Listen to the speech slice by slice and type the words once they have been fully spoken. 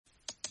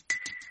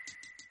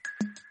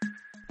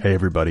Hey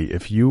everybody,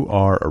 if you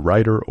are a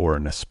writer or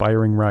an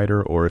aspiring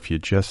writer, or if you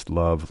just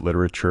love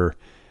literature,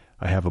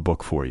 I have a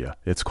book for you.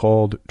 It's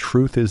called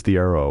Truth is the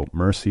Arrow,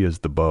 Mercy is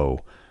the Bow,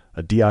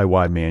 a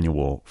DIY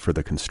manual for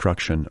the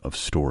construction of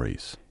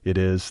stories. It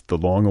is the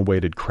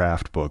long-awaited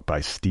craft book by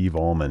Steve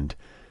Almond,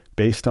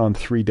 based on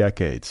 3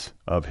 decades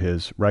of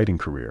his writing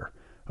career,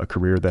 a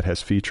career that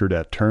has featured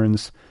at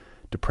turns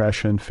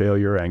depression,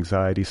 failure,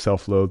 anxiety,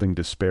 self-loathing,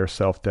 despair,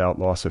 self-doubt,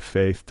 loss of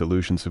faith,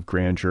 delusions of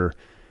grandeur,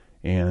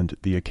 and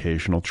the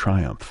occasional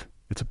triumph.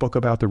 It's a book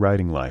about the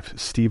writing life.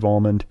 Steve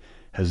Almond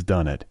has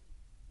done it.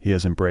 He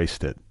has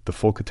embraced it, the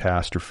full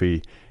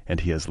catastrophe, and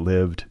he has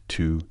lived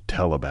to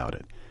tell about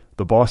it.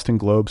 The Boston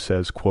Globe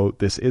says, quote,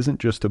 "This isn't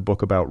just a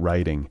book about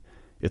writing,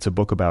 it's a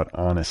book about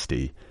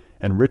honesty."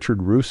 And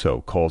Richard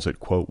Russo calls it,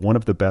 quote, "one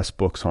of the best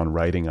books on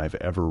writing I've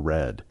ever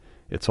read.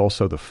 It's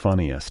also the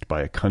funniest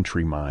by a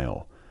country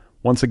mile."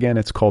 Once again,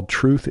 it's called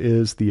Truth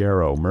is the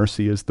Arrow,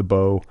 Mercy is the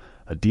Bow,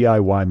 a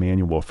DIY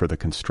manual for the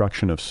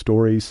construction of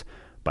stories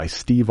by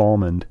Steve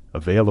Almond,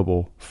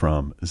 available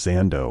from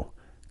Zando.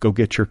 Go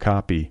get your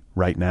copy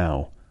right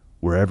now,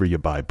 wherever you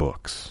buy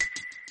books.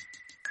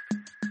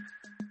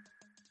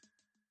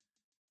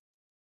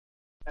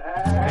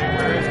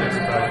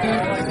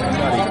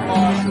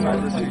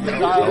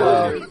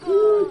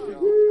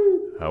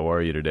 How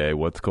are you today?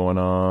 What's going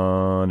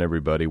on,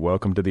 everybody?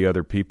 Welcome to the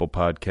Other People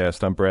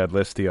podcast. I'm Brad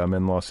Listy. I'm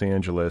in Los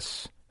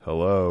Angeles.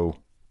 Hello.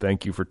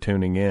 Thank you for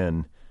tuning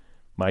in.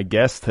 My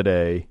guest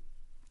today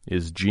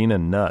is Gina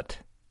Nutt.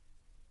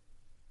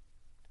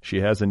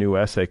 She has a new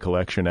essay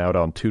collection out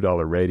on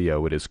 $2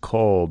 Radio. It is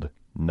called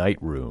Night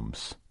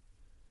Rooms.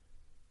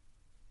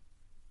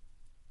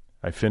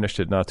 I finished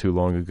it not too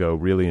long ago.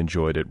 Really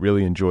enjoyed it.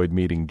 Really enjoyed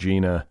meeting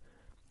Gina,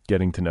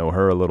 getting to know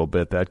her a little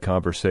bit. That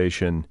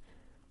conversation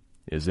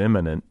is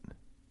imminent.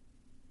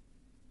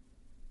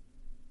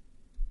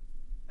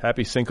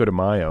 Happy Cinco de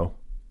Mayo.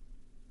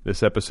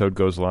 This episode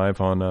goes live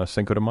on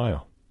Cinco de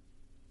Mayo,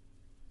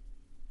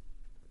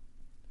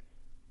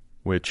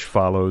 which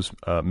follows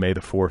May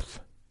the 4th,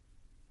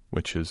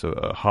 which is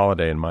a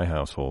holiday in my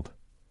household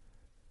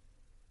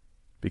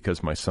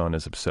because my son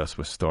is obsessed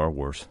with Star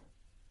Wars.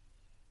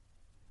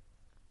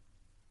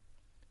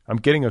 I'm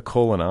getting a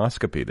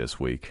colonoscopy this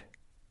week.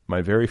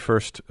 My very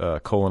first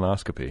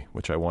colonoscopy,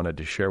 which I wanted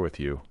to share with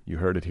you. You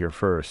heard it here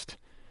first.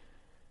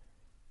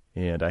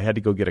 And I had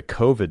to go get a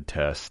COVID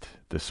test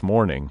this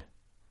morning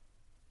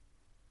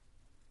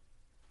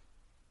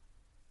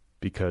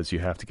because you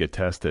have to get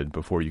tested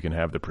before you can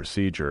have the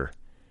procedure.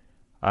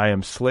 I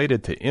am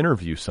slated to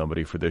interview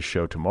somebody for this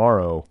show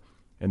tomorrow,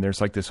 and there's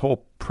like this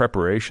whole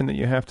preparation that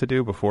you have to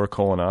do before a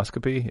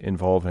colonoscopy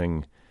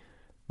involving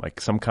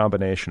like some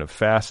combination of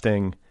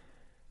fasting,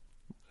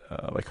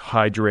 like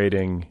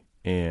hydrating,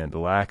 and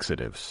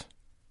laxatives.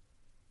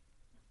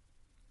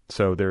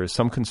 So there is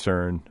some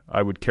concern.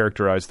 I would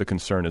characterize the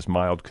concern as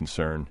mild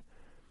concern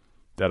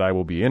that I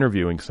will be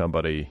interviewing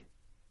somebody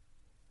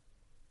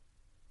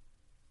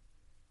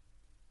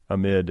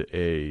amid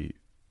an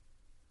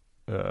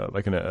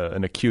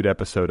acute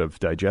episode of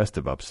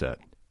digestive upset.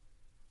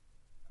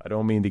 I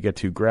don't mean to get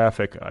too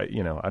graphic. I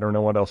don't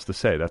know what else to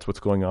say. That's what's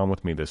going on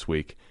with me this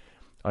week.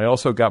 I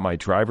also got my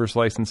driver's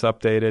license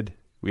updated.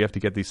 We have to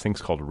get these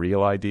things called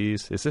real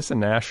IDs. Is this a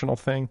national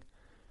thing?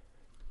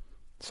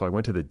 So I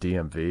went to the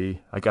DMV.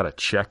 I got a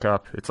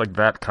checkup. It's like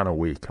that kind of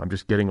week. I'm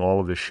just getting all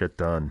of this shit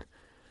done.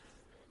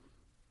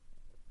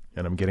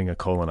 And I'm getting a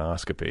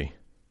colonoscopy.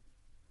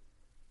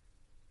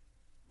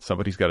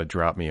 Somebody's got to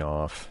drop me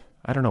off.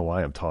 I don't know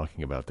why I'm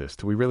talking about this.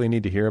 Do we really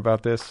need to hear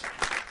about this?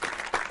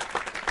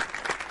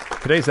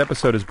 Today's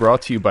episode is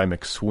brought to you by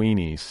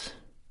McSweeney's,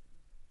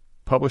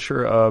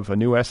 publisher of a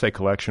new essay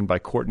collection by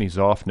Courtney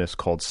Zoffness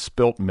called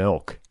Spilt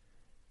Milk.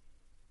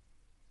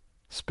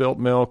 Spilt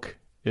Milk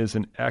is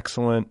an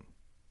excellent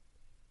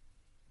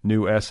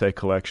new essay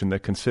collection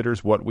that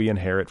considers what we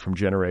inherit from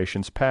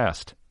generations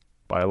past,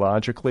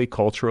 biologically,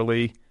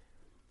 culturally,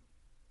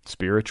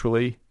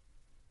 spiritually,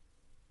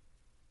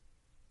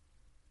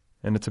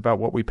 and it's about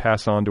what we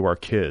pass on to our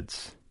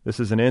kids. This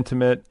is an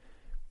intimate,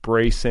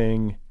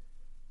 bracing,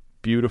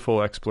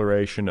 beautiful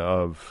exploration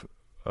of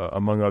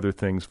among other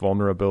things,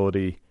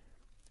 vulnerability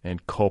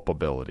and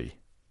culpability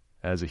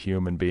as a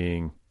human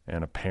being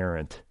and a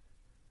parent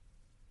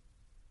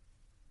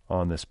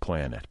on this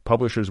planet.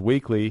 Publishers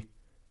Weekly,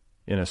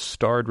 in a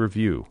starred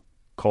review,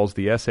 calls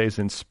the essays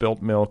in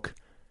Spilt Milk,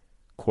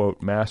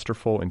 quote,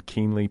 masterful and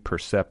keenly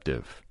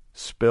perceptive.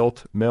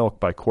 Spilt Milk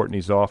by Courtney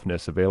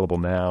Zoffness, available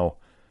now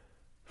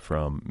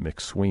from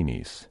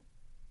McSweeney's.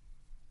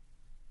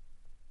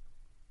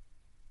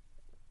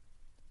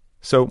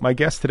 So my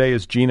guest today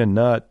is Gina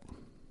Nutt.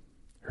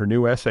 Her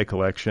new essay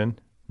collection,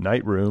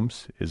 Night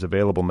Rooms, is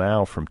available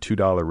now from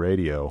 $2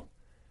 Radio.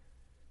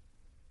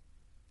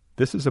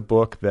 This is a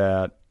book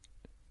that,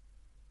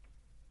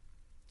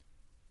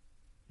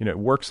 it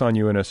works on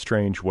you in a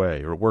strange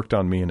way, or it worked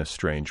on me in a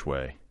strange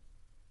way.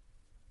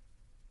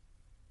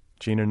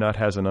 Gina Nutt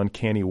has an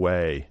uncanny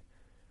way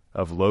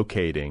of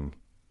locating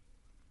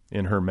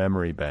in her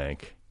memory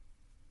bank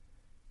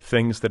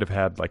things that have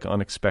had like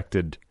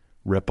unexpected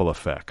ripple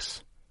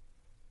effects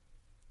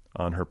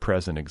on her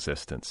present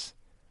existence.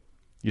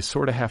 You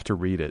sort of have to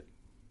read it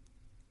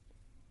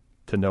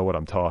to know what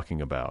I'm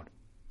talking about.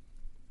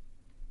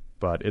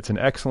 But it's an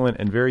excellent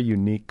and very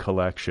unique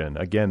collection.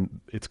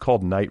 Again, it's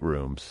called Night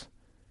Rooms.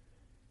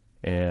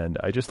 And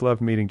I just love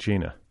meeting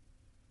Gina.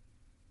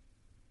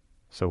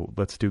 So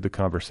let's do the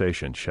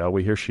conversation, shall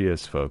we? Here she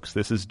is, folks.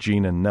 This is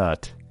Gina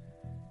Nutt.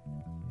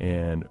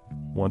 And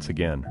once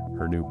again,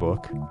 her new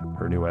book,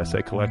 her new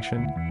essay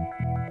collection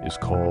is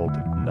called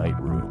Night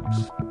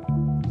Rooms.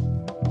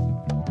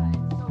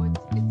 So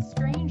it's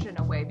strange in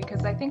a way,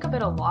 because I think of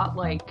it a lot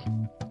like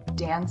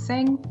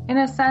dancing in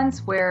a sense,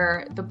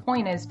 where the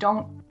point is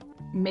don't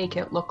make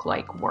it look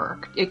like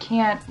work. It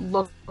can't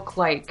look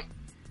like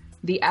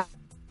the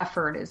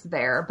effort is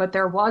there, but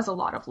there was a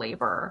lot of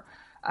labor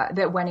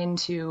that went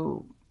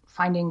into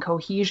finding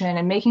cohesion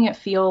and making it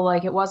feel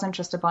like it wasn't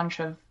just a bunch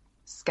of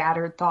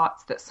scattered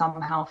thoughts that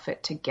somehow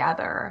fit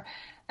together.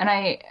 And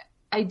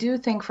I do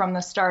think from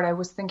the start I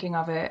was thinking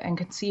of it and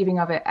conceiving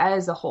of it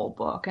as a whole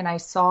book, and I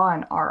saw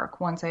an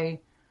arc once I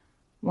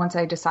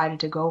decided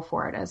to go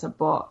for it as a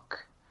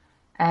book.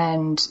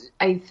 And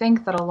I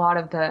think that a lot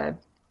of the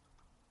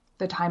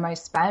time I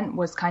spent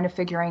was kind of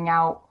figuring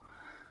out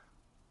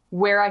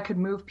where I could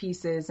move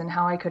pieces and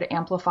how I could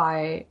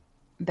amplify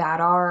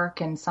that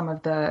arc and some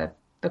of the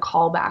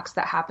callbacks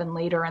that happen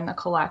later in the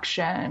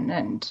collection.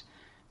 And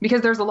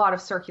because there's a lot of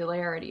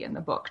circularity in the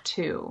book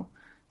too.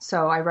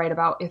 So I write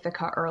about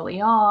Ithaca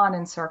early on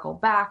and circle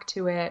back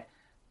to it,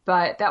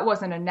 but that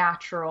wasn't a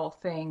natural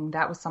thing.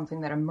 That was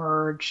something that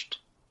emerged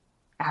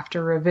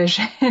after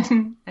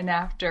revision and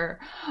after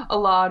a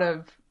lot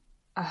of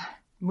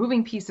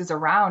moving pieces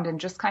around and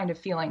just kind of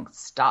feeling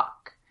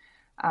stuck.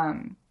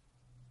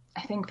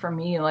 I think for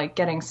me, like,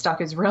 getting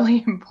stuck is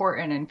really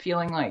important, and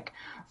feeling like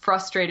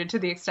frustrated to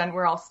the extent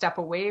where I'll step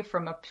away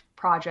from a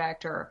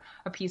project or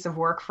a piece of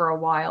work for a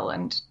while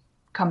and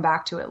come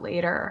back to it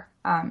later.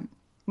 And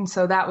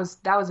so that was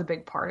a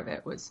big part of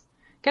it, was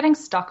getting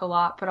stuck a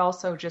lot, but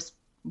also just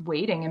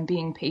waiting and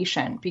being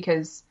patient,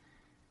 because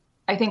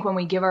I think when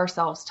we give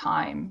ourselves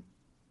time,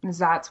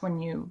 that's when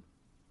you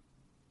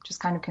just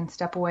kind of can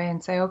step away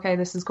and say, okay,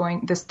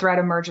 this thread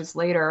emerges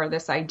later, or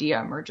this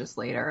idea emerges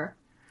later.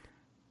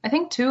 I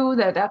think too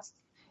that's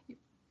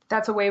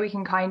a way we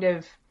can kind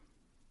of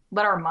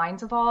let our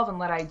minds evolve and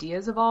let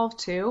ideas evolve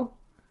too,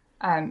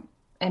 and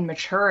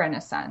mature in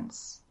a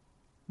sense.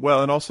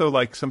 Well, and also,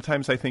 like,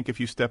 sometimes I think if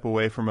you step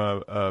away from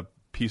a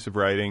piece of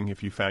writing,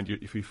 if you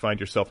find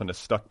yourself in a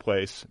stuck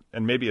place,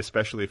 and maybe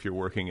especially if you're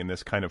working in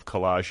this kind of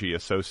collagey,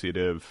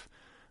 associative,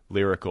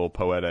 lyrical,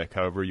 poetic,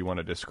 however you want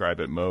to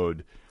describe it,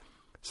 mode,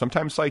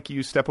 sometimes, like,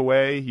 you step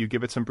away, you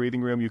give it some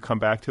breathing room, you come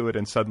back to it,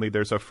 and suddenly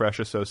there's a fresh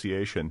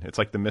association. It's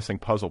like the missing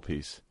puzzle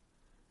piece.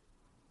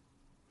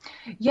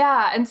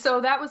 Yeah, and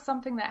so that was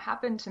something that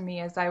happened to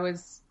me as I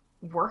was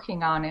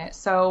working on it.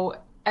 So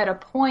at a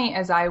point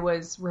as I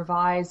was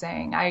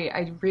revising,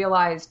 I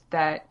realized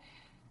that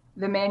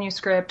the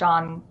manuscript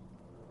on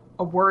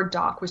a Word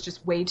doc was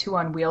just way too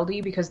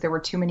unwieldy, because there were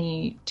too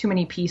many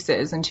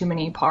pieces and too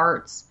many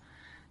parts.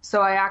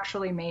 So I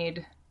actually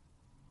made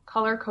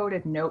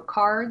color-coded note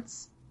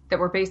cards that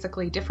were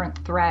basically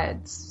different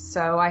threads.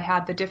 So I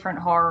had the different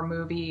horror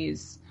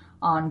movies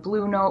on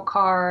blue note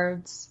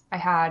cards. I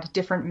had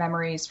different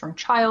memories from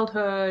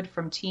childhood,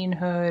 from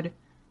teenhood,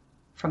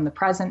 from the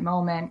present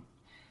moment.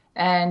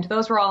 And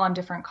those were all on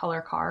different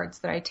color cards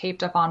that I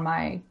taped up on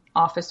my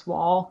office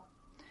wall.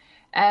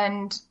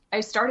 And I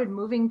started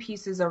moving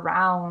pieces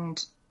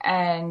around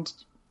and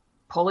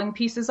pulling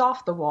pieces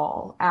off the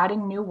wall,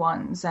 adding new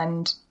ones.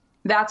 And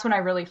that's when I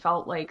really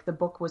felt like the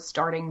book was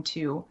starting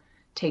to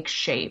take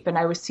shape, and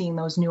I was seeing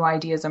those new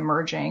ideas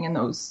emerging and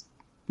those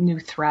new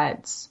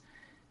threads.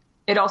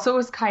 It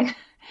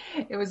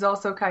was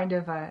also kind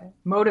of a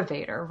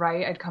motivator,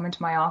 right? I'd come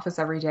into my office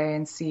every day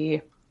and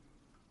see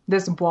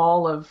this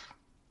wall of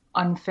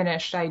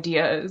unfinished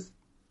ideas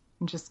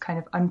and just kind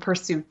of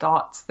unpursued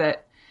thoughts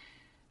that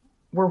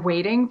were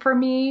waiting for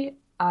me.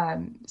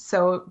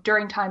 So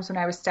during times when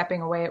I was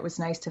stepping away, it was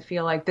nice to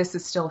feel like this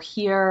is still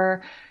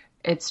here.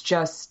 It's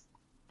just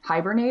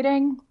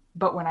hibernating.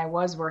 But when I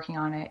was working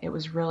on it, it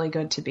was really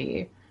good to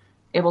be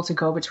able to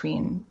go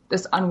between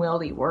this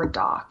unwieldy Word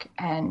doc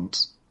and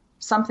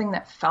something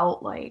that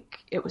felt like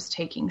it was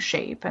taking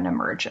shape and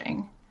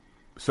emerging.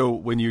 So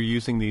when you're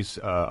using these,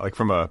 like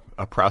from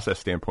a process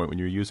standpoint, when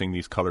you're using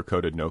these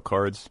color-coded note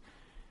cards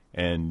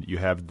and you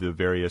have the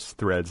various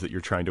threads that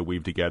you're trying to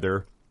weave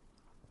together,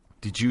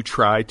 did you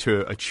try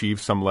to achieve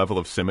some level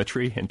of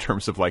symmetry in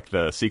terms of, like,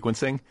 the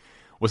sequencing?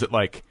 Was it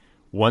like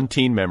one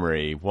teen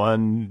memory,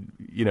 one,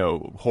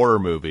 horror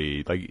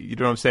movie? Like, you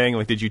know what I'm saying?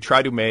 Like, did you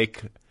try to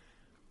make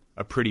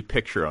a pretty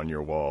picture on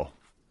your wall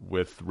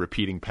with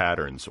repeating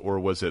patterns, or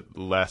was it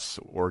less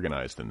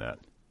organized than that?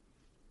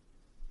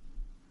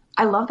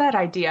 I love that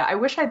idea. I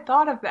wish I'd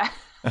thought of that.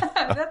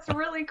 That's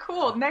really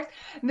cool.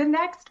 The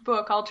next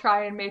book, I'll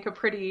try and make a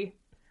pretty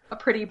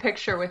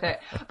picture with it.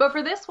 But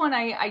for this one,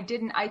 I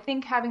didn't. I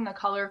think having the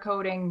color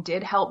coding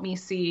did help me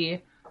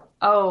see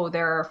oh,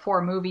 there are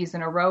 4 movies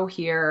in a row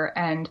here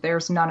and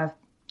there's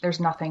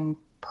nothing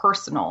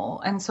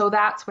personal. And so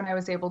that's when I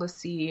was able to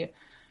see,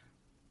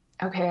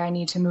 okay, I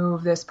need to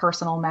move this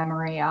personal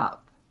memory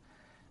up.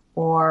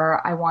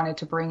 Or I wanted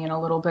to bring in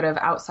a little bit of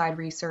outside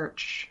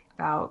research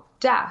about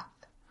death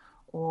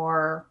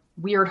or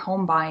weird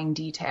home buying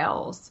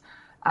details.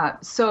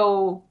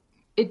 So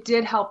it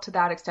did help to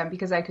that extent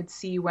because I could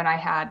see when I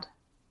had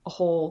a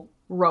whole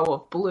row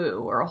of blue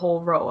or a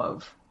whole row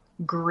of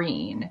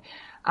green.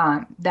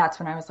 That's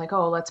when I was like,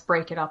 oh, let's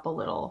break it up a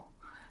little.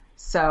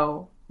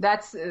 So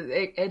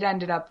it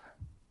ended up,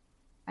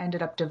 I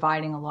ended up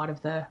dividing a lot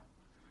of the,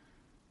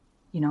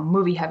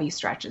 movie heavy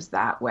stretches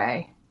that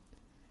way.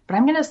 But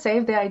I'm going to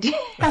save the idea.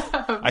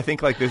 I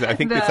think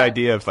this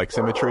idea of like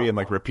symmetry and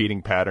like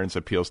repeating patterns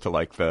appeals to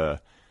like the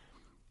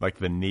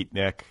neat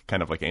neck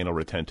kind of like anal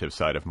retentive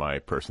side of my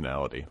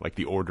personality. Like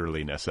the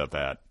orderliness of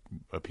that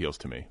appeals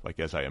to me,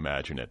 like as I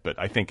imagine it. But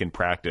I think in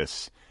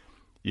practice,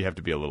 you have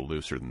to be a little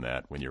looser than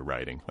that when you're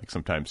writing. Like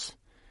sometimes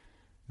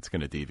it's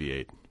going to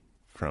deviate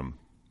from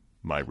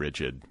my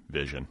rigid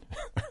vision.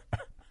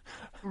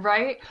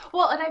 Right?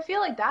 Well, and I feel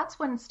like that's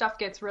when stuff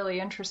gets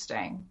really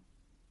interesting.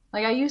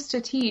 Like I used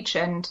to teach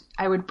and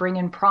I would bring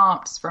in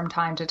prompts from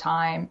time to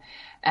time.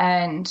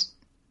 And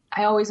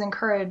I always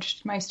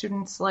encouraged my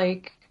students,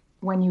 like,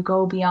 when you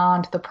go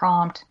beyond the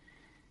prompt,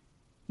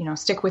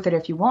 stick with it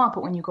if you want,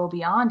 but when you go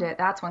beyond it,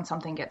 that's when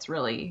something gets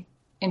really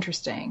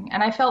interesting.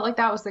 And I felt like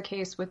that was the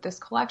case with this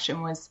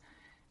collection was,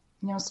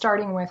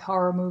 starting with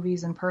horror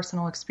movies and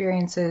personal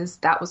experiences,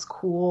 that was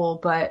cool.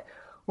 But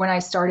when I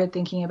started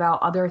thinking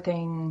about other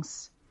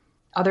things,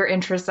 other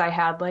interests I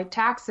had, like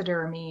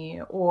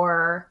taxidermy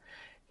or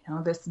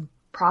this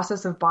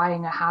process of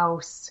buying a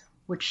house,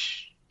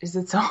 which is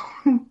its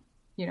own,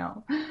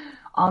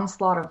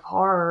 onslaught of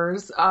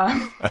horrors.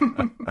 I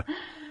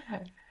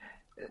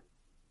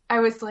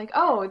was like,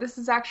 oh, this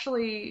is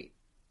actually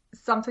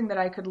something that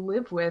I could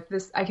live with.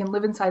 I can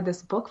live inside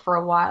this book for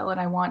a while, and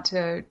I want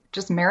to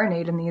just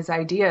marinate in these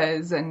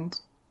ideas and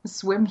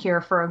swim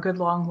here for a good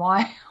long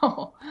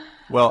while.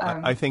 Well,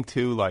 I think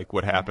too, like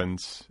what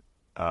happens,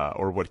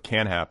 or what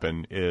can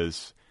happen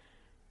is,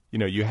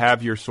 you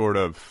have your sort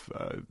of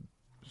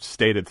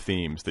stated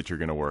themes that you're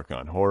going to work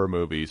on, horror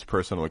movies,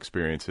 personal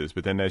experiences.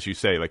 But then, as you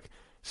say, like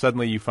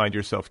suddenly you find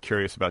yourself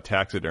curious about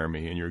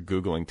taxidermy and you're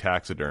Googling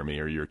taxidermy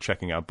or you're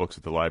checking out books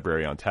at the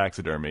library on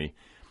taxidermy.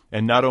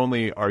 And not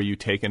only are you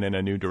taken in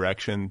a new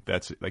direction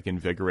that's like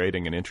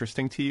invigorating and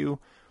interesting to you,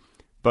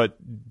 but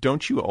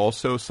don't you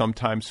also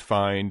sometimes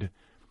find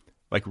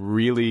like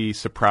really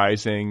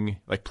surprising,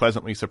 like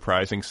pleasantly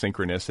surprising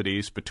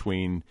synchronicities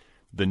between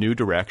the new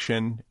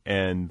direction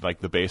and like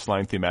the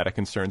baseline thematic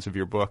concerns of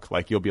your book?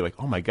 Like you'll be like,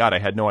 oh my God, I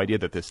had no idea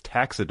that this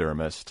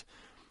taxidermist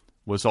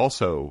was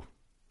also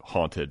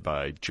haunted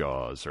by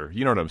Jaws, or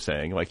you know what I'm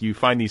saying? Like you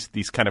find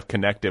these kind of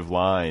connective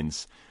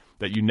lines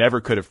that you never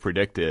could have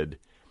predicted.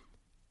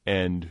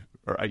 And,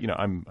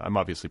 I'm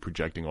obviously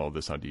projecting all of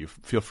this onto you.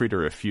 Feel free to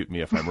refute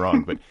me if I'm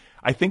wrong, but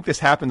I think this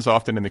happens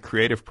often in the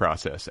creative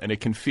process, and it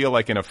can feel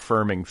like an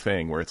affirming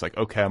thing where it's like,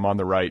 okay, I'm on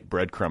the right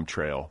breadcrumb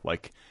trail.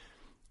 Like,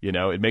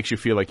 it makes you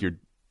feel like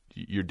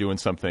you're doing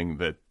something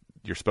that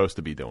you're supposed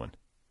to be doing.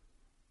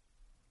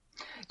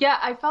 Yeah,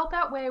 I felt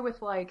that way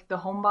with like the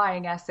home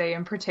buying essay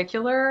in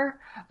particular,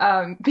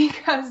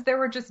 because there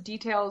were just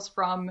details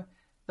from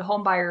the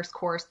home buyer's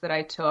course that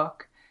I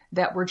took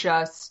that were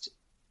just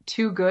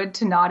too good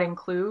to not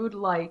include,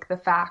 like the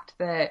fact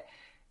that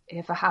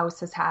if a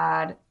house has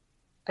had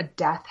a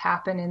death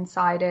happen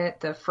inside it,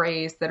 the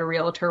phrase that a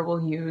realtor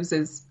will use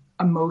is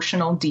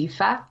emotional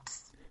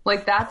defects.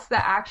 Like that's the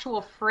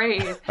actual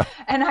phrase.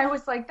 And I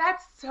was like,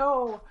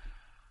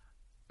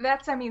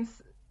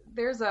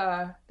 there's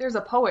a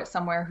poet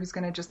somewhere who's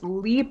going to just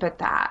leap at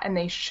that, and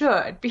they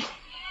should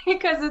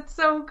because it's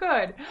so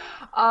good.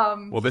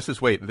 Well, this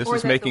is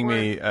making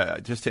me,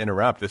 just to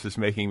interrupt, this is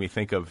making me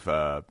think of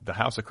the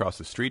house across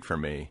the street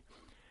from me.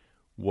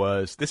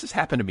 This has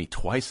happened to me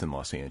twice in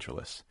Los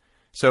Angeles.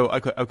 So,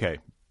 okay,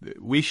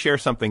 we share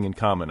something in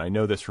common. I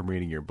know this from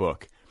reading your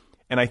book.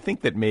 And I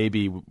think that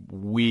maybe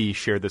we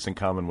share this in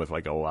common with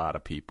like a lot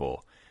of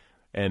people.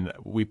 And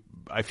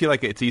I feel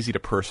like it's easy to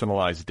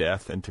personalize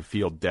death and to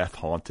feel death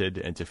haunted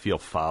and to feel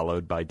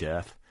followed by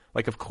death.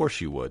 Like, of course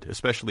you would,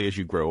 especially as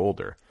you grow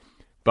older.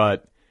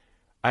 But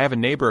I have a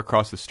neighbor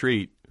across the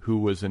street who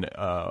was an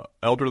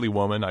elderly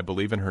woman, I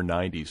believe in her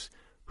 90s,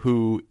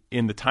 who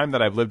in the time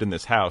that I've lived in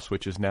this house,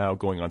 which is now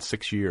going on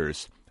 6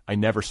 years, I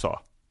never saw,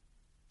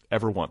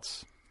 ever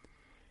once.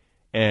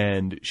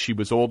 And she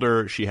was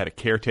older. She had a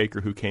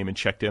caretaker who came and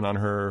checked in on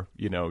her,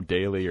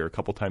 daily or a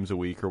couple times a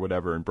week or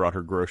whatever, and brought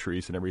her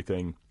groceries and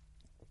everything.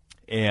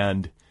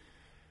 And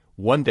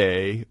one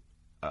day,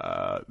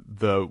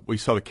 we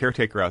saw the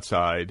caretaker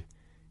outside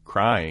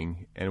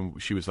crying, and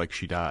she was like,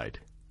 she died.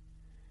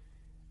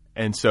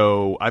 And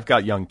so I've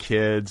got young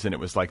kids, and it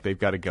was like they've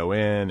got to go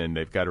in and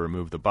they've got to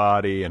remove the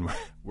body, and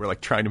we're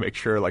like trying to make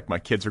sure like my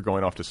kids are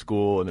going off to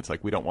school, and it's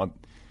like we don't want.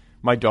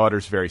 My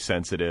daughter's very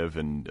sensitive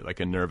and like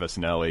a nervous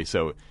Nelly,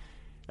 so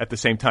at the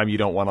same time, you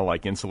don't want to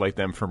like insulate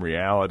them from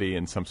reality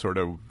in some sort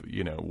of,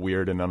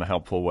 weird and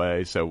unhelpful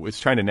way. So it's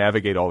trying to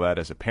navigate all that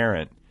as a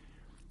parent.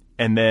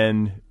 And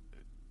then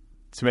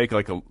to make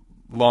like a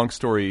long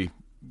story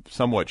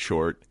somewhat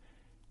short,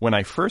 when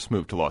I first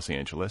moved to Los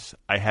Angeles,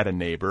 I had a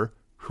neighbor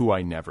who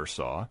I never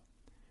saw,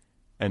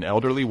 an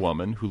elderly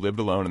woman who lived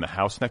alone in the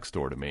house next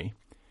door to me.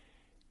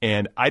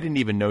 And I didn't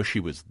even know she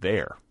was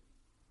there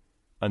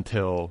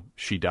until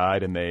she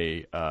died, and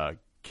they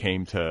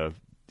came to,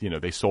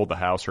 they sold the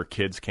house. Her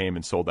kids came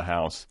and sold the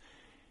house.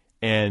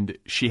 And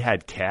she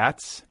had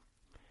cats,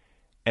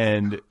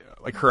 and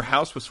like her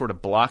house was sort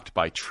of blocked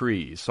by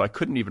trees, so I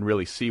couldn't even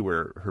really see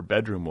where her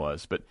bedroom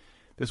was. But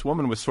this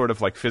woman was sort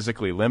of like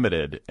physically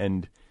limited,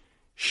 and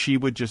she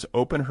would just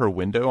open her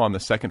window on the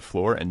second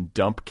floor and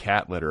dump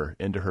cat litter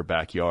into her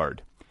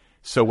backyard.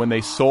 So when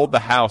they sold the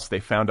house, they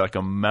found like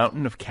a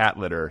mountain of cat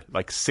litter,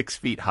 like 6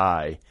 feet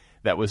high,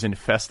 that was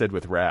infested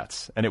with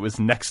rats. And it was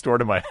next door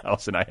to my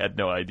house, and I had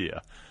no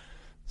idea.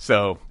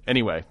 So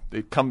anyway,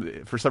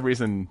 for some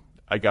reason,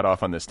 I got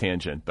off on this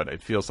tangent, but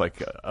it feels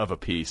like of a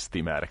piece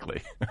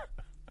thematically.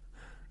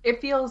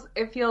 It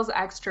feels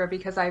extra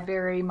because I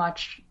very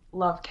much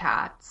love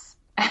cats.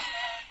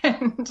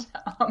 And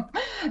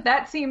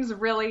that seems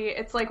really,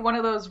 it's like one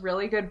of those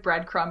really good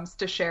breadcrumbs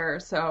to share.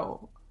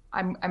 So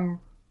I'm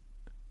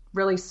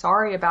really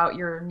sorry about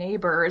your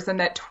neighbors, and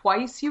that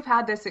twice you've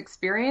had this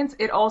experience.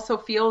 It also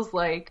feels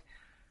like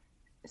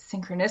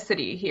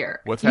synchronicity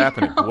here. What's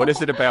happening? What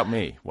is it about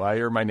me? Why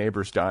are my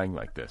neighbors dying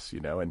like this?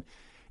 And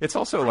it's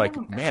also like,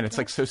 man, it's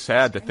like so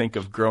sad to think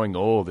of growing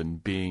old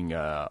and being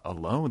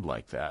alone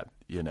like that.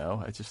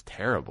 It's just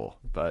terrible.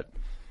 But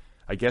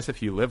I guess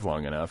if you live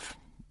long enough,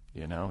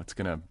 it's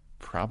going to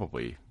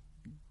probably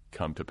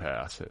come to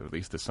pass, at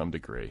least to some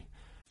degree.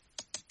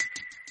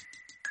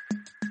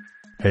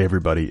 Hey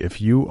everybody,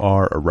 if you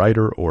are a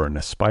writer or an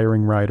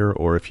aspiring writer,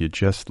 or if you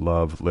just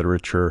love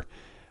literature,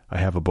 I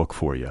have a book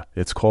for you.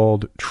 It's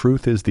called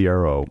Truth is the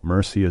Arrow,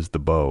 Mercy is the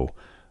Bow,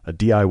 a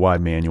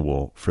DIY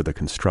manual for the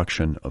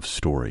construction of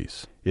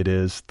stories. It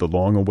is the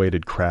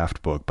long-awaited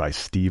craft book by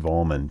Steve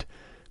Almond,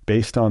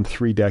 based on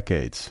 3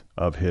 decades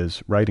of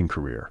his writing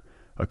career,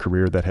 a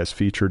career that has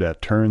featured at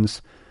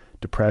turns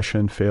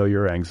depression,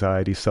 failure,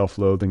 anxiety,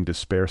 self-loathing,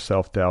 despair,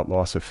 self-doubt,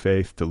 loss of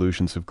faith,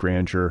 delusions of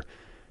grandeur,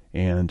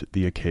 and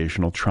the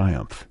occasional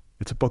triumph.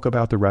 It's a book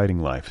about the writing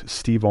life.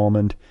 Steve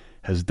Almond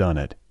has done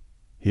it.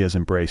 He has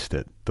embraced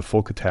it, the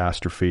full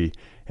catastrophe,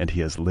 and he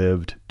has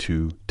lived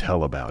to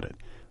tell about it.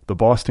 The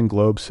Boston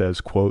Globe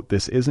says, quote,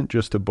 "This isn't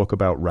just a book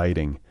about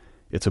writing,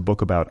 it's a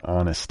book about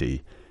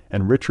honesty."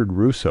 And Richard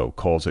Russo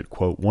calls it,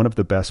 quote, "one of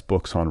the best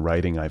books on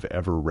writing I've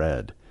ever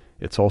read.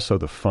 It's also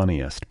the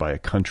funniest by a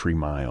country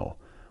mile."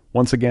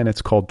 Once again,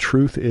 it's called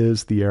Truth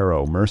is the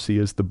Arrow, Mercy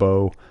is the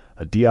Bow,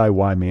 a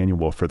DIY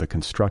manual for the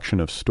construction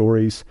of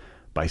stories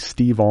by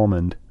Steve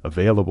Almond,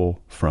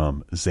 available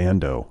from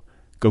Zando.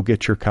 Go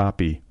get your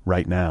copy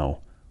right now,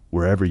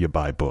 wherever you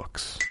buy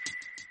books.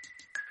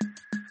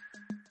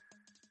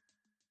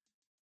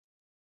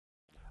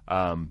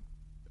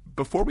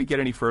 Before we get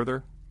any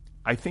further,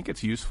 I think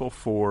it's useful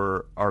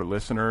for our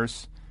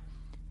listeners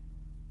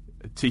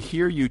to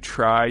hear you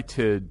try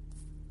to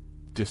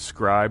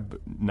describe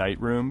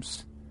Night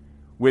Rooms,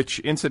 which,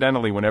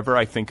 incidentally, whenever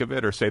I think of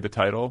it or say the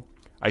title,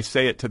 I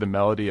say it to the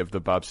melody of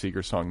the Bob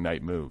Seger song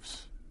Night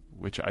Moves,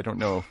 which I don't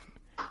know.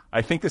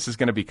 I think this is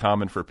going to be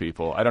common for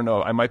people. I don't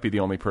know. I might be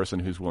the only person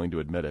who's willing to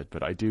admit it,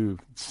 but I do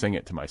sing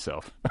it to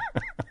myself.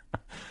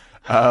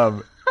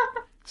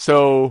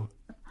 So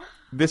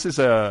this is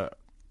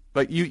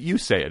like you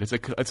say it.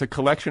 It's a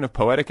collection of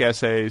poetic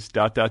essays, ...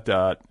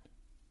 that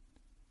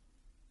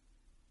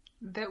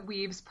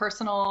weaves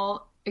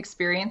personal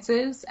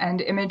experiences and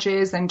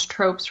images and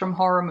tropes from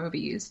horror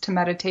movies to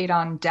meditate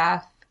on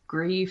death,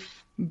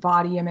 grief,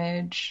 body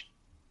image,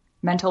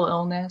 mental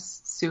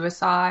illness,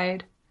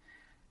 suicide.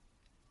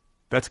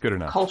 That's good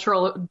enough.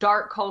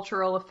 Dark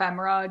cultural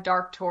ephemera,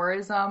 dark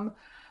tourism.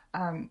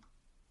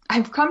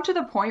 I've come to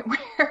the point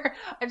where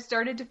I've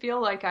started to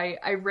feel like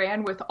I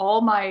ran with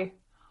all my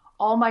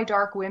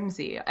dark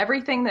whimsy,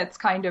 everything that's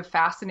kind of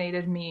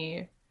fascinated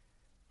me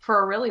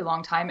for a really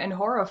long time and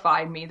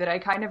horrified me, that I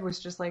kind of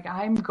was just like,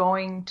 I'm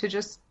going to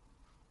just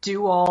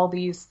do all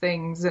these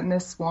things in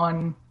this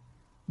one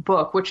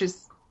book, which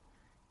is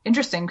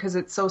interesting because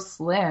it's so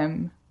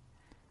slim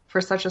for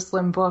such a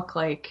slim book.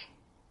 Like,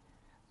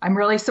 I'm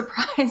really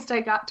surprised I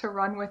got to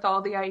run with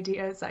all the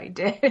ideas I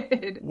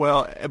did.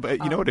 Well,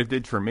 but you know what it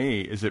did for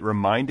me is it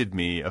reminded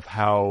me of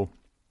how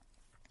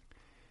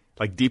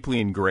like deeply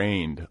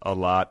ingrained a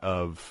lot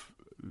of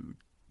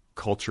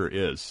culture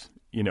is.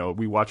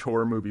 We watch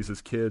horror movies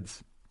as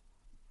kids.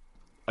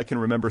 I can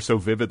remember so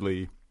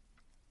vividly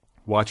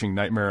watching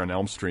Nightmare on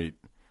Elm Street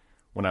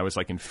when I was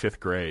like in 5th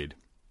grade.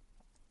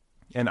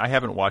 And I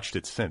haven't watched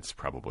it since,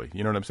 probably.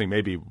 You know what I'm saying?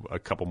 Maybe a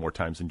couple more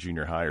times in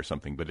junior high or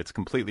something, but it's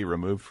completely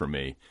removed from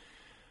me.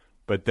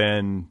 But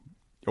then,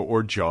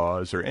 or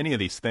Jaws or any of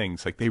these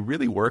things, like they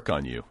really work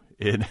on you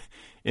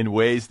in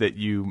ways that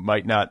you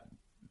might not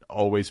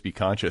always be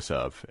conscious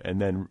of.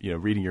 And then,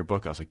 reading your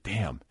book, I was like,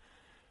 damn,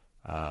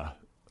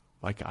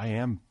 like I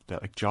am,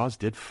 that like Jaws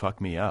did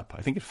fuck me up.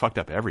 I think it fucked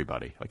up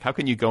everybody. Like, how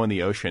can you go in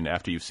the ocean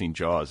after you've seen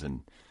Jaws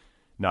and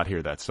not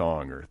hear that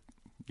song, or,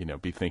 you know,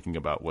 be thinking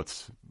about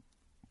what's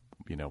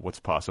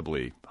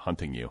possibly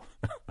hunting you?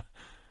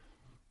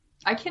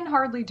 I can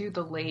hardly do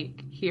the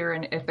lake here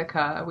in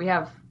Ithaca. We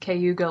have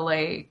Cayuga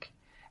Lake,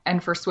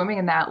 and for swimming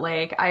in that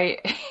lake, I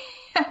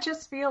I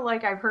just feel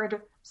like I've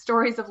heard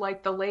stories of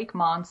like the lake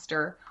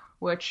monster,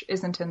 which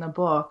isn't in the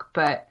book,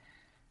 but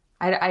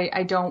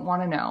I don't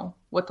want to know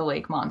what the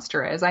lake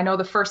monster is. I know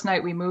the first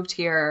night we moved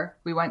here,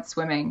 we went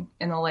swimming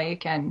in the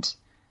lake, and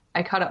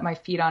I cut up my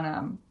feet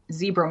on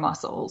zebra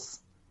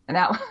mussels, and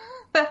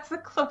that's the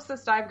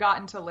closest I've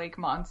gotten to lake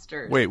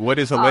monsters. Wait, what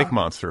is a lake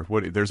monster?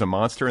 There's a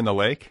monster in the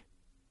lake?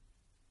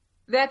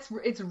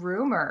 It's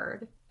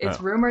rumored. It's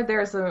rumored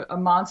there's a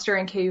monster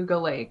in Cayuga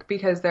Lake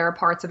because there are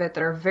parts of it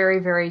that are very,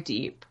 very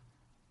deep.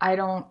 I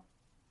don't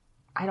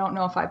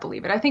know if I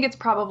believe it. I think it's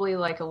probably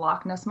like a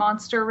Loch Ness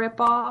Monster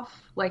ripoff.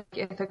 Like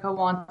Ithaca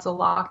wants a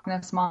Loch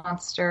Ness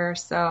Monster,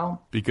 so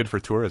be good for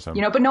tourism.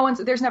 You know, but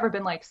there's never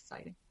been like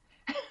sighting.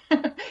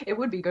 It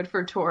would be good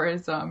for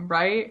tourism,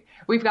 right?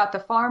 We've got the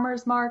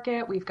farmers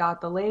market, we've got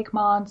the lake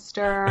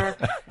monster,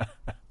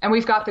 and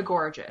we've got the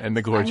gorges. And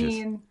the gorges. I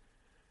mean,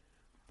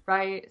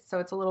 right? So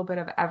it's a little bit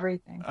of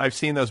everything. I've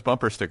seen those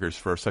bumper stickers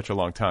for such a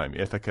long time.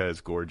 Ithaca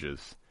is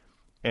gorgeous.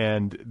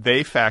 And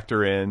they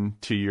factor in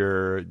to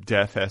your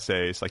death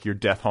essays, like your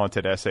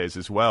death-haunted essays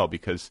as well,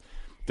 because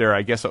there,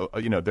 I guess,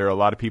 you know, there are a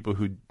lot of people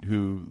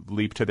who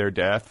leap to their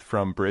death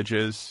from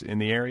bridges in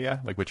the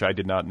area, like, which I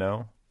did not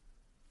know.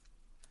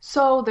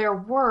 So there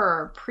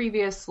were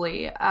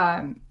previously,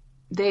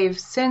 they've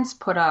since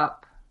put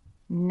up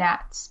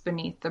nets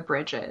beneath the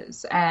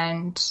bridges,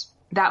 and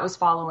that was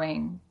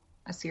following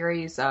a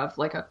series of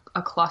like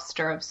a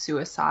cluster of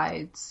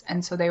suicides.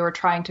 And so they were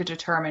trying to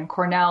determine,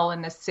 Cornell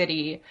in the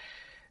city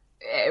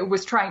they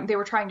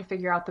were trying to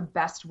figure out the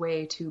best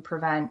way to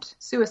prevent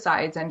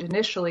suicides. And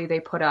initially they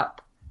put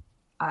up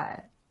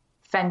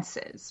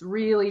fences,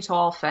 really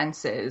tall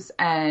fences,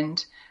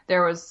 and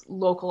there was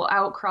local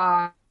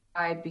outcry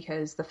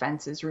because the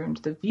fences ruined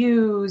the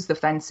views, the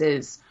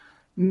fences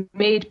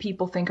made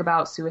people think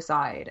about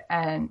suicide,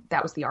 and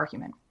that was the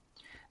argument.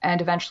 And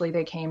eventually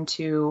they came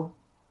to,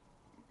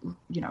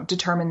 you know,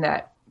 determine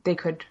that they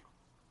could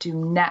do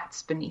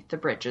nets beneath the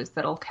bridges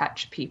that'll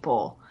catch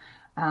people.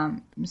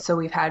 So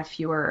we've had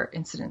fewer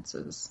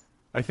incidences.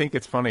 I think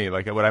it's funny.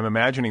 Like, what I'm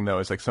imagining, though,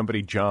 is like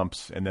somebody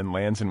jumps and then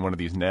lands in one of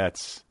these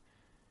nets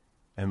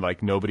and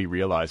like nobody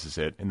realizes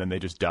it, and then they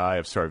just die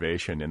of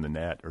starvation in the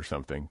net or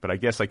something. But I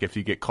guess like if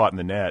you get caught in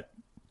the net,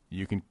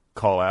 you can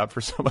call out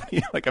for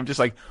somebody. Like, I'm just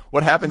like,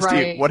 what happens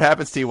to you? What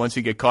happens to you once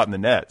you get caught in the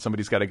net?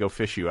 Somebody's got to go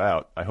fish you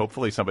out.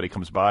 Hopefully somebody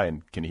comes by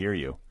and can hear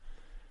you.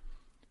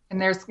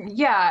 And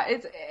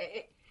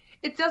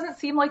it doesn't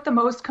seem like the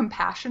most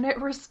compassionate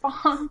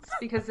response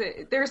because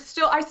I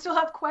still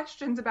have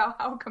questions about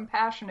how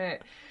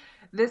compassionate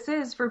this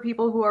is for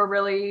people who are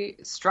really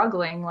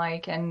struggling,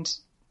 like, and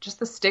just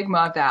the stigma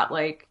of that,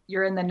 like,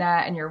 you're in the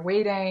net and you're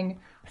waiting.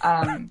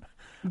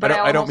 But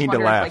I don't mean to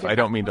laugh. I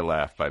don't mean to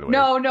laugh, by the way.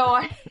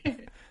 No,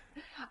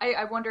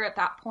 I wonder at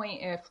that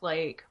point if,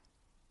 like,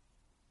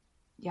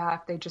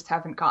 if they just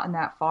haven't gotten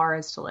that far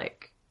as to,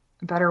 like,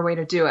 a better way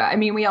to do it. I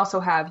mean, we also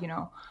have, you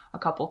know, a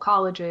couple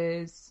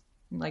colleges,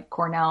 like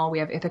Cornell, we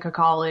have Ithaca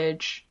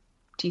College,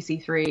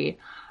 TC3.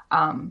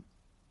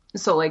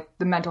 So, like,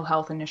 the mental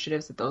health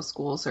initiatives that those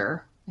schools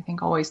are, I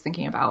think, always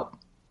thinking about,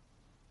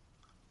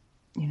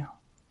 you know,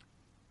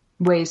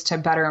 ways to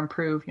better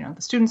improve, you know,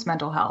 the students'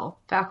 mental health,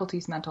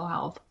 faculty's mental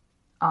health.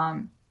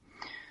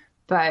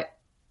 But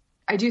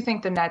I do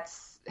think the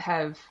nets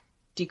have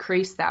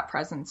decreased that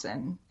presence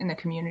in the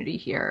community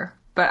here.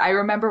 But I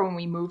remember when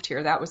we moved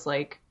here, that was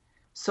like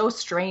so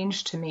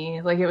strange to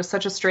me. Like, it was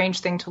such a strange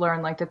thing to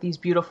learn, like, that these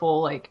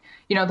beautiful, like,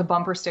 you know, the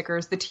bumper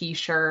stickers, the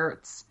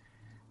t-shirts,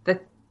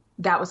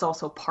 that was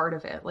also part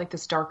of it, like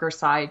this darker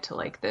side to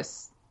like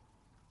this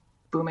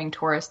booming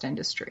tourist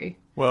industry.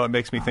 Well, it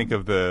makes me think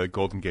of the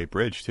Golden Gate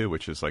Bridge too,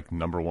 which is like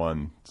number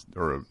one,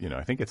 or, you know,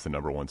 I think it's the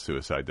number one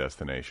suicide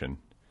destination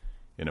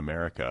in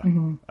America.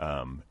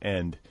 Mm-hmm.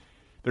 And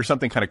there's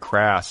something kind of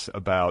crass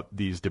about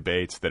these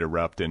debates that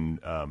erupt in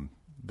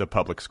the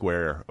public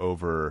square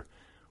over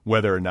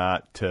whether or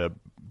not to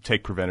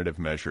take preventative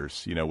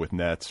measures, you know, with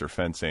nets or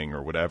fencing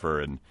or whatever.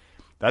 And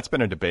that's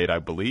been a debate, I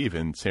believe,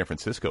 in San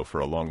Francisco for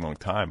a long, long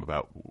time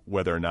about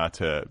whether or not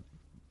to,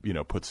 you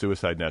know, put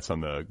suicide nets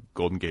on the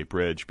Golden Gate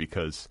Bridge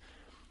because,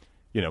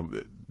 you know,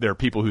 there are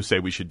people who say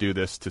we should do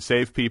this to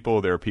save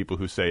people. There are people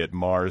who say it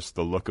mars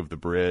the look of the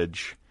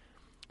bridge.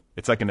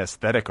 It's like an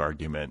aesthetic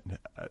argument.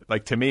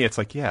 Like, to me, it's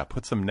like, yeah,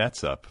 put some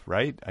nets up,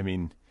 right? I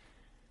mean...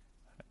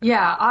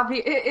 Yeah,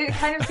 it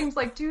kind of seems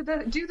like do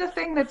the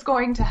thing that's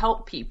going to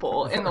help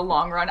people in the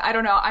long run. I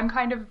don't know.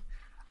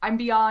 I'm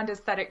beyond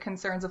aesthetic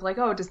concerns of like,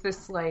 oh, does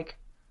this, like,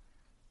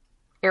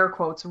 air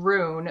quotes,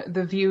 ruin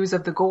the views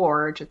of the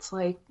gorge? It's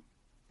like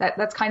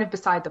that's kind of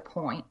beside the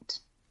point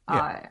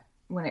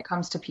when it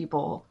comes to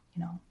people,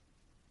 you know,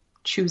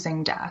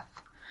 choosing death.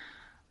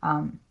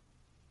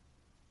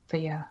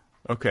 But yeah,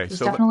 Okay, it was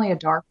so definitely a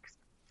dark.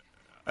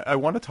 I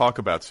want to talk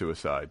about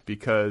suicide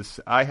because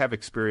I have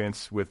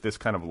experience with this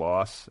kind of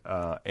loss,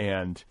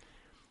 and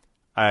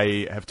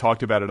I have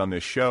talked about it on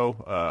this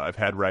show. I've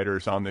had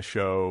writers on this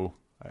show.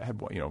 I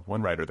had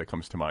one writer that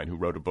comes to mind who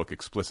wrote a book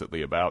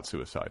explicitly about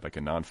suicide, like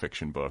a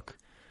nonfiction book.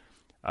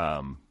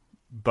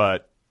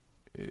 But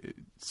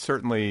it's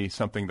certainly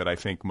something that I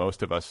think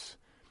most of us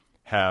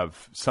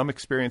have some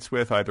experience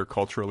with, either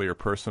culturally or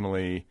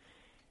personally.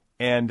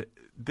 And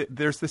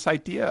there's this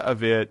idea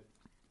of it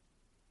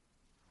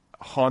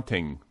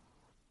haunting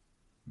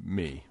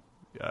me.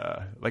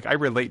 Like I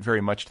relate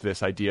very much to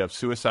this idea of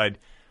suicide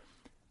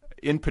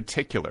in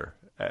particular,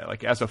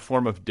 like as a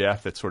form of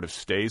death that sort of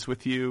stays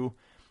with you.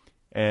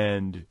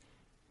 And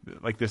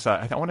like this,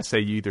 I want to say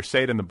you either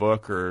say it in the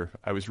book or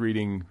I was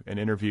reading an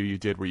interview you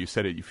did where you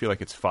said it, you feel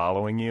like it's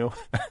following you.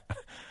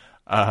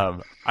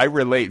 I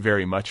relate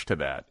very much to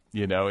that.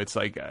 It's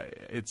like,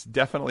 it's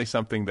definitely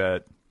something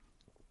that,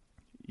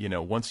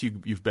 once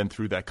you've been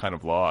through that kind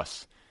of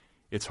loss,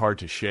 it's hard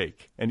to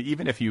shake. And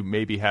even if you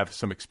maybe have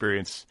some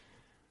experience,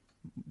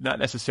 not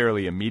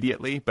necessarily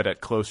immediately, but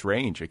at close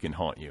range, it can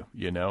haunt you.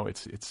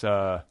 It's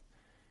a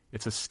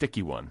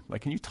sticky one.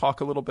 Like, can you talk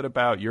a little bit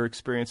about your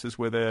experiences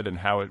with it and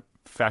how it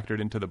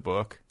factored into the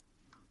book?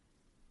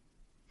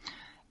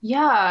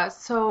 Yeah,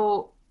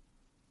 so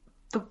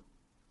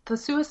the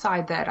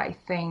suicide that I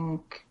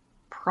think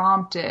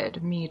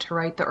prompted me to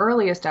write the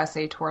earliest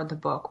essay toward the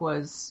book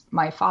was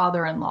my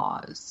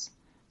father-in-law's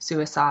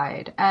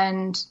suicide,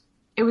 and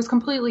it was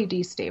completely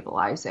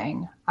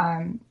destabilizing.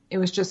 It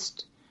was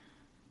just,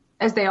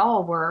 as they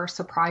all were,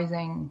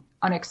 surprising,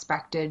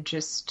 unexpected.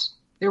 Just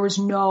there was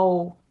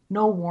no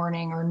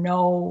warning or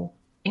no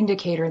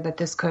indicator that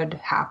this could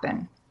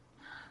happen.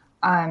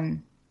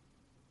 And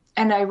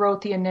I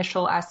wrote the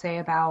initial essay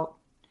about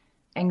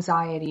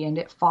anxiety and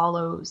it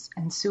follows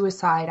and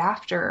suicide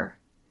after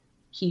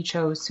he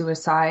chose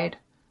suicide,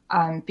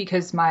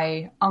 because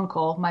my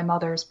uncle, my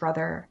mother's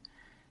brother,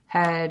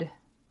 had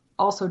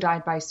also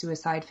died by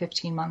suicide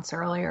 15 months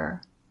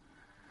earlier.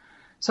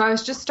 So I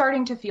was just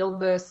starting to feel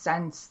the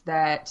sense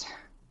that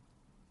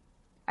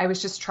I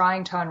was just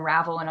trying to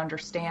unravel and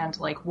understand,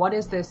 like, what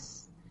is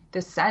this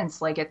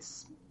sense? Like it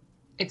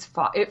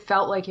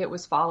felt like it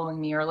was following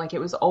me, or like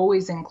it was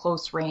always in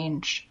close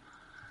range.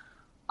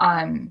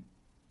 And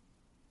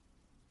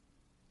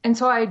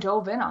so I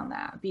dove in on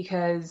that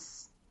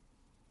because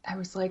I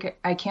was like,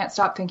 I can't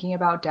stop thinking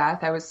about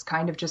death. I was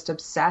kind of just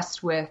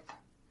obsessed with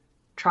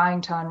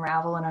trying to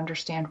unravel and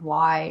understand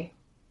why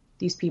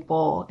these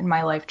people in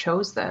my life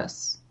chose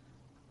this.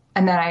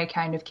 And then I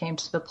kind of came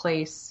to the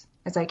place,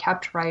 as I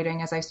kept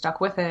writing, as I stuck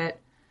with it,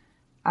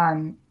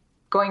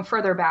 going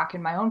further back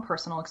in my own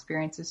personal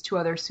experiences, 2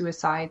 other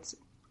suicides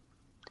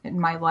in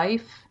my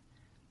life,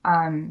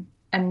 and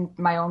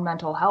my own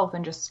mental health,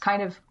 and just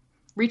kind of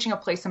reaching a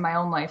place in my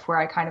own life where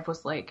I kind of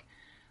was like,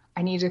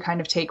 I need to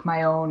kind of take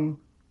my own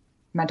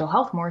mental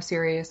health more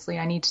seriously.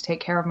 I need to take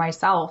care of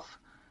myself,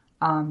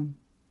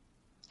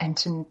 and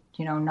to,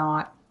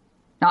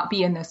 not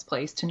be in this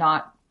place, to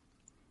not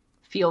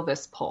feel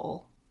this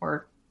pull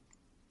or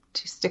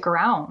to stick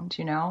around,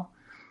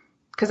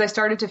 because I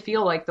started to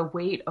feel like the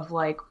weight of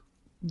like,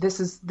 this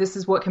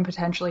is what can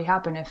potentially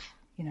happen if,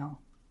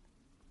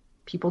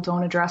 people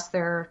don't address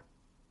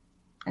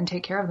and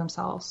take care of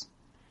themselves.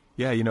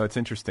 Yeah, it's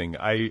interesting.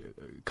 A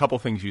couple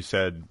things you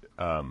said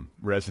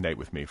resonate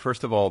with me.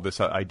 First of all, this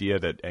idea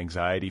that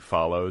anxiety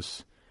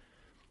follows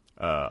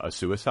a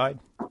suicide.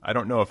 I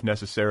don't know if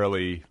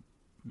necessarily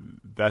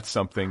that's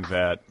something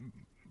that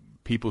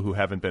people who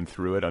haven't been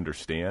through it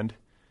understand.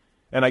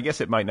 And I guess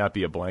it might not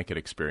be a blanket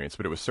experience,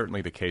 but it was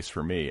certainly the case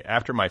for me.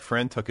 After my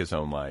friend took his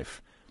own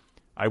life,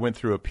 I went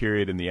through a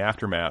period in the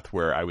aftermath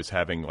where I was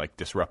having like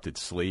disrupted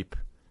sleep.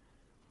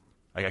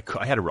 I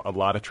had a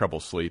lot of trouble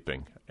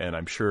sleeping, and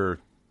I'm sure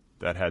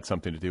that had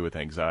something to do with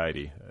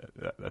anxiety.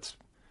 That's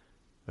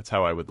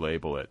how I would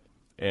label it.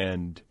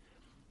 And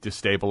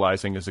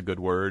destabilizing is a good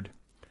word.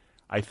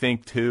 I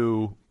think,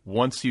 too,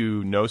 once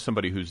you know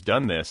somebody who's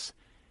done this,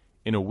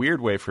 in a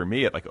weird way for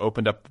me, it like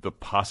opened up the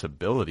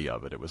possibility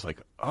of it. It was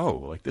like, oh,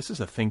 like this is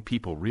a thing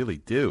people really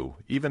do.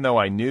 Even though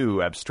I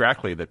knew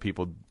abstractly that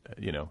people,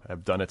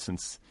 have done it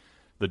since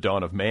the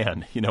dawn of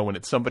man. When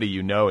it's somebody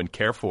you know and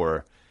care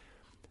for,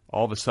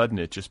 all of a sudden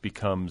it just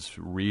becomes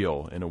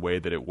real in a way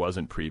that it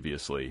wasn't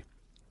previously.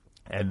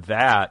 And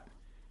that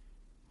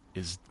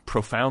is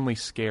profoundly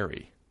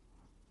scary.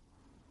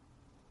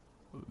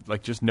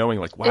 Like just knowing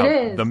like,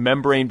 wow, the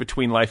membrane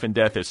between life and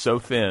death is so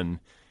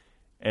thin,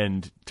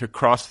 and to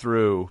cross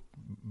through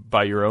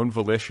by your own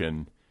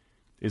volition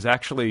is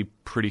actually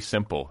pretty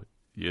simple,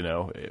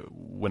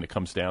 when it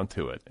comes down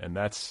to it. And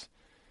that's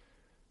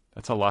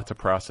a lot to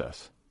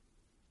process.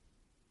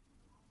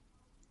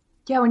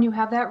 Yeah, when you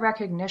have that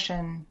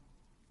recognition,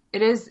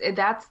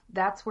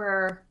 that's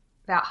where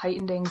that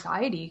heightened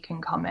anxiety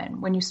can come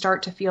in. When you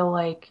start to feel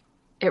like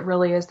it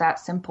really is that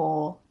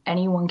simple,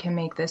 anyone can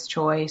make this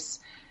choice.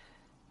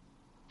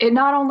 it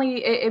not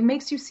only it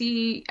makes you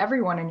see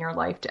everyone in your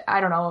life.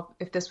 I don't know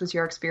if this was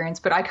your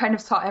experience, but I kind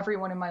of saw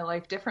everyone in my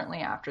life differently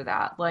after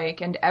that. Like,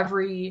 and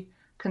every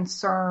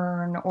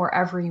concern or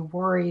every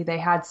worry they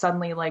had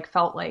suddenly like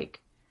felt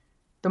like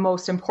the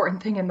most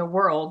important thing in the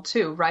world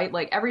too, right?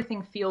 Like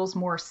everything feels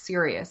more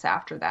serious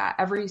after that.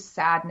 Every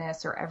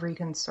sadness or every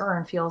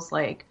concern feels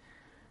like,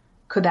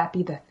 could that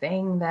be the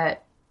thing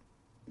that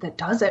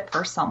does it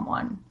for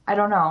someone? I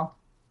don't know.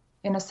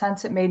 In a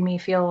sense, it made me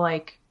feel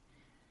like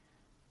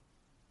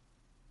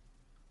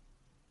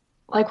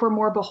we're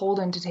more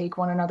beholden to take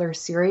one another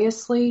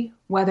seriously,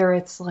 whether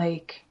it's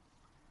like,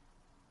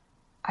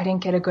 I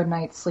didn't get a good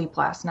night's sleep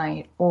last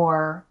night,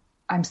 or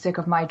I'm sick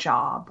of my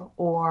job,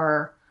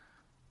 or,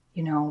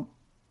 you know,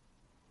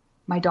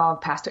 my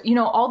dog passed, you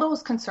know, all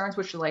those concerns,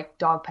 which are like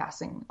dog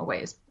passing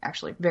away is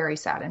actually very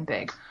sad and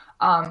big.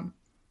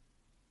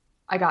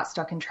 I got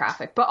stuck in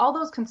traffic, but all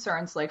those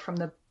concerns, like from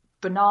the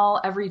banal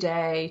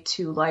everyday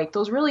to like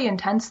those really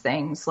intense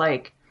things,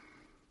 like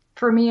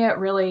for me, it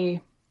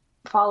really,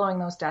 following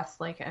those deaths,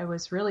 like I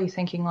was really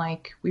thinking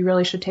like we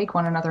really should take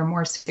one another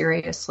more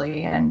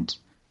seriously and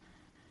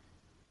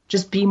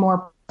just be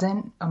more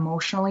present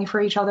emotionally for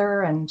each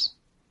other. And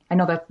I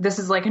know that this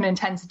is like an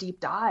intense deep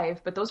dive,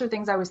 but those are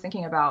things I was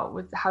thinking about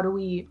with how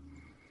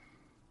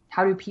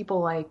do people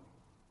like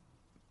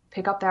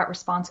pick up that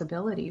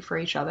responsibility for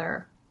each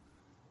other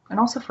and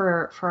also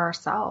for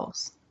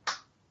ourselves,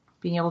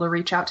 being able to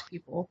reach out to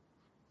people.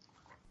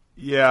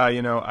 Yeah,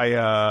 you know,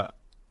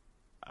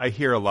 I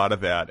hear a lot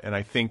of that, and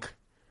I think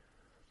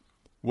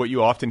what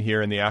you often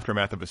hear in the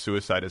aftermath of a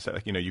suicide is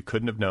that, you know, you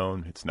couldn't have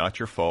known, it's not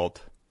your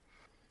fault.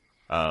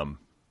 You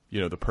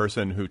know, the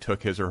person who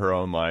took his or her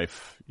own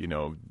life, you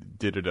know,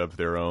 did it of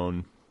their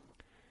own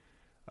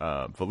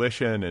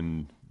volition,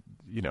 and,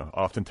 you know,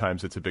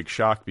 oftentimes it's a big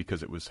shock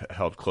because it was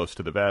held close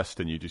to the vest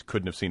and you just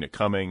couldn't have seen it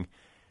coming.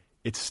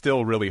 It's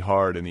still really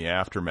hard in the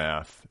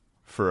aftermath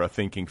for a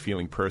thinking,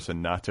 feeling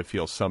person not to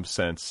feel some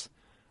sense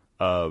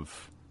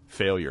of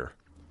failure.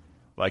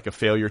 Like a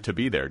failure to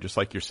be there, just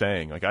like you're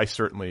saying. Like I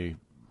certainly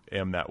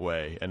am that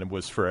way, and it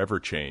was forever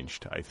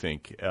changed, I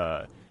think.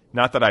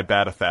 Not that I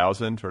bat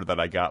 1,000 or that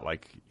I got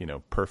like, you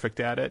know, perfect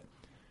at it,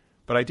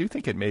 but I do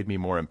think it made me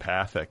more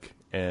empathic,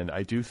 and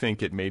I do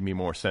think it made me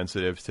more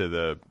sensitive to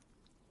the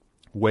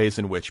ways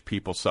in which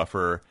people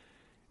suffer,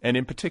 and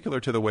in particular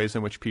to the ways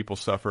in which people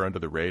suffer under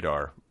the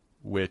radar,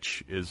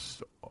 which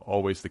is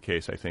always the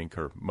case, I think,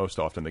 or most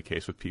often the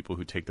case with people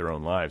who take their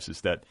own lives,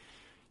 is that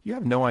you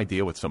have no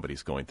idea what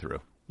somebody's going through.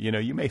 You know,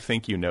 you may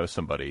think you know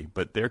somebody,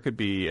 but there could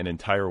be an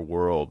entire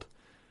world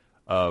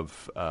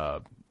of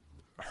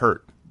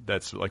hurt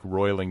that's like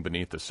roiling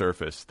beneath the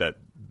surface that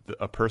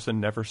a person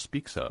never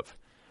speaks of.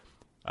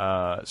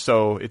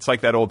 So it's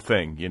like that old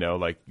thing, you know,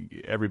 like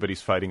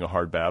everybody's fighting a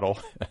hard battle.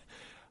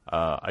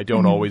 I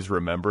don't always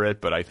remember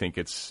it, but I think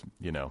it's,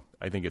 you know,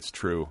 I think it's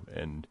true.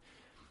 And,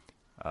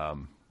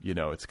 you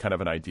know, it's kind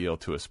of an ideal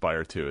to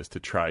aspire to, is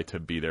to try to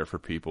be there for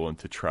people and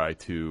to try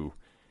to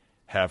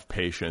have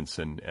patience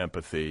and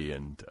empathy,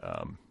 and,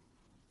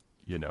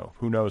 you know,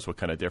 who knows what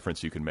kind of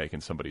difference you can make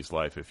in somebody's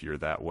life if you're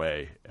that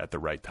way at the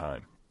right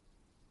time.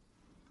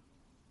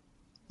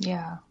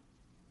 Yeah.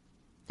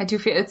 I do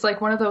feel it's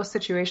like one of those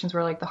situations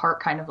where like the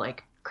heart kind of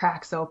like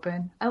cracks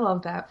open. I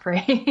love that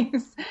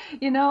phrase.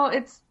 You know,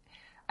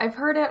 I've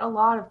heard it a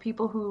lot of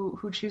people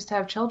who choose to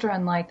have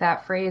children, like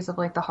that phrase of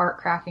like the heart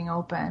cracking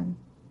open.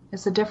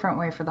 It's a different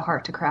way for the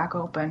heart to crack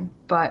open,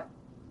 but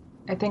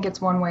I think it's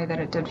one way that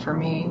it did for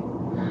me.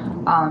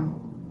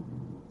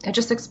 It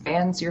just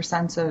expands your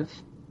sense of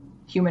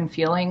human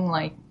feeling.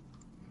 Like,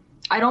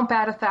 I don't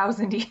bat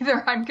 1,000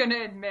 either. I'm going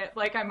to admit,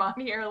 like, I'm on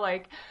here,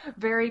 like,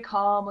 very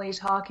calmly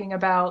talking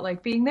about,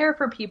 like, being there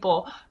for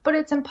people. But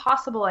it's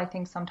impossible, I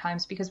think,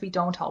 sometimes because we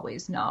don't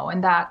always know.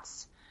 And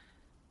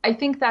I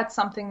think that's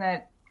something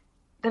that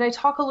I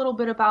talk a little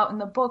bit about in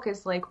the book,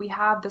 is, like, we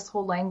have this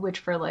whole language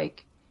for,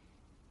 like,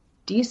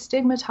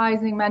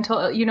 destigmatizing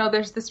mental, you know,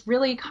 there's this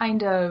really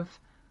kind of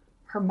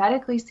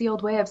hermetically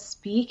sealed way of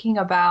speaking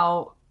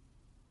about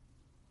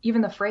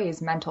even the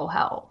phrase mental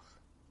health.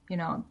 You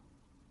know,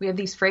 we have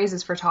these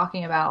phrases for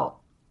talking about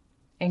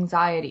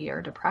anxiety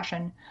or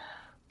depression,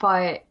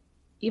 but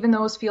even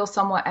those feel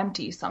somewhat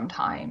empty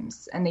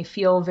sometimes, and they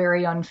feel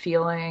very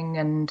unfeeling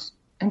and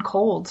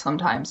cold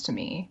sometimes to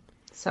me.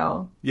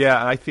 So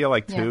yeah, I feel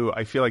like too,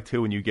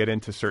 when you get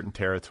into certain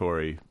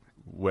territory,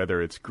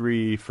 whether it's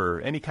grief or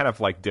any kind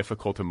of like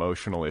difficult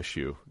emotional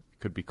issue, it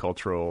could be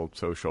cultural,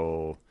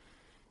 social,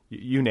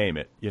 you name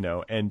it, you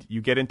know, and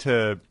you get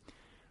into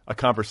a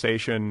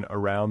conversation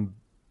around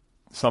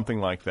something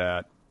like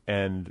that,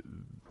 and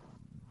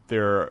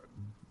I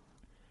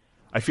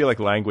feel like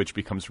language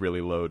becomes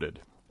really loaded,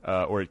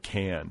 or it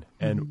can.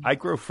 And I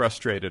grow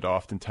frustrated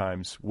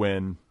oftentimes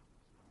when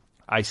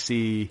I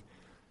see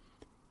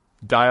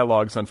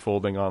dialogues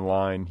unfolding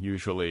online,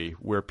 usually,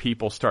 where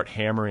people start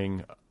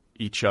hammering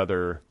each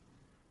other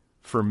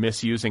for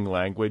misusing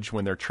language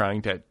when they're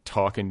trying to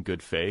talk in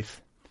good faith.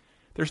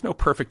 There's no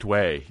perfect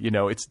way, you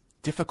know, it's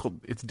difficult.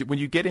 It's when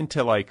you get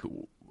into like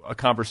a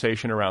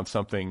conversation around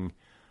something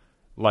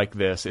like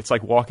this, it's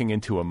like walking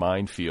into a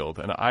minefield.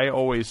 And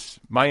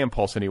my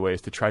impulse anyway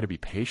is to try to be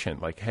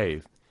patient. Like,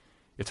 hey,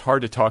 it's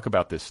hard to talk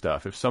about this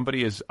stuff. If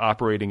somebody is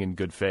operating in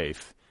good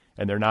faith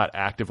and they're not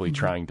actively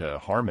trying to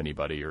harm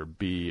anybody or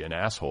be an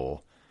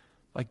asshole,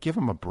 like, give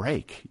them a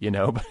break,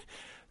 But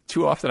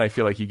too often I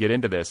feel like you get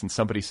into this and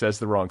somebody says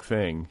the wrong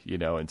thing,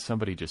 and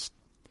somebody just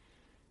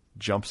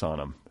jumps on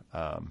them.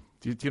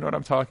 Do you know what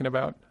I'm talking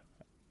about?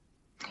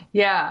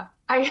 Yeah,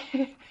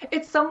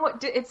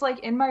 it's like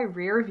in my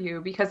rear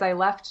view because I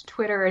left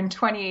Twitter in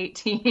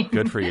 2018.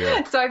 Good for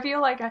you. So I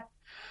feel like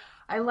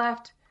I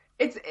left.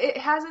 It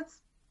has its,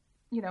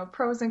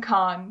 pros and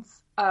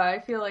cons. I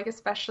feel like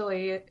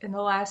especially in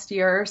the last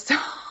year or so,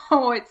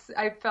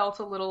 I felt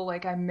a little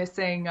like I'm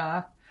missing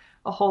a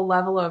whole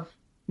level of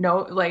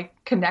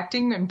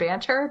connection and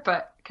banter,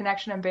 but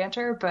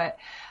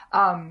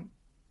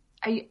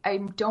I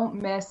don't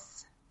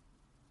miss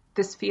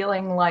this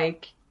feeling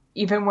like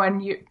even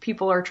when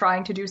people are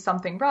trying to do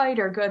something right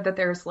or good, that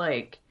there's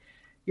like,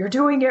 you're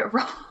doing it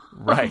wrong.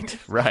 Right.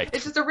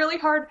 It's just a really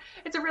hard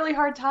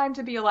time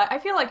to be alive. I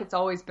feel like it's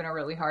always been a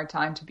really hard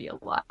time to be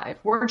alive.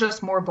 We're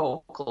just more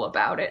vocal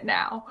about it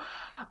now.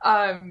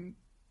 But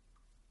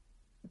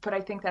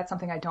I think that's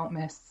something I don't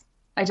miss.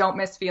 I don't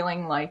miss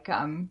feeling like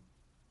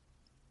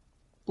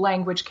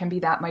language can be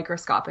that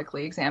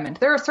microscopically examined.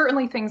 There are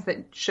certainly things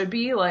that should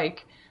be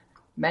like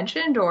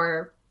mentioned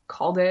or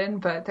called in,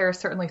 but there are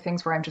certainly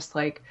things where I'm just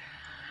like,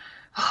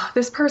 oh,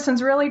 this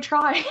person's really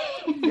trying.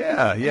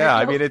 Yeah.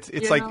 I mean,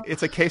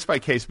 it's a case by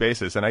case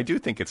basis, and I do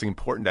think it's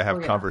important to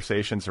have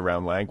conversations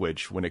around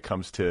language when it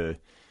comes to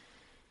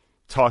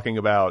talking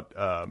about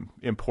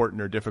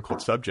important or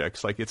difficult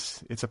subjects. Like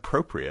it's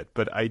appropriate,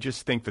 but I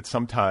just think that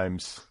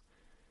sometimes,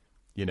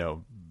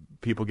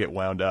 people get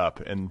wound up,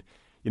 and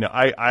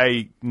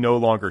I no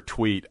longer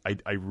tweet.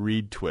 I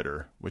read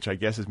Twitter, which I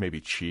guess is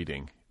maybe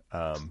cheating.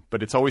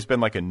 But it's always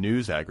been like a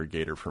news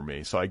aggregator for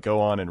me. So I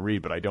go on and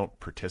read, but I don't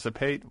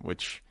participate,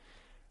 which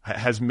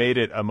has made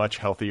it a much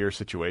healthier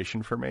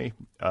situation for me.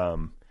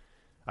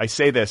 I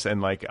say this,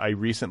 and like I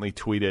recently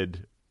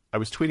I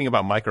was tweeting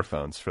about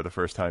microphones for the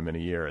first time in a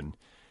year. And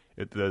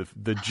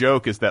the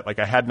joke is that like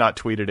I had not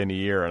tweeted in a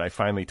year, and I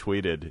finally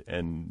tweeted,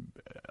 and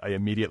I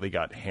immediately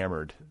got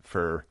hammered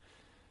for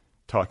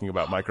talking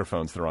about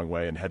microphones the wrong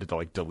way and had to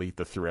like delete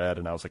the thread.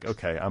 And I was like,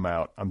 okay, I'm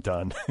out. I'm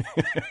done.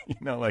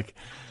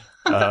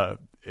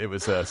 It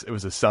was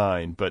a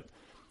sign, but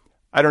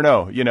I don't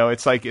know.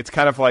 It's like it's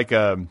kind of like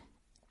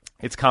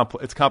it's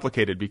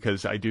complicated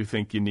because I do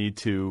think you need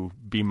to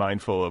be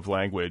mindful of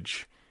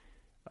language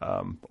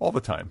all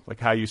the time, like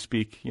how you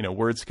speak.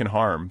 Words can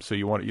harm, so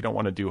you don't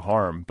want to do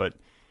harm. But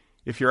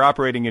if you're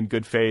operating in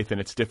good faith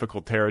and it's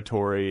difficult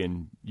territory,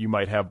 and you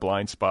might have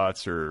blind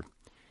spots or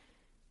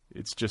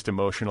it's just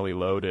emotionally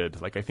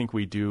loaded, like I think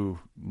we do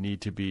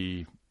need to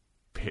be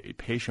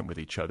patient with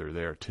each other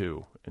there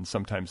too, and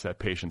sometimes that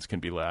patience can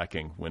be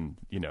lacking when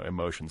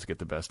emotions get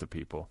the best of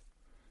people.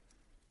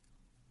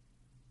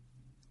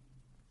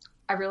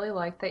 I really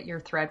like that your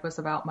thread was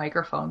about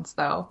microphones,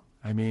 though.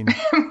 I mean,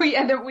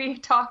 we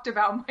talked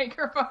about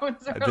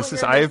microphones.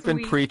 I have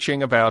been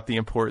preaching about the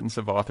importance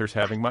of authors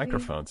having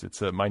microphones.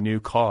 It's my new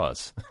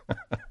cause.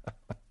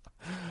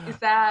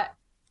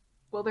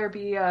 Will there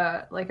be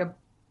a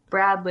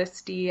Brad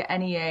Listy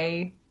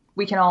NEA?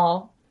 We can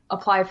all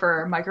apply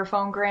for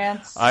microphone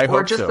grants,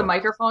 or just so. The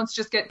microphones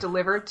just get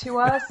delivered to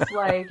us.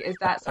 Like, is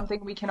that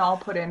something we can all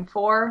put in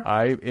for?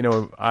 I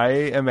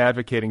am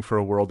advocating for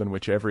a world in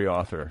which every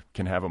author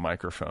can have a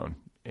microphone,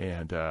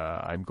 and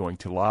I'm going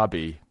to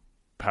lobby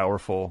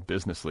powerful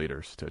business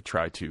leaders to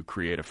try to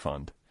create a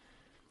fund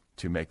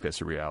to make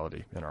this a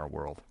reality in our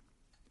world.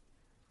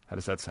 How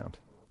does that sound?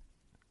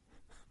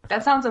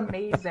 That sounds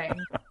amazing.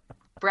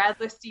 Brad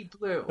Listy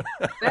Blue.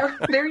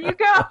 There you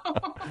go.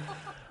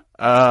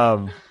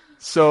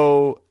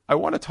 So I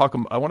want to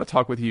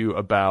talk with you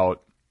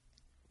about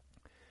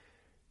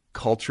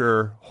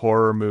culture,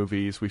 horror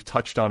movies. We've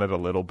touched on it a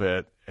little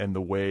bit, and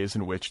the ways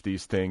in which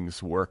these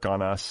things work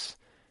on us,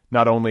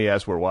 not only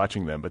as we're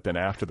watching them, but then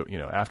after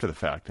the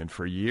fact, and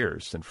for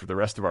years and for the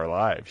rest of our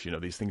lives.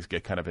 These things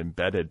get kind of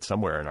embedded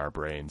somewhere in our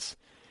brains.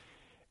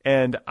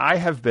 And I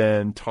have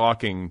been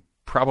talking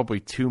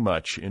probably too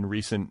much in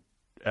recent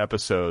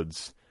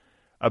episodes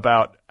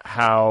about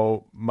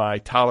how my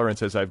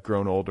tolerance as I've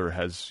grown older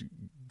has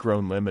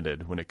grown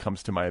limited when it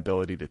comes to my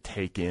ability to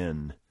take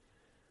in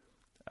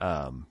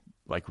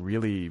like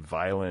really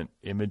violent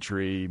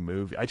imagery,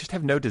 movie. I just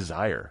have no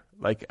desire.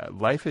 Like,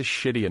 life is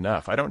shitty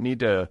enough. I don't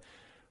need to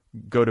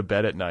go to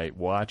bed at night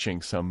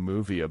watching some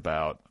movie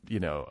about,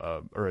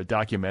 or a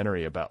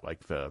documentary about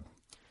like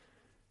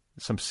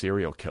some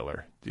serial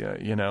killer.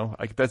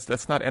 Like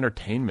that's not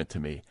entertainment to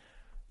me.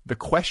 The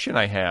question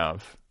I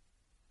have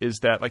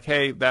is that, like,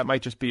 hey, that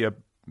might just be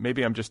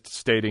maybe I'm just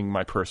stating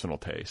my personal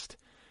taste.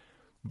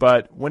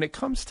 But when it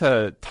comes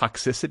to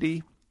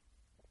toxicity,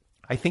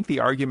 I think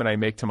the argument I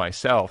make to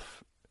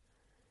myself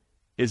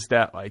is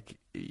that, like,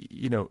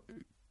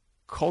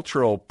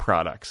 cultural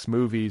products,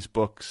 movies,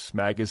 books,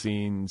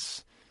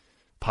 magazines,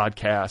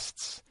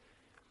 podcasts,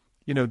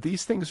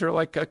 these things are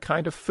like a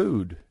kind of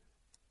food.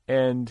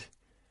 And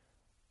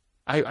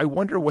I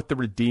wonder what the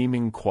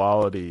redeeming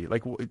quality,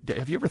 like,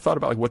 have you ever thought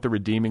about like what the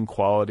redeeming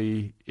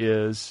quality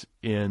is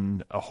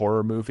in a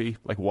horror movie?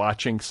 Like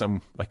watching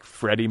some like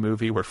Freddy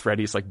movie where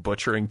Freddy's like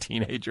butchering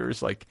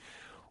teenagers. Like,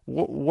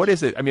 what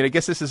is it? I mean, I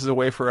guess this is a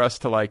way for us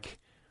to like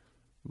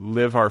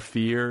live our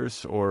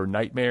fears or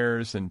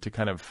nightmares and to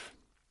kind of,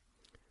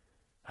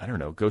 I don't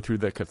know, go through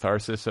the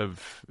catharsis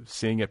of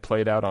seeing it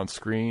played out on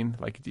screen.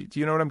 Like, do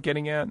you know what I'm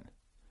getting at?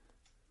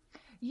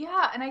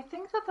 Yeah, and I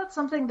think that that's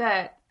something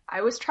that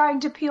I was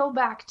trying to peel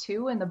back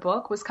to in the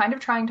book, was kind of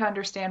trying to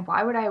understand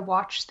why would I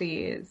watch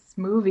these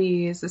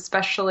movies,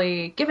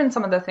 especially given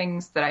some of the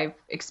things that I've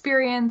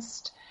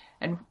experienced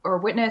and or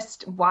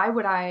witnessed. Why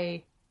would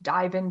I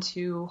dive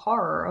into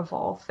horror of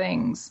all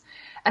things?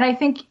 And I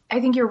think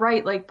you're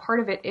right. Like, part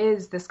of it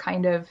is this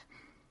kind of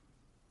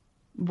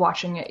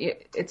watching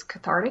it's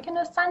cathartic in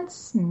a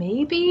sense,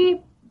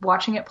 maybe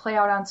watching it play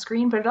out on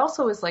screen, but it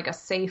also is like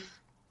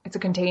it's a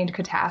contained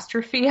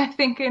catastrophe, I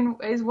think,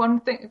 is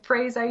one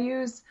phrase I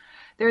use.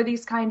 There are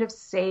these kind of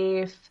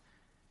safe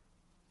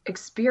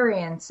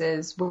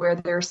experiences where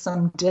there's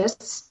some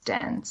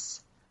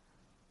distance.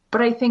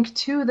 But I think,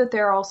 too, that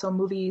there are also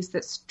movies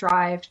that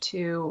strive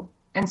to,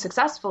 and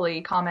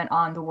successfully, comment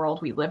on the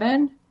world we live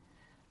in.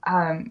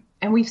 And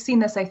we've seen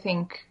this, I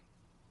think,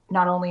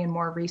 not only in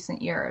more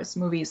recent years,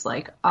 movies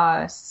like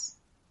Us,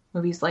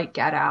 movies like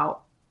Get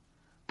Out,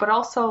 but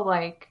also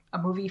like a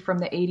movie from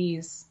the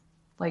 80s,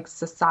 like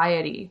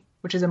Society,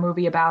 which is a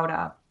movie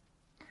about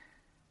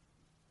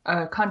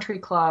a country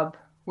club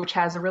which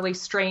has a really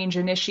strange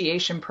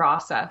initiation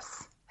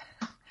process.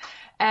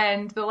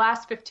 And the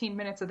last 15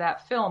 minutes of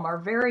that film are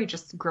very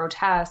just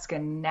grotesque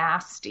and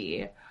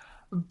nasty,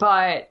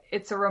 but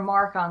it's a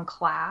remark on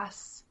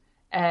class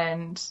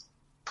and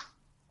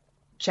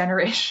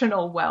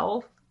generational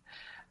wealth.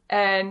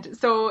 And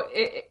so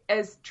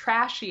as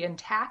trashy and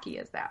tacky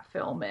as that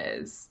film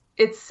is,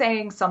 it's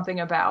saying something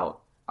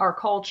about our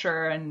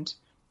culture and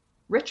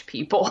rich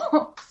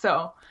people.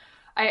 So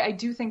I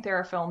do think there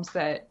are films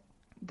that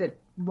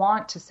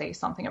want to say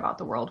something about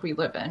the world we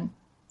live in.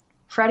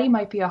 Freddy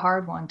might be a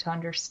hard one to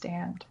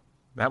understand.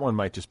 That one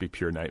might just be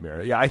pure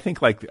nightmare. Yeah, I think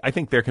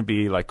there can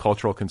be like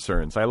cultural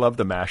concerns. I love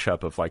the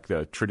mashup of like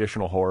the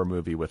traditional horror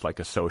movie with like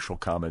a social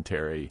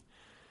commentary.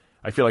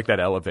 I feel like that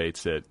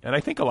elevates it. And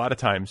I think a lot of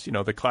times,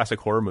 the classic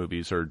horror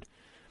movies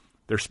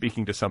they're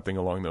speaking to something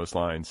along those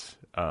lines.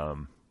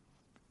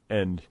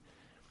 And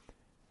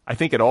I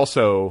think it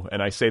also,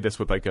 and I say this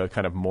with like a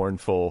kind of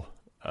mournful,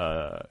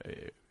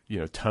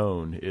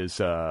 tone,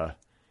 is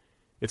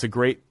it's a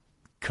great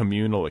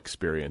communal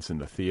experience in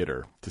the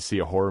theater to see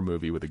a horror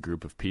movie with a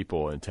group of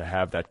people and to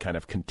have that kind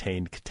of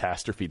contained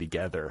catastrophe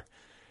together.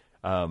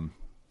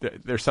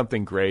 There's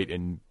something great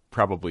and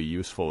probably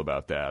useful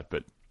about that.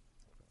 But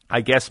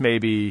I guess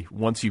maybe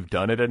once you've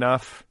done it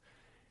enough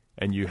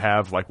and you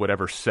have like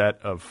whatever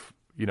set of,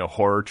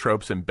 horror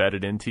tropes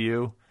embedded into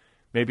you,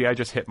 maybe I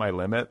just hit my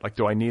limit. Like,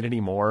 do I need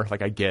any more?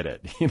 Like, I get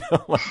it,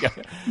 like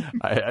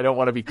I don't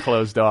want to be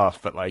closed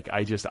off, but like,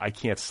 I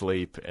can't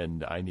sleep,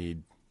 and I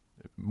need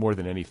more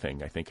than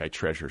anything. I think I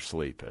treasure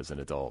sleep as an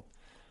adult.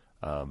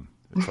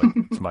 It's like,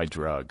 it's my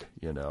drug,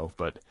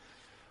 but,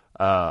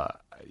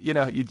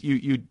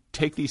 you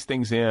take these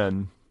things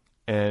in.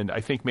 And I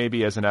think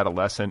maybe as an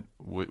adolescent,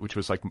 which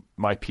was like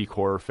my peak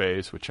horror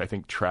phase, which I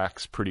think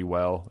tracks pretty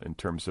well in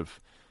terms of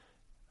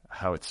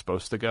how it's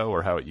supposed to go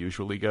or how it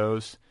usually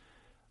goes,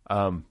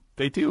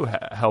 they do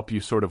help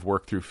you sort of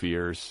work through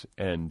fears.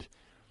 And,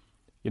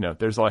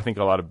 there's a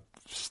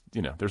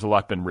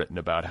lot been written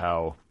about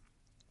how,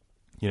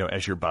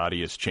 as your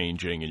body is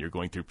changing and you're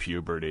going through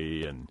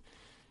puberty and,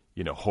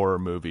 horror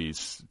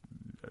movies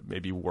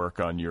maybe work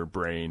on your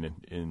brain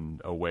in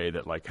a way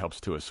that like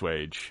helps to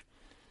assuage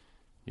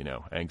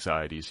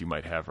anxieties you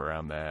might have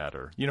around that,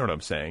 or you know what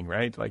I'm saying,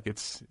 right? Like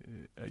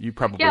you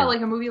probably... Yeah,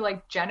 like a movie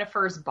like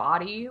Jennifer's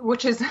Body,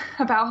 which is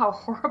about how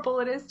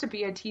horrible it is to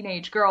be a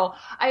teenage girl.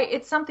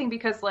 It's something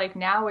because like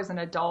now as an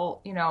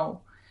adult,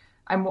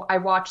 I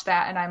watch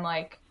that and I'm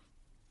like,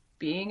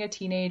 being a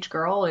teenage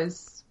girl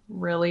is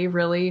really,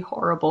 really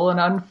horrible and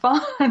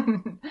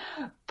unfun.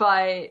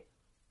 But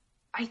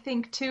I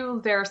think too,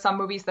 there are some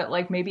movies that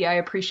like maybe I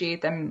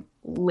appreciate them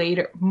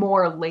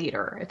more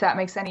later, if that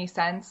makes any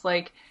sense.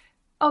 Like,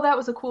 oh, that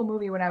was a cool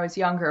movie when I was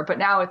younger, but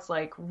now it's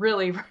like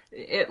really,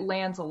 it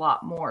lands a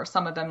lot more.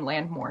 Some of them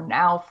land more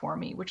now for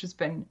me, which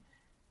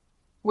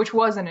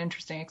was an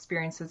interesting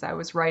experience as I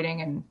was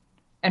writing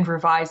and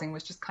revising,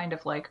 was just kind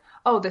of like,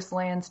 oh, this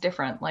lands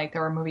different. Like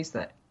there were movies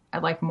that I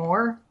like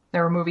more.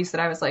 There were movies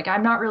that I was like,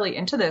 I'm not really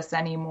into this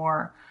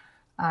anymore.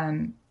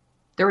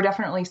 There were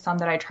definitely some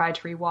that I tried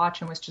to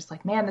rewatch and was just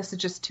like, man, this is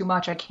just too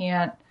much. I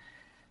can't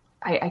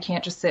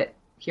just sit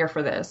here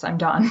for this. I'm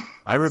done.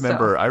 I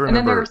remember. And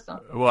then there were some.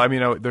 Well, I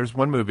mean, there's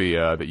one movie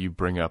that you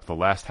bring up, The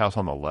Last House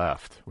on the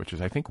Left, which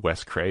is, I think,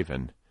 Wes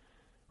Craven,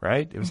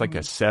 right? It was like a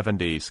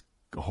 70s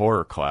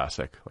horror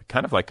classic, like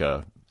kind of like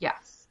a...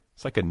 Yes.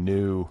 It's like a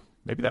new...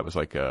 Maybe that was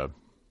like a...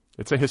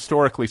 It's a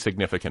historically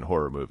significant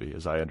horror movie,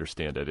 as I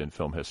understand it, in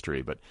film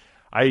history. But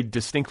I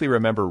distinctly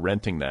remember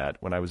renting that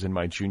when I was in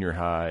my junior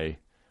high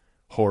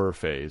horror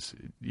phase,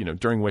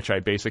 during which I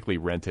basically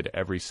rented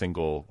every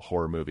single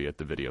horror movie at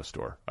the video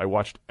store. I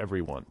watched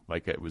every one.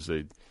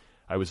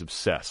 I was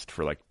obsessed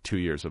for like 2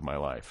 years of my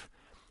life.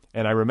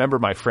 And I remember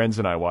my friends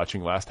and I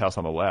watching Last House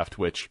on the Left,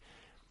 which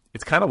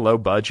it's kind of low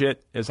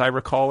budget, as I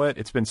recall it.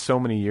 It's been so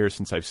many years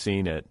since I've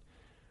seen it.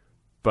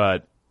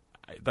 But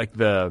like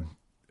the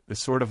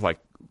sort of like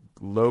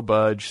low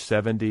budge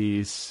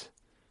 70s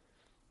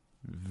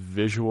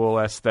visual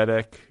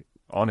aesthetic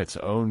on its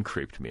own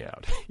creeped me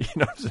out. You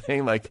know what I'm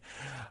saying? Like,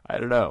 I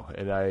don't know.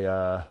 And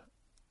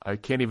I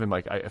can't even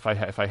if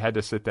I had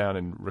to sit down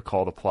and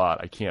recall the plot,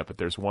 I can't, but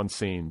there's one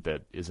scene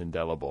that is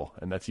indelible,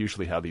 and that's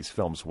usually how these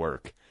films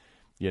work.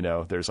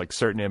 There's like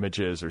certain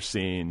images or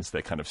scenes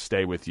that kind of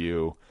stay with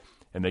you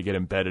and they get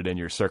embedded in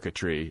your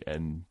circuitry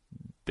and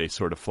they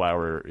sort of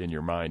flower in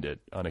your mind at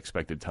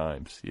unexpected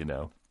times,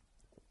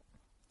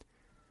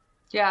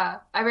 Yeah,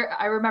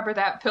 I remember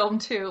that film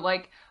too.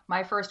 Like,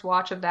 my first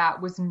watch of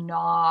that was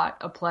not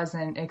a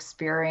pleasant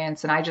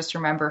experience. And I just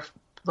remember,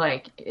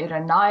 like, it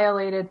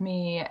annihilated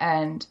me.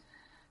 And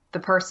the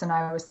person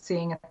I was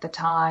seeing at the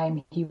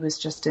time, he was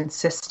just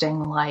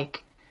insisting,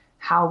 like,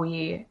 how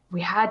we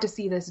had to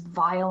see this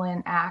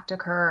violent act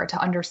occur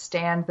to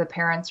understand the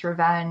parents'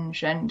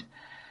 revenge. And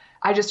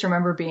I just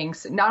remember being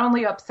not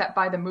only upset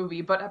by the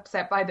movie, but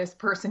upset by this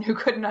person who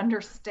couldn't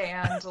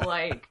understand,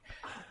 like,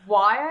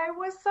 why I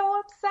was so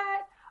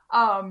upset.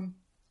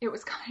 It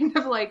was kind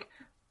of like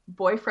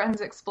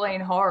boyfriends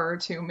explain horror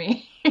to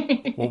me.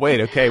 Well,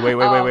 wait. Okay,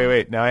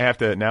 wait. Now I have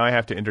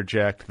to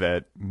interject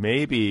that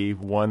maybe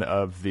one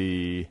of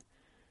the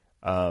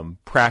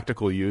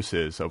practical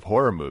uses of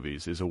horror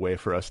movies is a way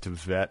for us to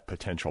vet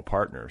potential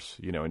partners,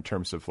 in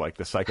terms of like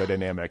the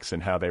psychodynamics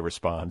and how they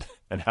respond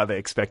and how they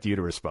expect you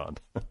to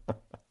respond.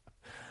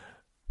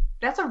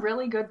 That's a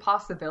really good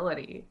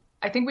possibility.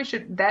 I think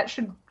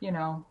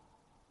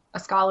a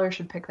scholar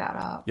should pick that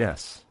up.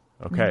 Yes.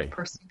 Okay.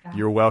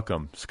 You're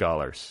welcome,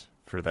 scholars,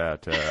 for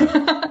that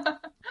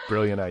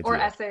brilliant idea. Or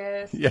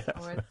essayists. Yes.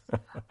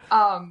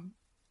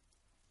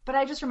 But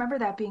I just remember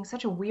that being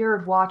such a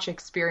weird watch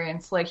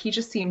experience. Like, he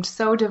just seemed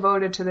so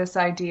devoted to this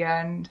idea,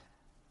 and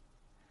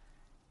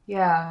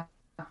yeah,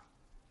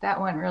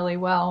 that went really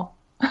well.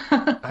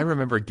 I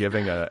remember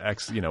giving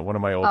one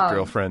of my old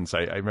girlfriends,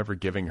 I remember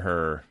giving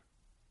her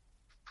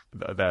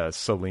the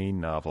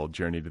Celine novel,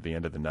 Journey to the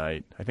End of the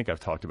Night. I think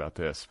I've talked about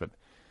this, but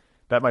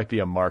that might be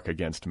a mark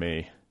against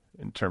me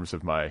in terms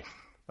of my,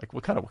 like,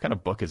 what kind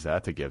of book is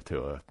that to give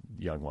to a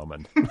young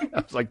woman?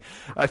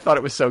 I thought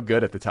it was so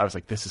good at the time. I was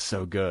like, this is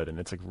so good. And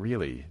it's like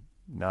really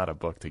not a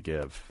book to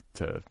give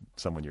to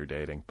someone you're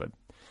dating. But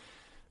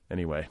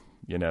anyway,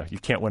 you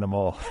can't win them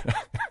all.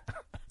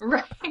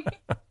 Right.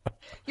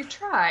 You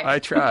tried. I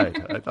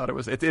tried. I thought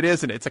it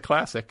isn't. It's a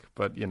classic,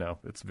 but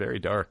it's very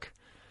dark.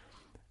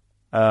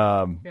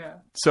 Yeah.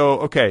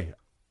 So, okay.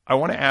 I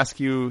want to ask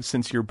you,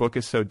 since your book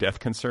is so death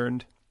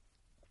concerned,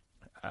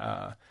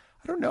 I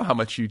don't know how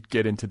much you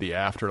get into the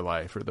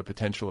afterlife or the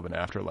potential of an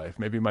afterlife.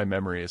 Maybe my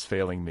memory is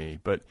failing me,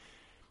 but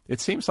it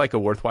seems like a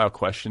worthwhile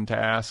question to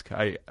ask.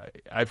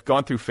 I've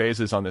gone through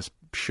phases on this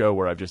show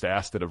where I've just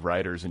asked it of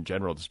writers in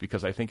general, just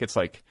because I think it's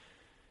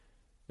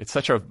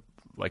such a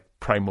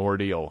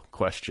primordial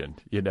question,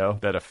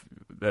 that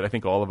I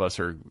think all of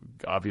us are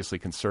obviously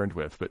concerned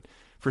with. But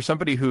for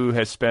somebody who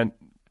has spent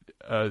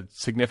a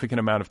significant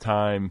amount of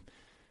time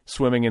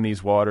swimming in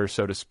these waters,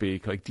 so to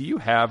speak, like, do you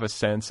have a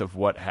sense of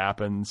what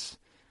happens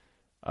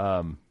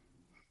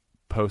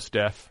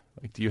post-death?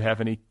 Like, do you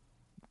have any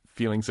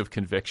feelings of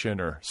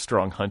conviction or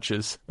strong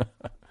hunches?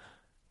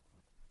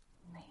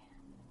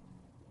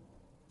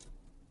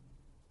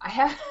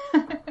 I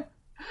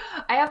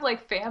have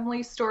like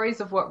family stories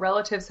of what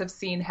relatives have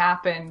seen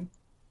happen,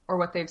 or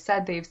what they've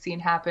said they've seen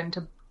happen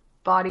to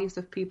bodies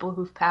of people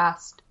who've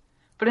passed.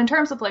 But in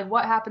terms of like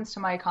what happens to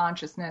my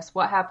consciousness,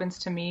 what happens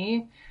to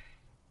me,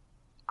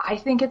 I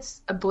think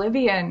it's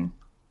oblivion.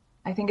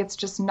 I think it's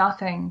just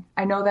nothing.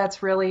 I know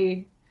that's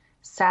really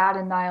sad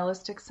and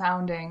nihilistic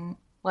sounding.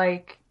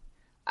 Like,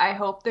 I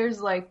hope there's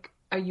like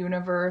a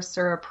universe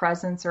or a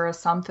presence or a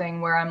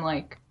something where I'm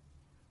like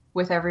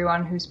with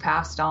everyone who's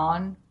passed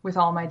on, with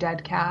all my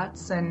dead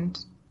cats, and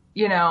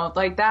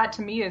like, that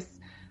to me is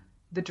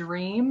the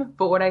dream.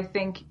 But what I'm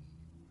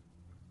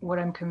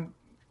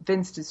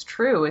convinced is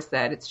true is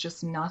that it's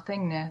just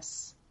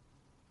nothingness,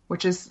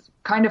 which is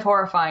kind of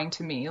horrifying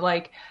to me.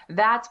 Like,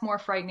 that's more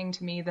frightening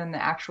to me than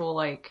the actual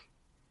like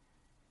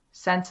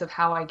sense of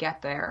how I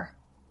get there.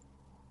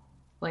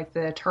 Like,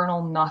 the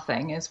eternal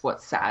nothing is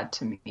what's sad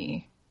to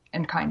me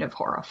and kind of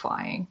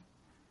horrifying.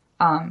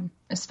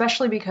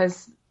 Especially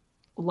because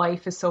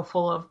life is so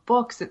full of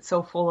books, it's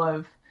so full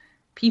of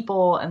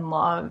people and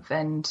love,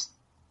 and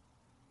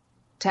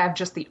to have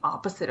just the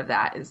opposite of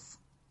that is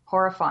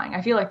horrifying.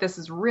 I feel like this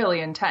is really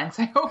intense.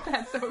 I hope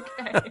that's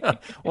okay.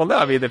 Well, no,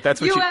 I mean, if that's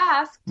what you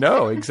asked.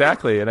 No,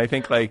 exactly. And I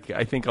think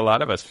a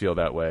lot of us feel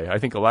that way. I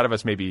think a lot of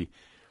us maybe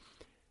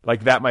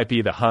like that might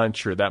be the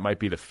hunch or that might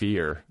be the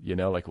fear,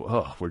 like,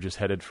 oh, we're just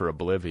headed for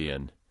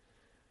oblivion.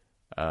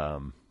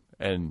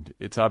 And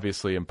it's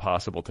obviously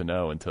impossible to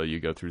know until you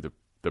go through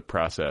the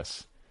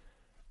process.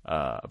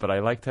 But I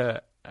like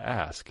to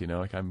ask,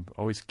 like I'm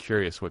always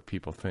curious what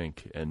people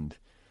think. And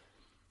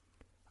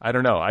I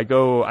don't know.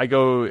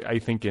 I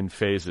think in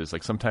phases.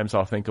 Like sometimes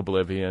I'll think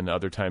oblivion.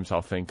 Other times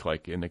I'll think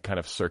like in a kind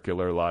of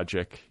circular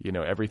logic,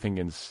 everything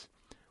is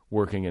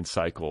working in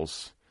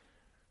cycles.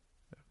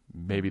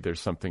 Maybe there's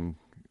something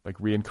like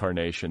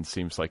reincarnation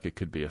seems like it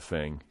could be a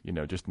thing,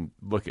 just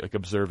like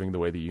observing the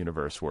way the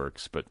universe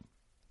works. But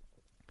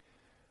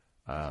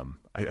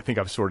I think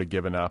I've sort of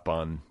given up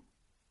on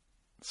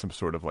some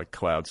sort of like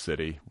Cloud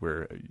City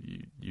where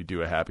you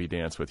do a happy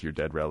dance with your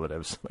dead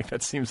relatives. Like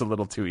that seems a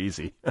little too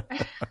easy.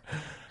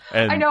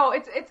 And I know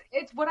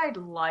it's what I'd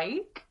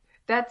like.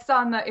 That's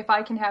on the, if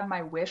I can have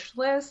my wish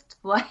list,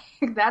 like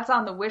that's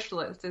on the wish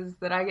list, is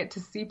that I get to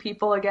see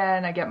people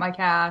again. I get my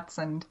cats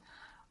and,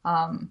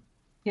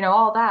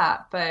 all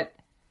that. But,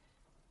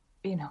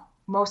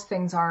 most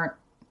things aren't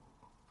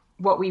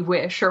what we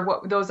wish or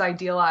what those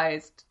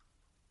idealized,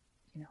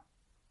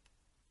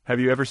 Have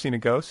you ever seen a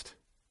ghost?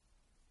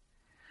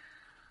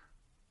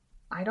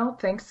 I don't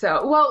think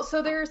so. Well,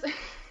 so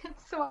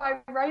so I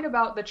write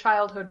about the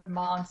childhood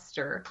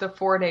monster, the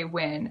 4-day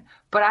win,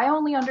 but I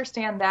only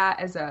understand that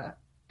as a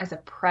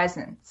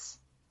presence.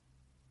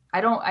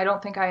 I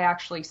don't think I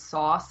actually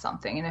saw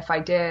something, and if I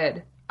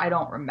did, I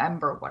don't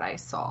remember what I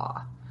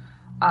saw.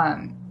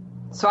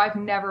 So I've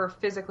never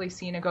physically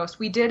seen a ghost.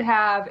 We did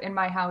have in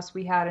my house,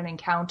 we had an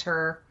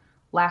encounter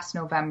last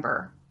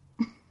November.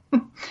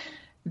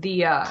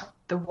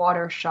 The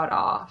water shut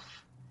off.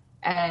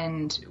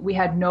 And we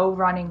had no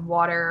running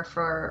water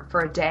for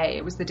a day.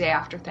 It was the day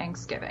after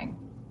Thanksgiving.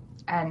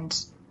 And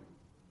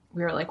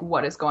we were like,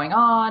 what is going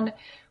on?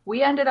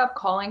 We ended up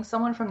calling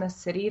someone from the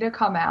city to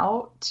come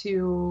out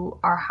to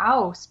our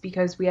house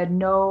because we had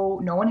no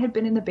one had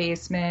been in the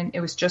basement.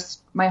 It was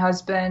just my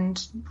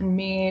husband and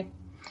me.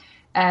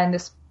 And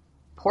this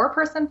poor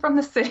person from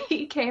the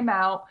city came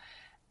out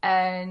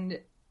and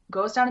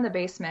goes down in the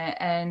basement,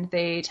 and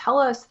they tell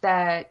us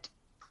that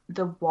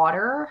the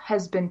water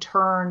has been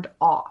turned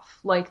off.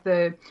 Like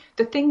the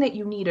thing that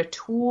you need a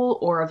tool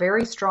or a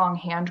very strong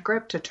hand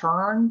grip to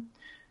turn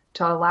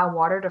to allow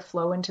water to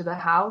flow into the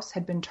house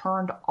had been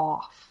turned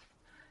off.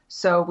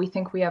 So we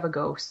think we have a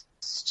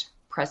ghost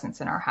presence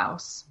in our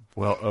house.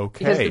 Well,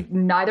 okay. Because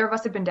neither of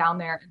us have been down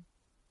there.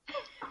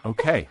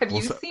 Okay. Have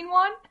you seen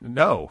one?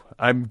 No,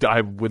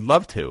 I would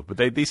love to, but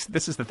this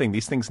is the thing.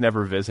 These things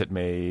never visit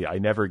me. I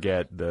never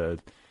get the,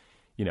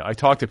 I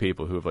talk to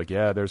people who have like,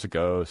 yeah, there's a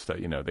ghost.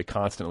 They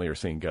constantly are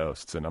seeing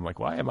ghosts, and I'm like,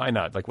 why am I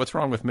not? Like, what's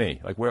wrong with me?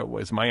 Like, where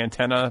was my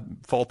antenna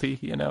faulty?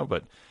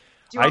 But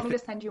do you want me to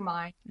send you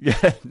mine?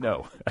 Yeah,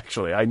 no,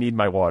 actually, I need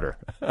my water.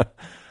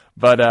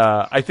 But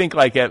I think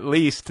like at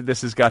least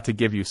this has got to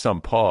give you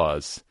some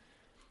pause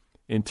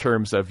in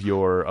terms of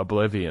your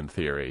oblivion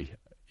theory,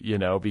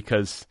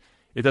 because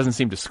it doesn't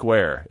seem to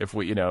square. If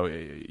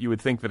you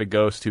would think that a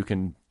ghost who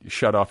can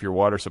shut off your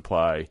water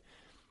supply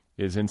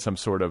is in some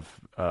sort of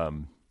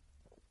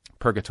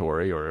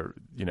purgatory, or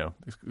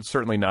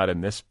certainly not in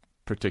this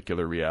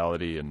particular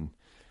reality in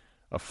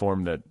a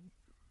form that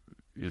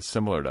is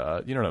similar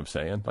to you know what I'm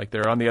saying, like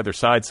they're on the other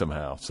side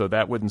somehow, so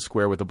that wouldn't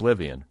square with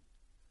oblivion.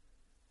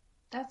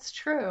 That's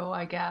true,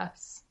 I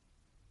guess.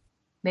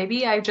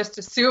 Maybe I'm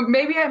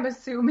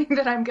assuming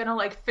that I'm gonna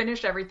like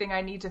finish everything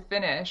I need to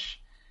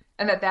finish,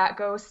 and that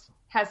ghost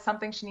has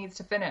something she needs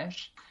to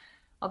finish,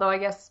 although I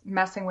guess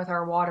messing with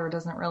our water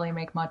doesn't really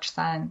make much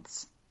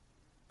sense.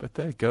 But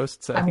the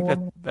ghosts, I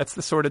think that's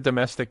the sort of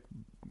domestic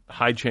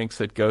hijinks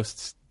that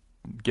ghosts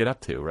get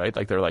up to, right?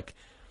 Like they're like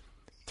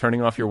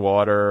turning off your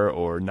water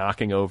or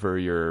knocking over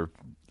your,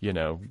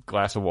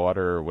 glass of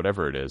water or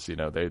whatever it is.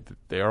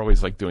 They are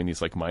always like doing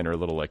these like minor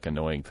little like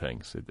annoying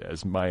things,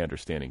 as my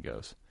understanding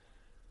goes.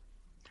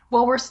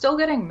 Well, we're still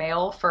getting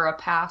mail for a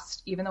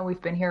past, even though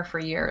we've been here for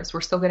years, we're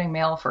still getting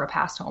mail for a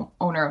past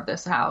owner of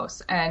this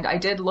house. And I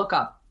did look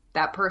up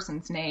that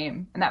person's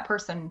name, and that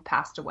person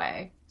passed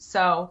away.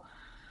 So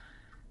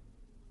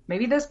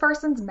maybe this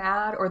person's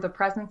mad, or the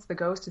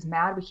ghost is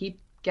mad we keep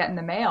getting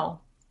the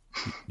mail.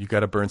 You got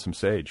to burn some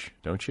sage,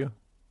 don't you?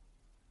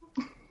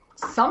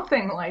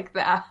 Something like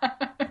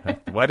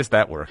that. Why does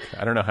that work?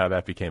 I don't know how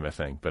that became a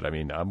thing, but I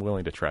mean, I'm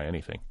willing to try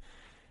anything.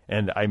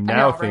 And I'm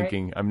now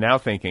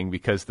thinking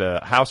because the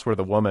house where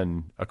the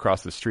woman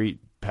across the street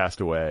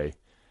passed away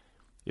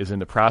is in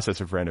the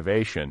process of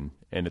renovation,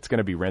 and it's going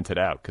to be rented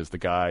out because the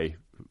guy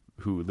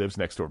who lives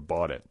next door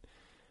bought it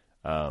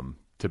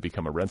to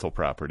become a rental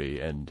property.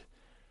 And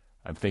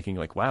I'm thinking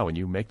like, wow, when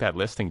you make that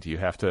listing, do you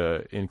have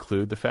to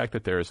include the fact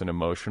that there is an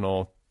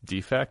emotional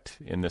defect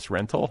in this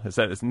rental?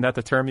 Isn't that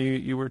the term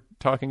you were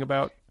talking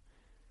about?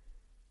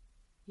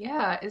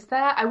 Yeah,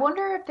 I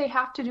wonder if they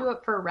have to do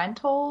it for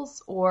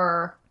rentals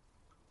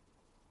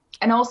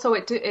and also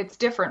it's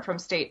different from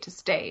state to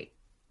state.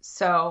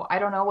 So I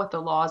don't know what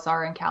the laws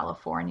are in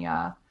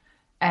California.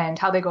 and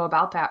how they go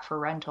about that for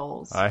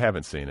rentals. I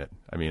haven't seen it.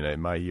 I mean,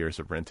 in my years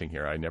of renting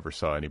here, I never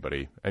saw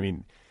anybody. I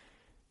mean,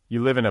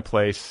 you live in a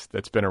place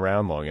that's been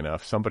around long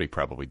enough. Somebody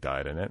probably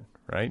died in it,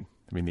 right?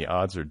 I mean, the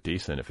odds are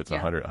decent if it's a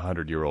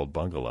 100-year-old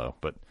bungalow.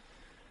 But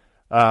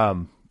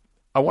I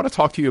want to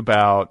talk to you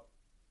about,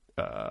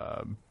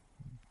 I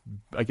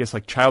guess,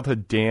 like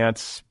childhood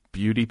dance,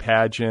 beauty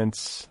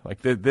pageants,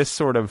 like this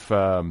sort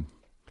of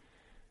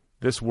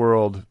this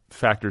world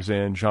factors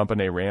in.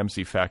 JonBenét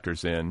Ramsey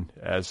factors in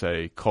as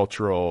a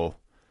cultural,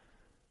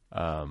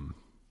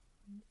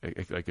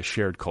 like a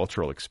shared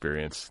cultural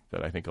experience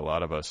that I think a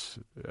lot of us,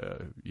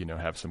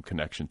 have some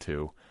connection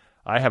to.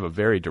 I have a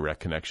very direct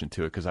connection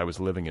to it because I was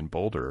living in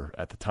Boulder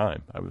at the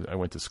time. I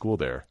went to school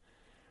there,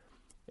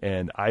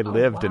 and I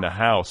lived in a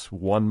house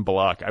 1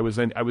 block. I was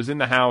in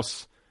the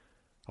house.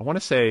 I want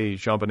to say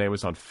JonBenét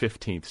was on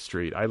 15th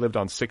Street. I lived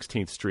on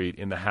 16th Street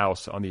in the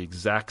house on the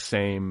exact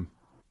same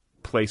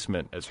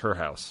placement as her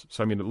house.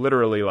 So I mean,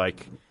 literally,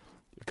 like,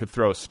 you could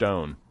throw a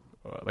stone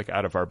like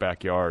out of our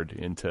backyard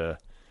into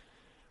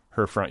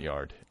her front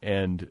yard.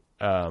 And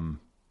I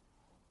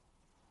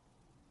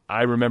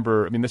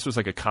remember, I mean, this was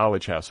like a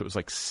college house. It was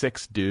like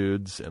 6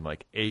 dudes and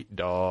like 8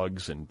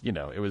 dogs, and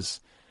it was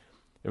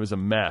a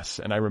mess.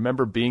 And I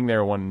remember being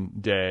there one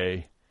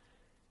day,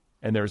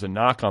 and there was a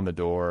knock on the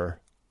door,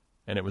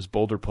 and it was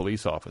Boulder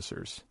police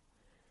officers.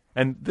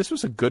 And this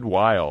was a good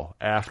while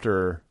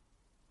after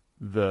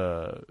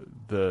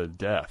the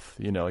death,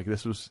 like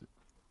this was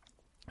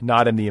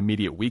not in the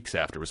immediate weeks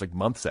after, it was like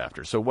months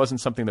after. So it wasn't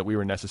something that we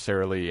were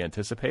necessarily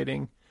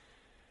anticipating.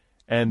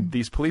 And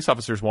these police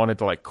officers wanted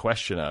to like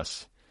question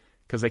us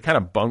because they kind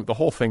of the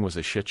whole thing was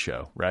a shit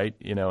show, right?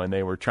 And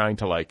they were trying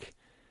to like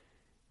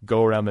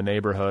go around the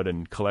neighborhood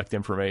and collect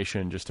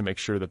information just to make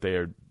sure that they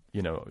are,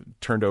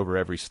 turned over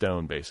every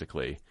stone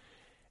basically.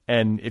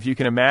 And if you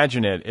can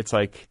imagine it, it's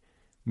like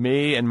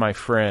me and my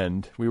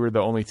friend, we were the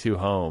only 2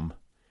 home.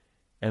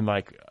 And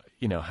like,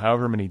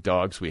 however many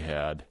dogs we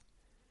had,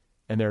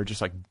 and there were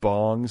just like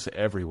bongs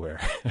everywhere.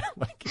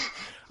 Like,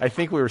 I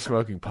think we were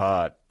smoking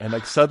pot, and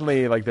like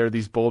suddenly, like there are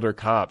these Boulder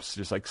cops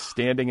just like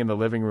standing in the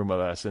living room with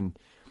us, and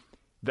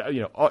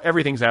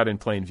everything's out in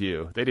plain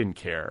view. They didn't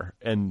care,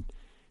 and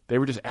they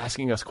were just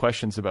asking us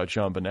questions about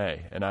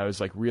JonBenét, and I was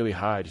like really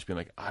high, just being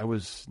like, I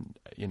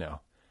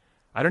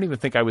don't even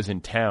think I was in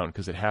town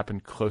because it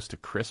happened close to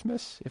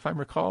Christmas, if I'm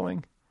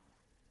recalling.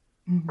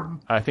 Mm-hmm.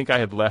 I think I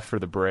had left for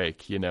the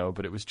break,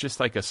 but it was just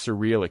like a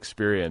surreal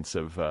experience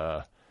of,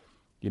 a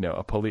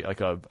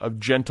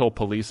gentle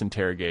police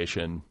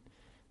interrogation.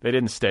 They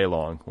didn't stay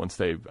long once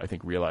they, I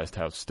think, realized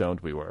how stoned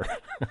we were.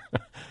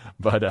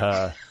 But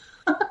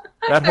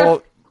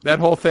that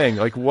whole thing,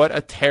 like what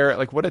a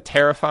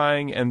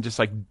terrifying and just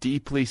like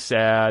deeply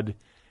sad,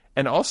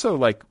 and also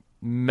like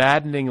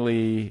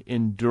maddeningly,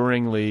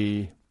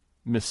 enduringly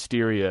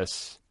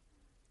mysterious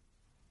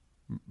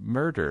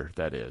murder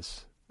that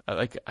is.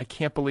 Like, I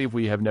can't believe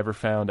we have never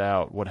found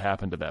out what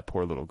happened to that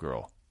poor little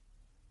girl.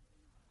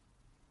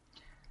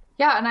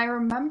 Yeah, and I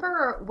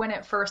remember when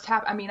it first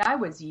happened. I mean, I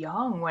was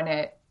young when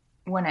it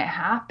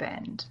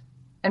happened,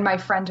 and my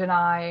friend and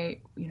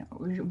I,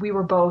 we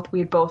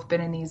had both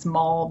been in these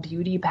mall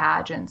beauty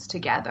pageants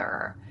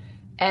together,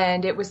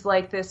 and it was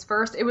like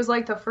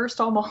the first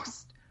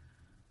almost.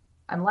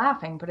 I'm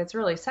laughing, but it's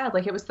really sad.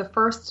 Like, it was the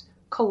first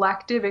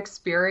collective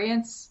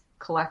experience,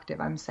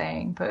 I'm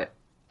saying, but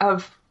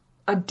of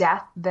a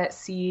death that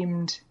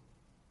seemed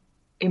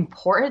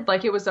important.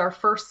 Like, it was our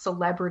first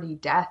celebrity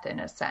death in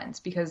a sense,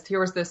 because here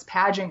was this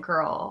pageant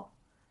girl,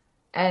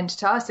 and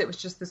to us it was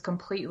just this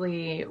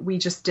completely, we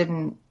just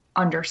didn't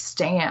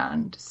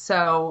understand.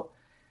 So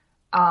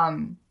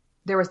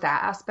there was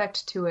that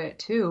aspect to it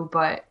too,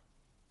 but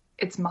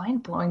it's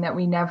mind-blowing that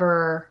we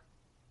never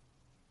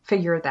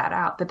figured that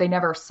out, that they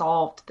never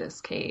solved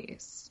this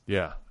case.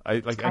 Yeah.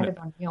 It's kind of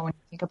unreal when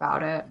you think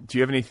about it. Do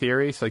you have any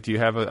theories? Like, do you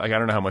have I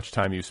don't know how much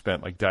time you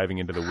spent like diving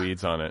into the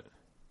weeds on it.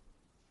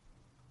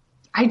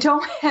 I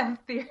don't have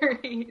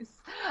theories.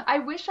 I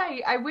wish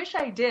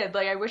I did.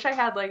 Like, I wish I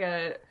had like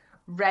a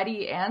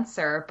ready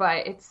answer,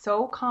 but it's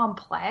so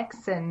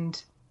complex,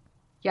 and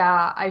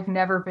yeah, I've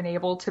never been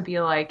able to be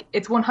like,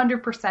 it's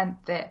 100%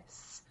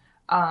 this.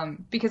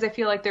 Because I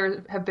feel like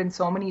there have been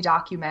so many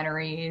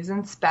documentaries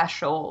and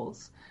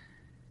specials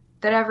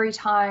that every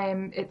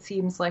time it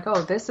seems like,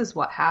 oh, this is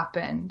what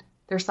happened,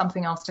 there's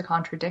something else to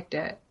contradict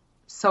it.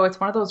 So it's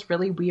one of those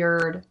really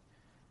weird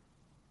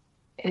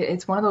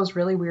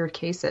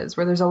cases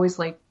where there's always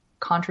like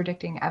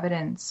contradicting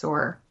evidence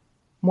or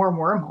more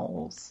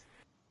wormholes.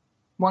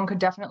 One could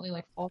definitely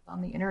like fall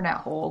down the internet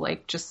hole,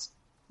 like just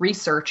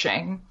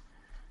researching.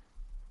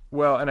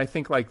 Well, and I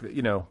think like,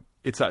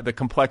 it's the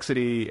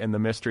complexity and the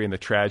mystery and the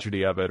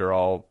tragedy of it are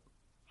all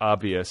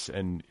obvious,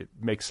 and it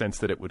makes sense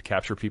that it would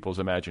capture people's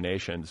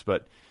imaginations.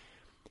 But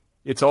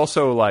it's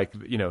also like,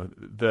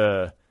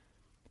 the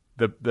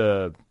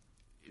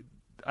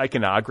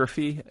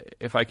iconography,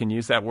 if I can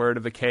use that word,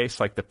 of the case,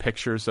 like the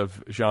pictures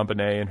of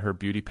JonBenét and her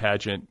beauty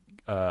pageant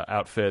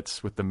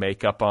outfits with the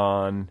makeup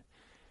on,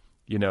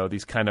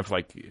 these kind of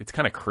like, it's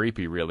kind of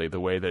creepy really, the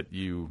way that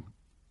you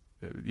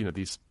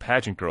these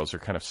pageant girls are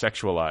kind of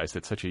sexualized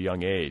at such a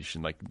young age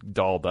and like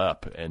dolled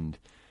up. And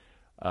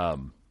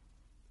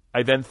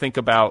I then think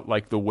about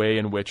like the way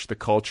in which the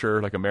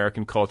culture, like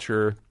American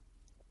culture,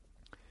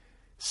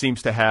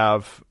 seems to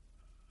have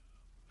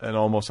an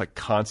almost like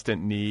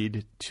constant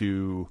need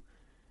to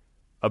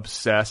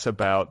obsess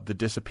about the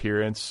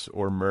disappearance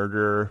or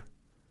murder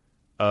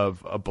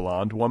of a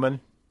blonde woman.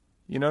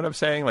 You know what I'm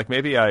saying? Like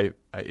maybe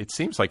it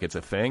seems like it's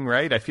a thing,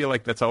 right? I feel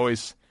like it's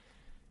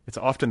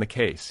often the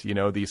case,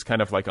 these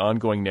kind of like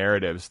ongoing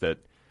narratives that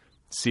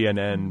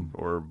CNN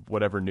or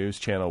whatever news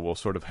channel will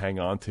sort of hang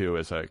on to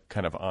as a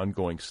kind of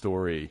ongoing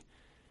story.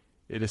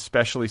 It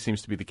especially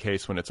seems to be the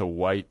case when it's a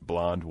white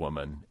blonde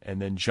woman. And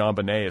then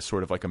JonBenet is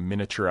sort of like a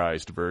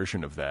miniaturized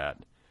version of that.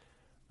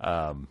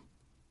 I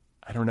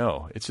don't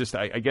know. It's just,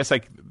 I guess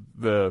like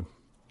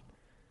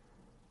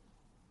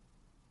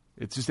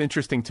it's just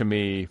interesting to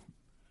me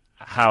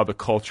how the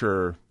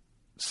culture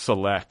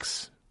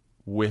selects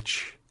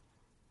which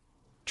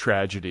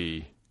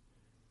tragedy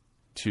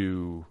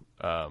to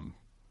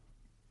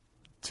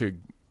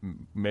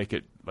make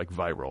it like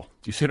viral. Do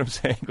you see what I'm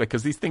saying? Like,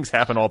 because these things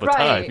happen all the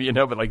Right.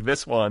 time, but like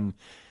this one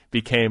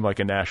became like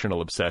a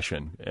national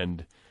obsession.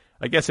 And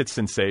I guess it's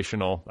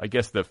sensational. I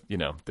guess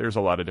there's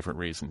a lot of different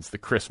reasons. The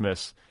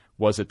Christmas,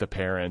 was it the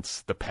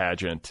parents, the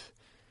pageant?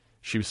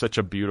 She was such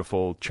a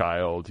beautiful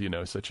child,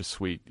 such a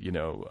sweet,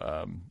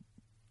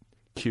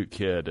 cute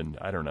kid. And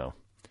I don't know.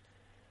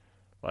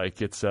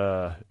 Like it's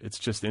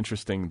just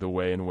interesting the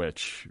way in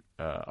which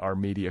our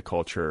media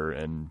culture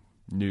and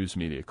news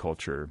media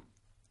culture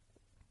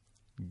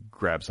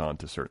grabs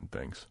onto certain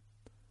things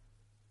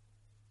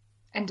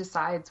and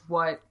decides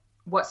what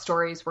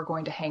stories we're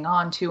going to hang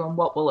on to and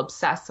what we'll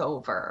obsess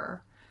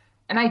over.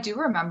 And I do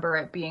remember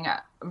it being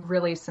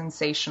really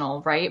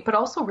sensational, right? But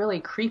also really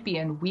creepy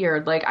and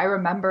weird. Like I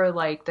remember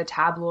like the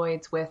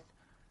tabloids with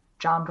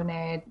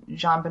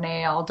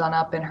JonBenet all done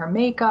up in her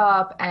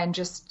makeup, and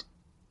just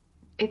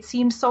it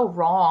seemed so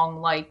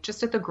wrong. Like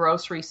just at the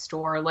grocery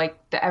store,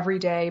 like the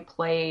everyday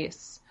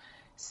place,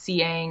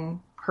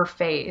 seeing her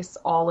face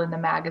all in the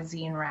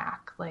magazine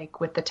rack, like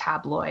with the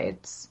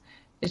tabloids.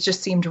 It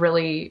just seemed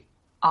really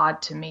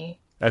odd to me.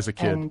 As a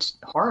kid. And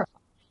horrifying.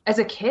 As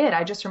a kid,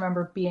 I just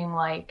remember being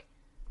like,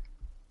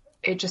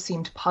 it just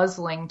seemed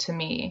puzzling to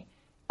me.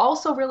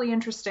 Also really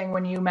interesting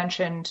when you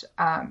mentioned,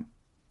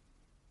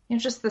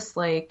 just this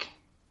like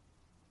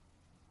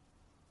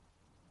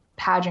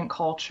pageant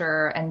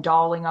culture and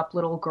dolling up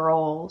little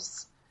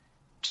girls,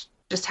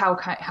 just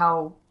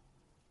how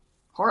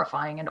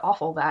horrifying and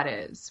awful that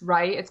is,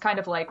 right? It's kind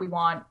of like we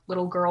want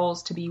little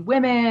girls to be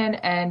women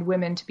and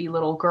women to be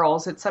little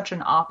girls. It's such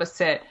an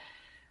opposite,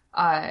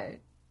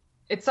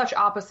 it's such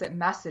opposite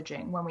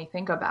messaging when we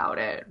think about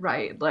it,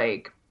 right?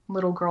 Like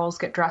little girls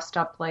get dressed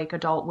up like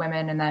adult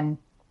women, and then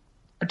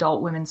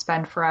adult women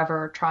spend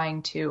forever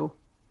trying to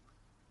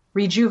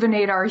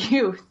rejuvenate our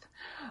youth.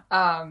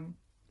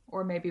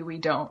 Or maybe we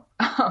don't.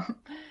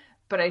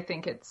 But I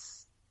think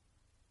it's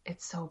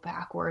so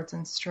backwards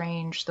and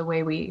strange the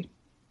way we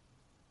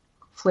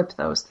flip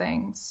those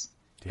things.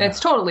 Yeah. It's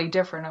totally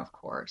different, of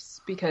course,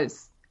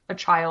 because a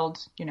child,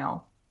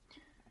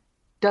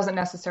 doesn't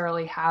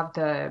necessarily have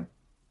the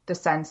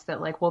sense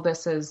that like, well,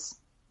 this is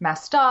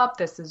messed up,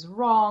 this is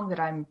wrong, that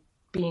I'm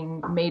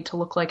being made to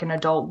look like an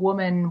adult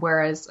woman,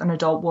 whereas an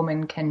adult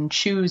woman can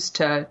choose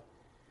to,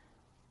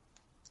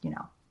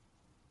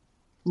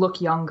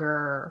 look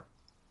younger,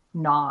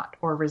 not,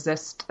 or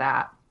resist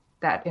that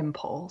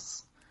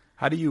impulse.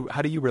 How do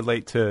you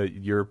relate to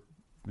your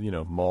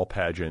mall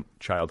pageant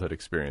childhood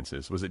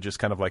experiences? Was it just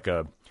kind of like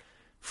a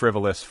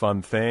frivolous,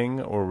 fun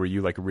thing, or were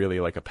you like really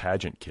like a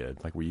pageant kid?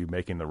 Like, were you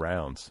making the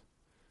rounds?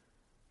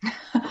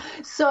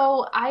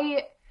 So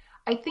I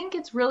think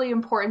it's really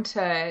important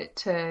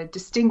to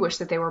distinguish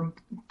that they were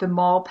the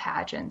mall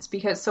pageants,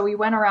 because we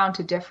went around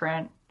to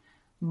different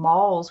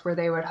malls where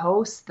they would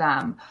host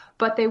them,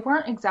 but they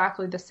weren't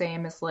exactly the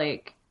same as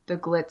like the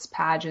glitz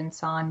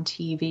pageants on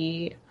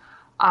TV,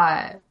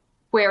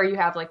 where you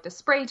have like the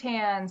spray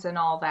tans and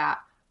all that.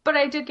 But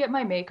I did get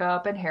my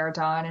makeup and hair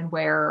done and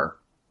wear,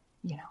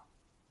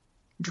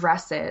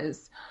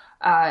 dresses.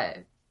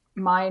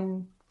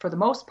 Mine, for the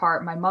most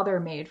part, my mother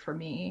made for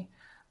me.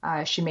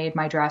 She made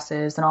my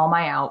dresses and all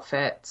my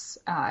outfits.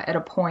 At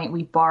a point,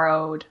 we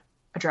borrowed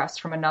a dress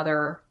from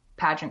another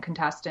pageant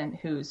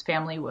contestant whose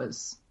family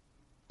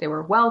they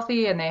were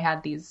wealthy and they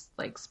had these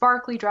like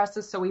sparkly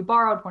dresses. So we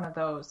borrowed one of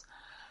those.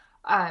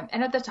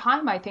 And at the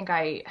time, I think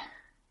I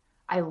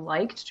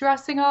liked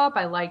dressing up.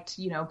 I liked,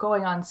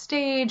 going on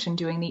stage and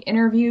doing the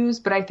interviews.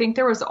 But I think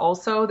there was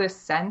also this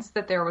sense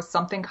that there was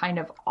something kind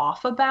of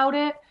off about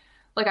it.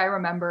 Like I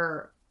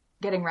remember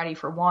getting ready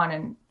for one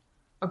and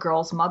a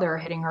girl's mother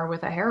hitting her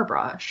with a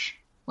hairbrush.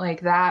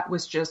 Like that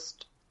was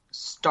just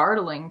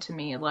startling to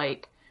me.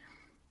 Like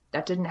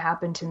that didn't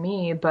happen to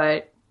me.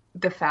 But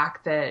the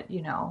fact that,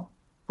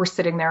 we're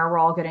sitting there, we're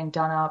all getting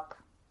done up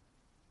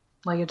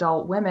like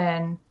adult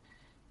women,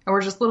 and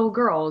we're just little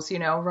girls,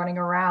 running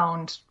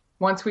around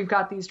once we've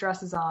got these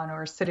dresses on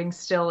or sitting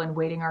still and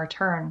waiting our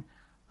turn.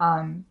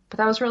 But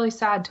that was really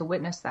sad to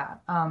witness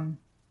that.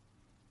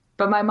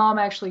 But my mom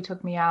actually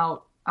took me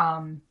out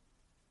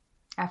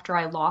after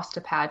I lost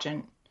a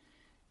pageant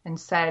and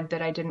said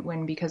that I didn't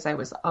win because I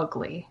was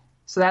ugly.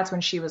 So that's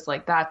when she was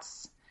like,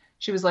 that's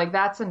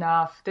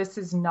enough. This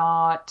is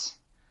not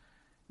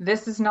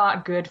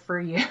good for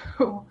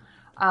you.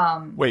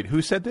 Wait,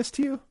 who said this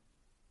to you?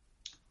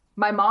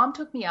 My mom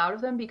took me out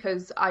of them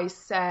because I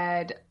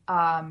said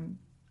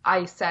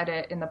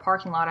it in the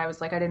parking lot. I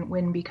was like, I didn't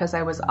win because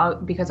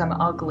because I'm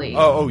ugly.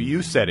 Oh,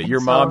 you said it.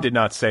 Your mom did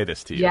not say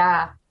this to you.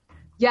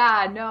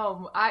 Yeah,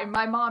 no,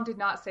 my mom did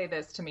not say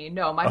this to me.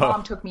 No, my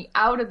mom took me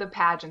out of the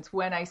pageants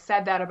when I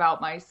said that about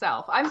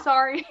myself. I'm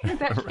sorry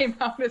that came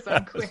out as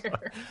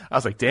unclear. I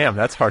was like, damn,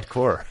 that's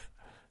hardcore.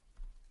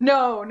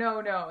 No.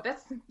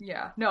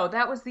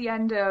 That was the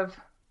end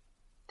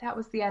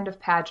of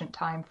pageant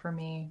time for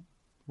me.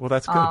 Well,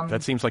 that's good.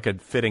 That seems like a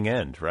fitting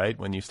end, right?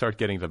 When you start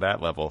getting to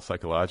that level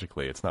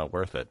psychologically, it's not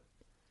worth it.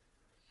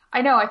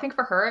 I know. I think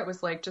for her, it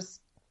was like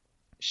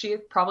she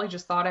probably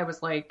just thought I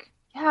was like,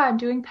 yeah, I'm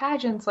doing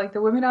pageants like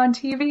the women on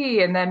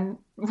TV. And then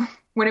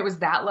when it was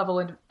that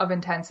level of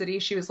intensity,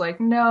 she was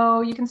like,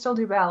 no, you can still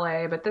do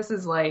ballet, but this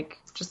is like,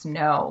 just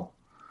no.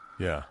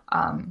 Yeah.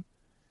 I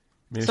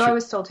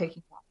was still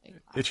taking ballet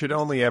classes. It should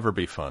only ever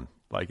be fun.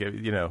 Like,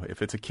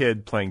 if it's a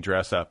kid playing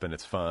dress up and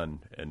it's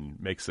fun and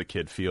makes the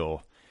kid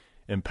feel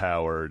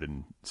empowered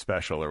and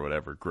special or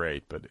whatever,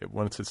 great. But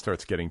once it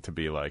starts getting to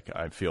be like,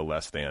 I feel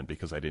less than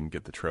because I didn't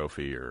get the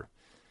trophy, or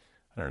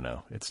I don't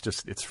know.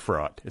 It's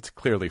fraught. It's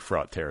clearly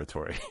fraught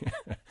territory.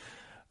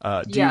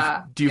 Do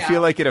you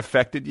feel like it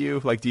affected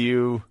you?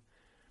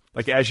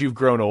 Like, as you've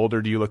grown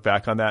older, do you look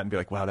back on that and be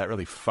like, wow, that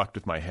really fucked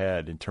with my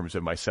head in terms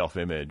of my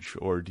self-image?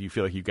 Or do you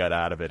feel like you got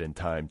out of it in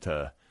time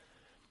to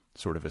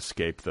sort of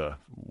escape the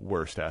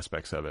worst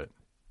aspects of it?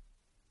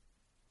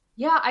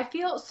 Yeah, I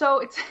feel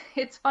so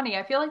it's funny.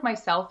 I feel like my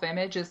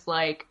self-image is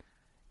like,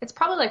 it's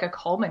probably like a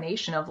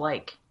culmination of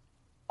like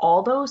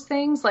all those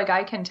things. Like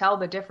I can tell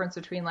the difference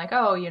between like,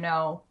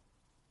 oh,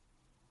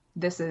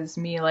 this is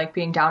me like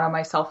being down on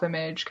my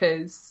self-image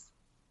because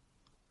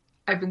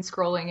I've been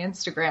scrolling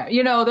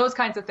Instagram, those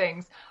kinds of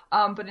things.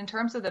 But in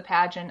terms of the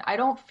pageant, I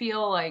don't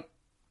feel like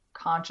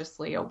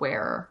consciously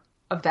aware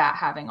of that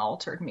having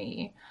altered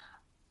me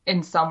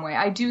in some way.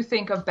 I do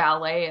think of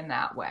ballet in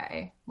that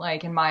way,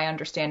 like in my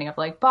understanding of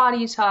like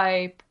body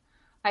type.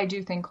 I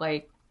do think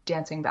like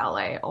dancing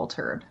ballet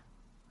altered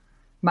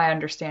my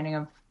understanding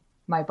of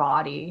my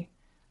body,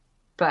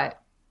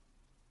 but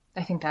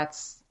I think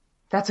that's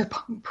a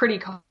pretty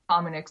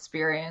common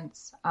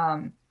experience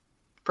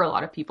for a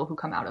lot of people who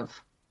come out of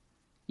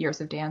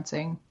years of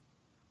dancing.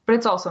 But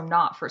it's also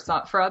not for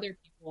other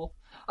people.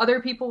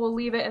 Other people will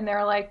leave it and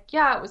they're like,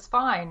 yeah, it was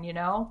fine,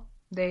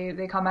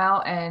 They come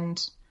out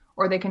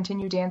or they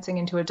continue dancing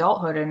into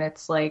adulthood and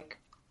it's like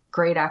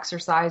great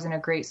exercise and a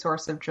great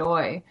source of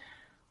joy.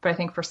 But I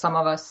think for some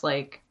of us,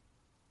 like,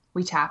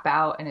 we tap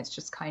out and it's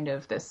just kind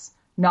of this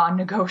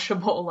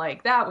non-negotiable,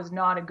 like, that was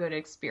not a good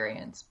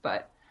experience.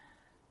 But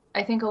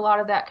I think a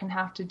lot of that can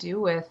have to do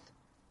with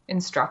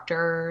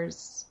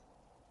instructors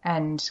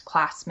and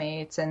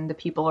classmates and the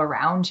people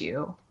around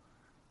you.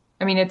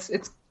 I mean,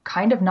 it's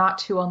kind of not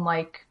too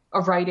unlike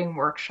a writing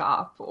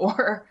workshop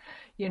or,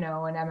 an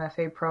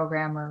MFA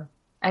program or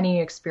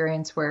any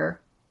experience where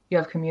you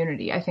have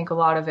community. I think a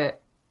lot of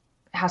it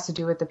has to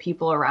do with the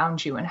people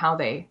around you and how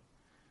they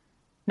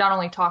not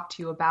only talk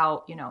to you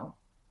about,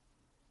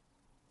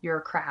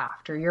 your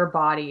craft or your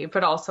body,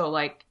 but also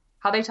like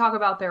how they talk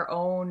about their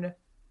own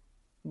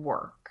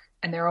work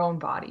and their own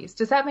bodies.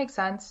 Does that make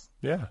sense?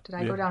 Yeah. Did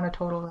I go down a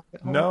total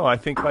rabbit hole? No, I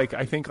think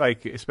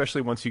like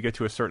especially once you get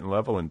to a certain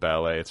level in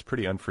ballet, it's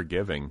pretty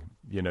unforgiving.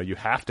 You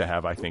have to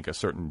have, I think, a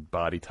certain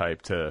body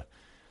type to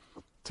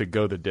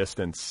go the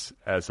distance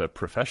as a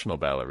professional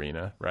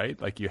ballerina,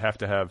 right? Like you have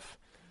to have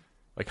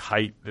like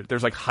height.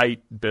 There's like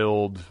height,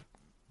 build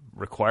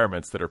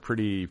requirements that are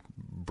pretty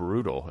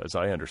brutal, as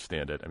I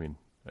understand it. I mean,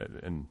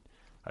 and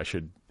I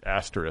should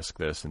asterisk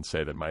this and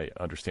say that my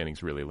understanding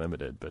is really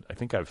limited, but I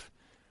think I've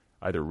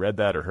either read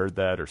that or heard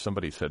that or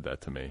somebody said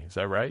that to me. Is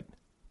that right?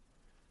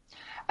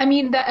 I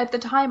mean, at the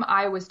time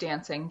I was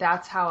dancing,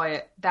 that's how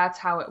it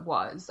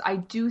was. I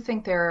do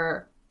think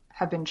there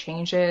have been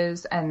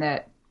changes and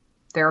that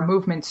there are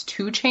movements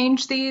to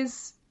change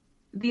these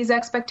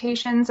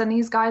expectations and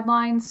these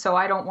guidelines. So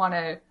I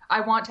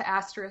want to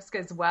asterisk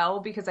as well,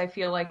 because I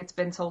feel like it's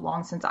been so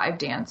long since I've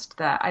danced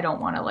that I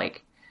don't want to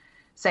like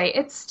say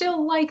it's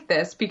still like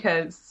this,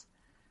 because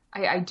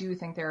I do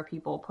think there are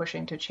people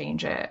pushing to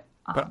change it.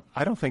 But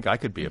I don't think I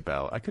couldn't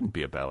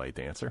be a ballet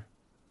dancer.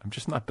 I'm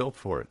just not built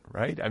for it,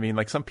 right? I mean,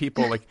 like some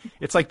people, like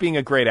it's like being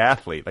a great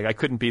athlete. Like I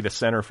couldn't be the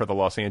center for the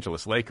Los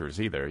Angeles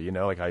Lakers either.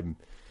 Like I'm,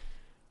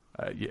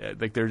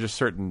 like there are just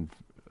certain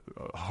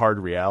hard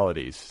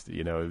realities,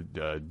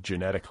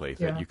 genetically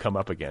that you come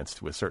up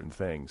against with certain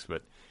things.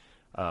 But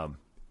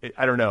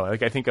I don't know.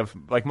 Like I think of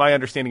like my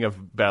understanding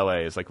of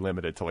ballet is like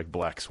limited to like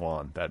Black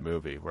Swan, that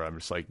movie, where I'm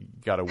just like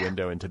got a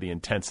window into the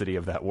intensity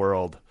of that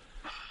world.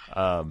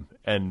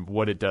 and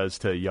what it does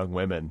to young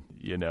women.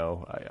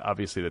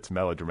 Obviously that's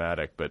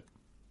melodramatic, but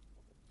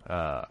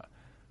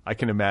I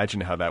can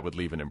imagine how that would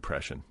leave an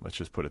impression. Let's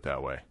just put it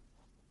that way.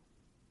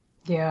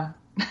 Yeah,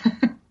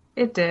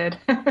 it did.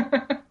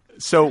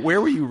 So where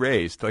were you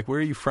raised? Like, where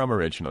are you from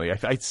originally?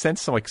 I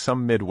sense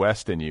some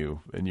Midwest in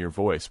your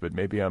voice, but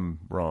maybe I'm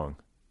wrong.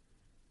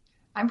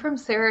 I'm from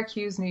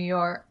Syracuse, New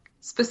York,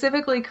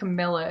 specifically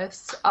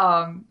Camillus.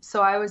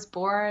 So I was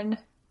born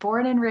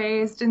and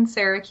raised in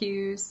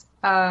Syracuse.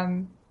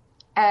 And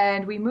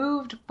we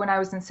moved when I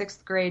was in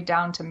 6th grade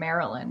down to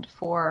Maryland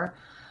for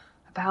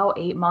about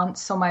 8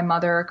 months so my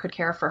mother could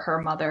care for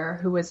her mother,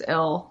 who was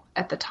ill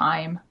at the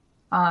time.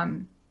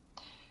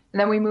 And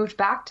then we moved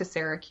back to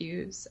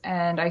Syracuse,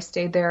 and I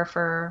stayed there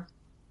for,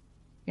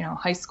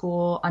 high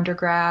school,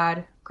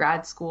 undergrad,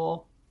 grad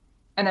school,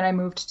 and then I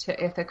moved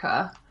to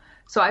Ithaca.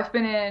 So I've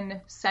been in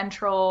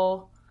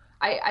central,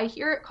 I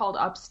hear it called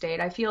upstate.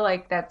 I feel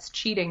like that's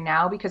cheating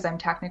now because I'm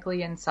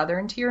technically in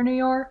southern tier New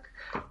York,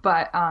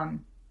 but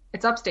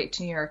it's upstate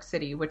to New York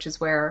City, which is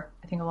where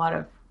I think a lot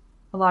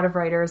of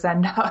writers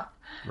end up.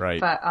 Right.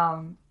 But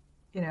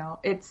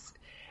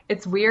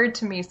it's weird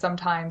to me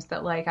sometimes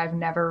that like I've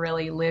never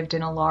really lived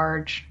in a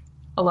large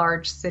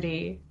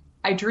city.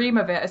 I dream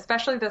of it,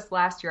 especially this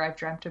last year. I've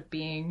dreamt of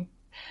being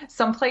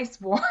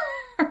someplace warm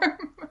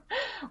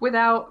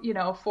without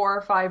 4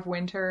 or 5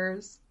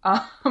 winters.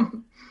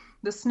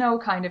 The snow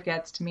kind of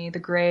gets to me. The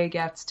gray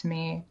gets to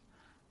me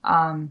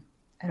at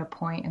a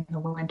point in the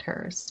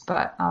winters.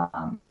 But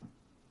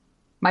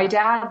my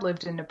dad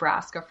lived in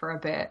Nebraska for a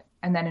bit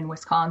and then in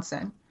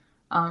Wisconsin.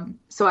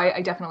 So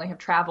I definitely have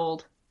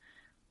traveled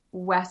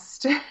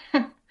west,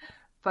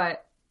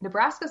 but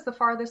Nebraska's the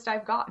farthest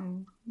I've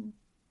gotten.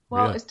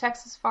 Well, Really? Is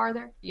Texas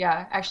farther?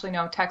 Yeah, actually,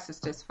 no,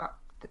 Texas is far.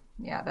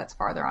 Yeah, that's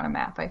farther on a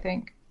map, I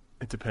think.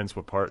 It depends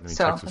what part. I mean,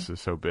 So- Texas is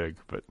so big,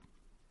 but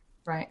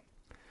Right.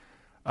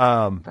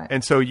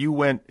 and so you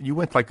went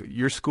like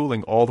your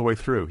schooling all the way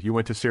through. You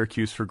went to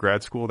Syracuse for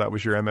grad school. That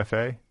was your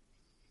MFA?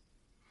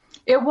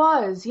 It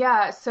was,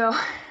 yeah. So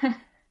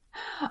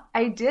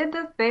I did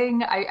the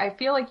thing. I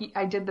feel like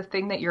I did the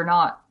thing that you're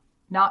not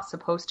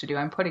supposed to do.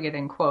 I'm putting it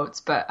in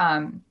quotes, but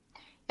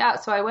yeah.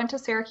 So I went to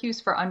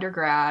Syracuse for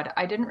undergrad.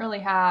 I didn't really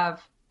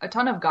have a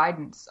ton of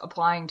guidance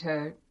applying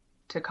to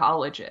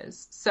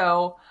colleges,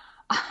 so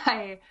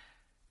I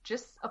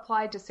just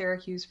applied to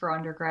Syracuse for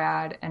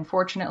undergrad, and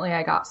fortunately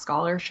I got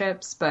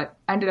scholarships, but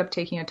ended up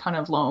taking a ton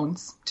of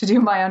loans to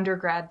do my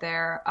undergrad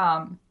there.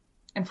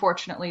 And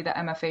fortunately the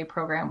MFA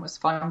program was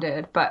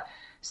funded, but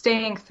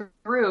staying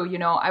through,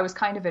 I was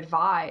kind of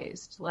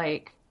advised,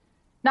 like,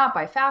 not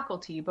by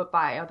faculty, but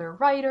by other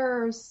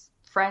writers,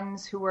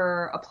 friends who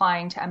were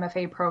applying to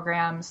MFA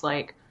programs,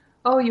 like,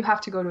 oh, you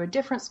have to go to a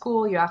different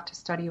school, you have to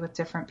study with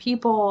different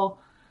people.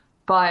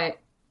 But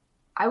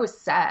I was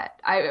set.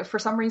 For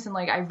some reason,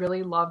 like, I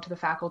really loved the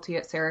faculty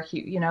at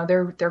Syracuse.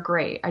 They're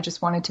great. I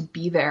just wanted to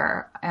be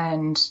there.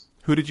 And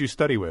Who did you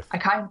study with?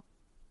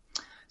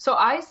 So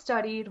I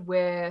studied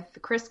with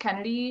Chris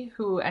Kennedy,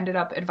 who ended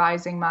up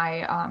advising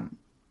my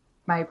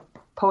my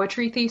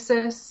poetry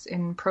thesis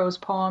in prose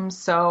poems.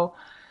 So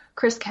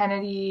Chris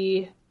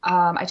Kennedy,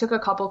 I took a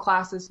couple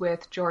classes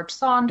with George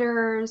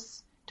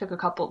Saunders, took a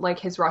couple, like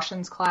his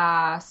Russians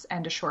class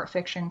and a short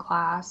fiction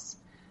class.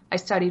 I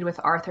studied with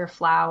Arthur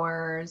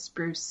Flowers,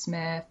 Bruce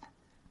Smith.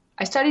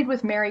 I studied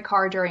with Mary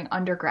Carr during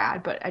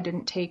undergrad, but I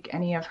didn't take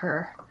any of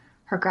her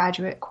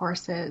graduate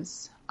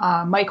courses.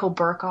 Michael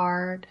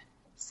Burkhardt.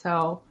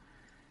 So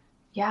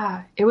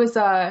yeah, it was,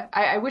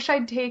 I wish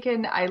I'd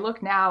taken, I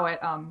look now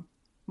at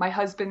my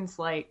husband's,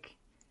 like,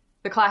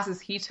 the classes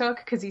he took,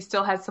 because he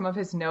still has some of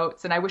his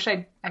notes, and I wish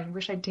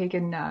I'd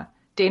taken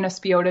Dana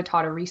Spiotta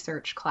taught a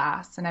research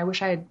class, and I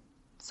wish I had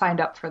signed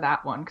up for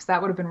that one, because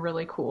that would have been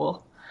really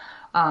cool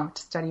to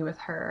study with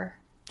her.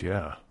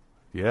 Yeah.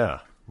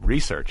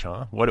 Research,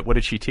 huh? What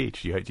did she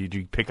teach? Did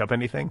you pick up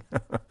anything?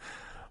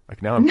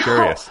 Like, now I'm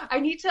curious.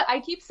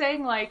 I keep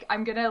saying, like,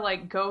 I'm gonna,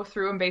 like, go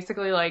through and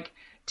basically, like,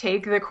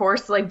 take the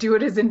course, like, do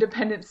it as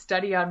independent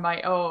study on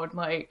my own,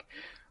 like,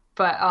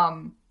 but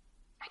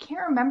I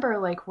can't remember,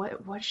 like,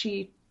 what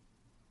she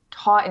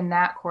taught in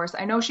that course.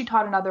 I know she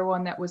taught another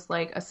one that was,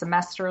 like, a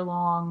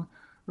semester-long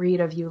read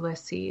of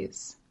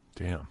Ulysses.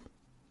 Damn.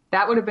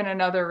 That would have been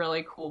another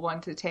really cool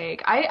one to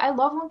take. I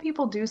love when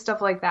people do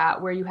stuff like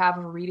that, where you have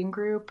a reading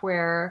group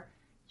where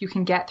you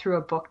can get through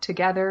a book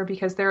together,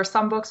 because there are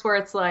some books where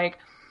it's like,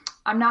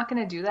 I'm not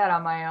going to do that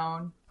on my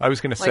own. I was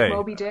going to say, like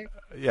Moby Dick.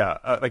 Yeah,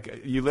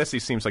 like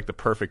Ulysses seems like the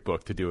perfect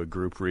book to do a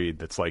group read.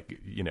 That's like,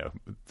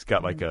 it's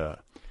got like a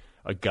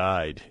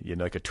guide,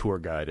 like a tour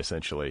guide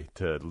essentially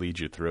to lead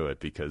you through it,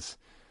 because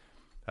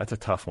that's a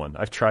tough one.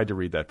 I've tried to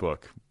read that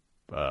book.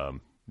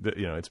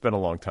 It's been a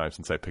long time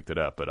since I picked it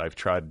up, but I've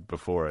tried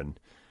before, and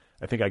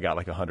I think I got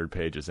like 100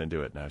 pages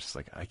into it, and I was just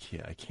like, I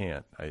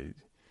can't.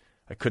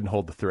 I couldn't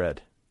hold the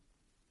thread.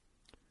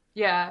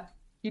 Yeah.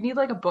 You need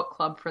like a book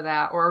club for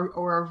that,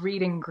 or a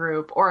reading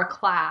group, or a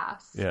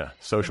class. Yeah,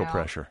 social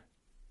pressure.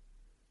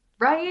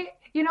 Right?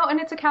 And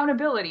it's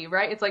accountability,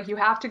 right? It's like you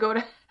have to go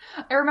to.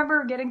 I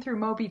remember getting through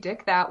Moby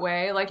Dick that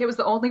way. Like it was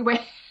the only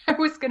way I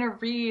was going to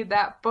read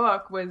that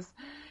book was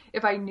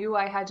if I knew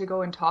I had to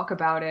go and talk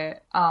about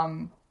it.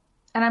 And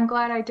I'm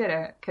glad I did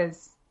it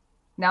because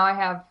now I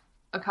have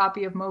a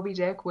copy of Moby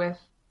Dick with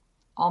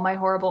all my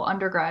horrible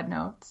undergrad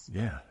notes.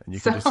 Yeah, and you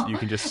can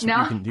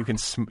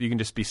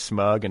just be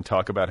smug and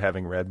talk about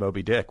having read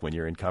Moby Dick when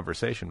you're in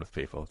conversation with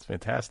people. It's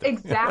fantastic.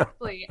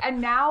 Exactly. And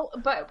now,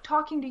 but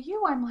talking to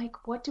you, I'm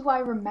like, what do I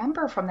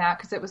remember from that?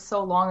 Because it was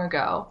so long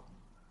ago.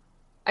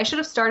 I should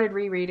have started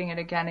rereading it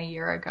again a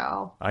year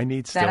ago.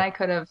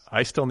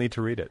 I still need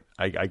to read it.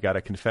 I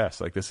gotta confess,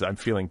 like I'm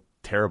feeling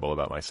terrible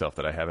about myself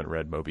that I haven't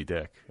read Moby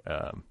Dick.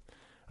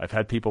 I've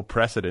had people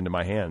press it into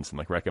my hands and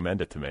like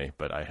recommend it to me,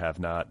 but I have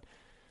not.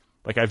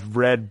 Like I've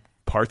read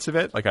parts of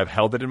it, like I've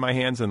held it in my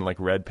hands and like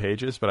read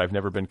pages, but I've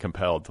never been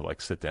compelled to like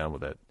sit down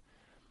with it.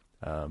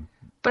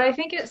 But I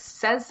think it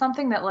says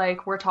something that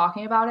like we're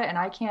talking about it, and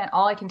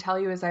all I can tell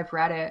you is I've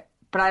read it,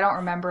 but I don't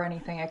remember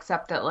anything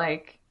except that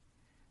like.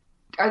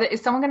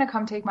 Is someone going to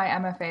come take my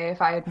MFA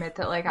if I admit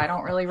that like I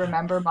don't really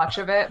remember much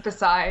of it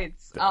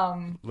besides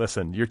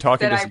listen, you're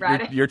talking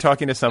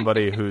to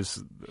somebody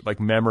whose like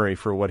memory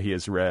for what he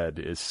has read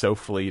is so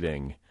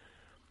fleeting,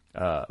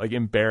 like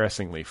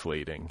embarrassingly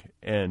fleeting,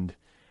 and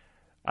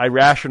I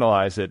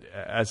rationalize it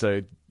as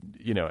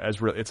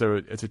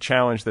it's a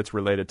challenge that's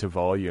related to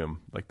volume,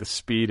 like the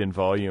speed and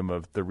volume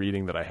of the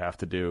reading that I have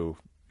to do,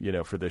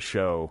 for this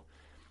show.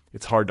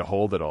 It's hard to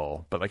hold it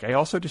all, but like I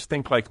also just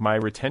think like my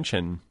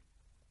retention.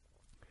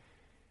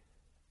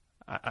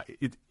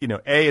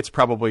 It's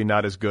probably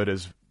not as good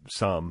as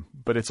some,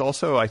 but it's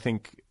also, I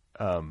think,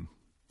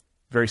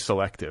 very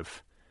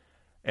selective.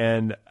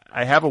 And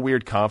I have a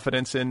weird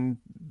confidence in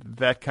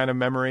that kind of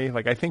memory.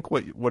 Like, I think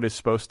what is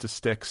supposed to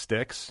stick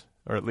sticks,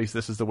 or at least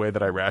this is the way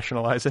that I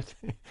rationalize it.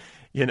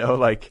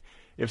 Like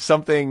if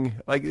something,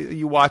 like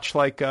you watch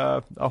like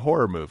a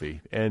horror movie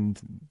and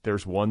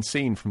there's one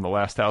scene from The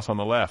Last House on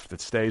the Left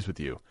that stays with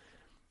you.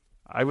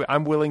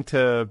 I'm willing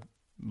to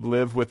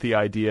live with the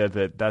idea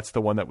that that's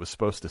the one that was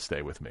supposed to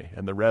stay with me,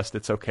 and the rest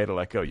it's okay to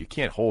let go. You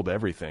can't hold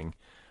everything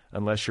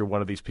unless you're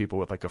one of these people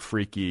with like a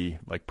freaky,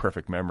 like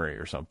perfect memory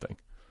or something.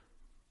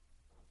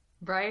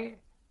 Right.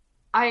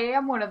 I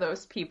am one of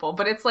those people,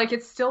 but it's like,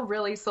 it's still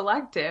really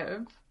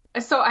selective.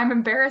 So I'm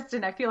embarrassed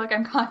and I feel like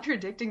I'm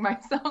contradicting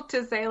myself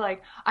to say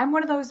like, I'm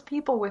one of those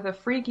people with a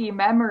freaky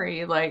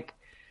memory. Like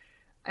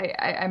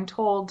I'm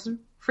told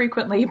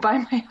frequently by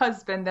my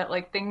husband that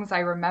like things I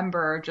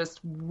remember are just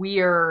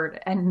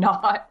weird and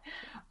not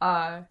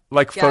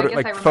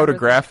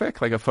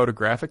photographic, like a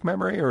photographic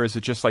memory, or is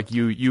it just like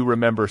you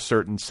remember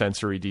certain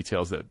sensory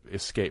details that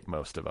escape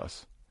most of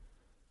us?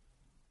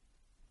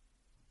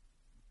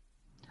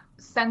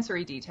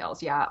 Sensory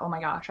details, yeah. Oh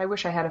my gosh, I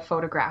wish I had a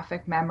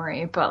photographic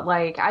memory, but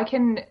like I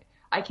can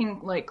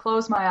like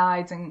close my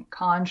eyes and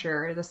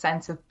conjure the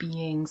sense of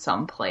being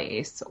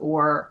someplace,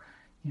 or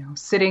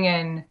sitting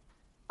in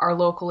our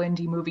local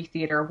indie movie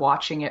theater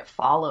watching It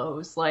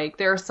Follows. Like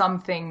there are some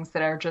things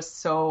that are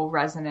just so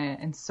resonant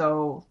and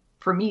so,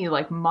 for me,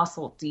 like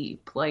muscle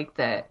deep, like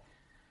that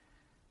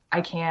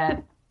I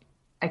can't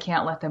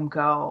let them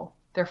go.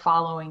 They're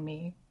following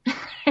me.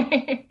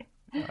 I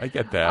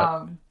get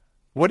that.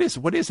 What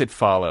is It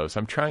Follows?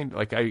 I'm trying,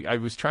 like I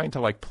was trying to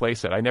like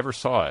place it. I never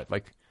saw it.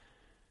 Like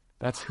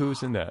that's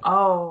who's in that.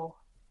 Oh,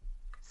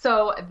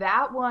 so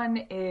that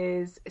one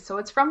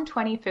it's from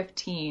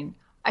 2015.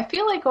 I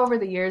feel like over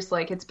the years,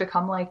 like it's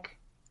become like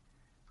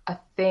a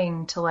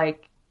thing to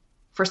like,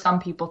 for some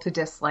people to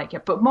dislike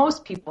it, but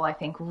most people I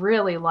think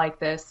really like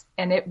this,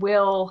 and I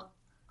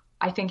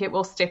think it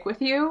will stick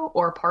with you,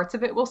 or parts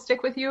of it will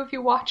stick with you if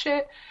you watch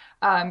it.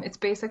 It's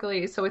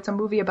basically, so it's a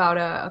movie about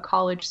a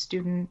college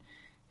student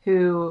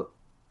who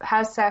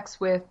has sex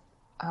with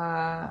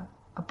a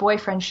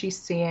boyfriend she's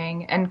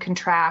seeing and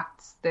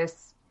contracts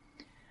this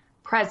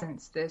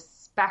presence, this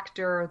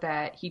specter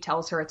that he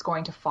tells her it's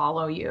going to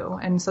follow you.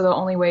 And so the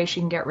only way she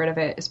can get rid of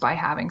it is by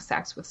having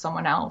sex with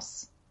someone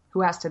else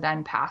who has to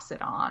then pass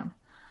it on.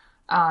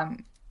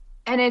 And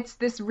it's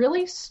this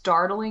really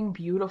startling,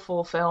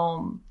 beautiful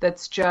film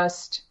that's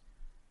just,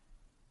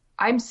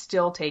 I'm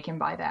still taken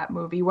by that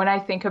movie. When I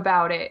think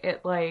about it,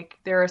 it like,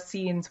 there are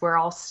scenes where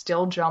I'll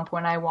still jump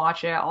when I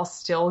watch it. I'll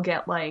still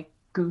get like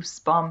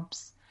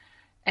goosebumps,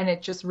 and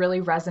it just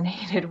really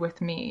resonated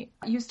with me.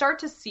 You start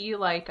to see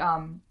like,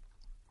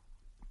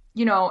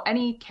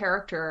 any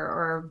character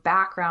or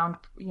background,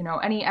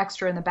 any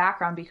extra in the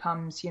background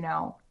becomes,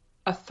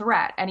 a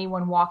threat.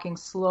 Anyone walking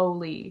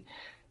slowly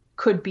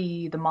could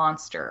be the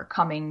monster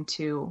coming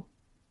to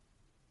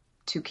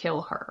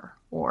kill her,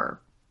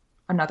 or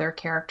another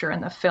character in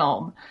the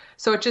film.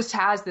 So it just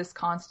has this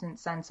constant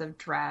sense of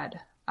dread.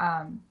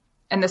 And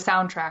the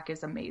soundtrack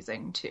is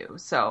amazing too.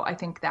 So I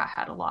think that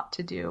had a lot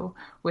to do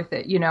with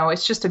it.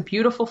 It's just a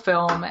beautiful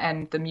film,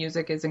 and the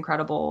music is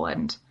incredible,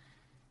 and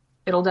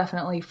it'll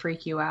definitely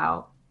freak you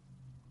out.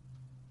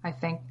 I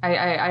think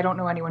I don't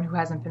know anyone who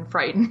hasn't been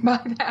frightened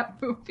by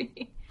that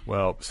movie.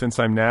 Well, since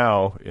I'm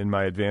now in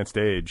my advanced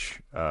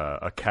age,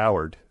 a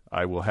coward,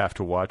 I will have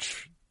to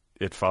watch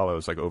It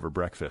Follows like over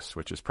breakfast,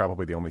 which is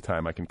probably the only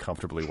time I can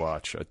comfortably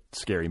watch a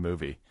scary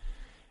movie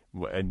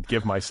and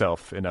give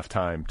myself enough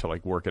time to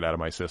like work it out of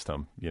my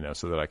system,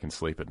 so that I can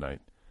sleep at night.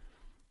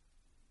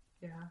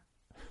 Yeah.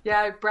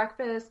 Yeah,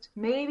 breakfast.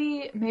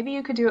 Maybe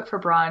you could do it for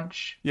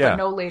brunch. Yeah. But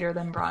no later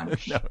than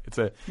brunch.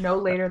 No, no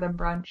later than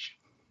brunch.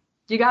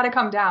 You got to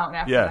come down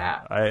after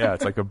that. Yeah,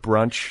 it's like a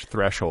brunch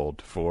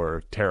threshold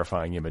for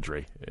terrifying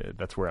imagery.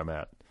 That's where I'm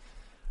at.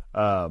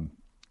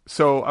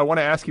 So I want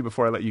to ask you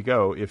before I let you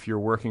go if you're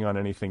working on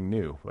anything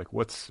new. Like,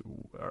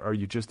 are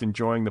you just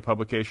enjoying the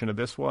publication of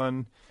this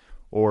one,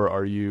 or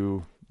are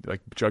you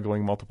like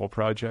juggling multiple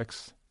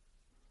projects?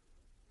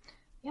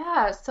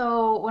 Yeah.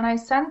 So when I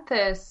sent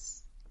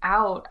this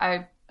out,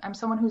 I'm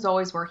someone who's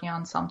always working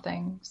on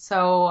something.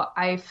 So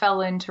I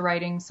fell into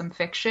writing some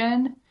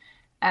fiction.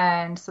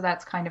 And so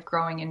that's kind of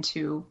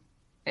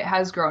it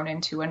has grown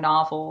into a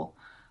novel.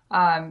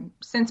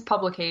 Since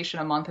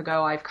publication a month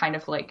ago, I've kind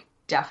of like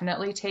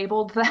definitely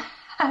tabled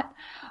that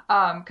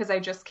because I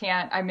just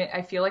can't.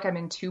 I feel like I'm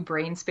in two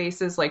brain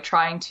spaces, like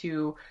trying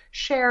to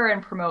share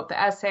and promote the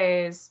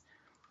essays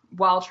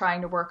while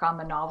trying to work on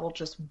the novel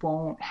just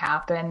won't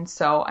happen.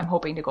 So I'm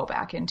hoping to go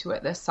back into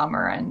it this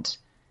summer and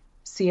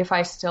see if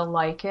I still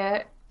like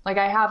it. Like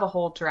I have a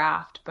whole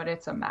draft, but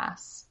it's a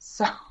mess.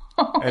 So.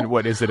 And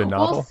what is it, a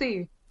novel? We'll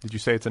see. Did you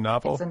say it's a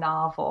novel? It's a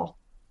novel.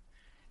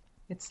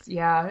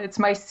 It's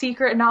my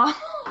secret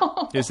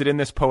novel. Is it in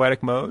this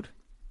poetic mode?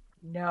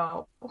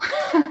 No.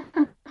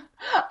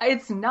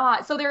 It's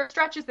not. So there are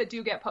stretches that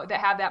do get that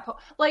have that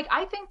like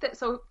I think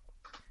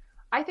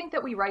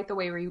that we write the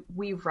way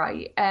we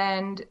write,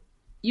 and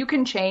you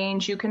can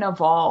change, you can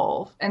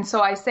evolve. And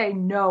so I say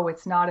no,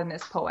 it's not in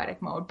this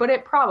poetic mode, but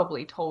it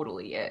probably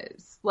totally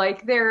is.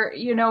 Like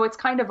it's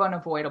kind of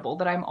unavoidable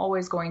that I'm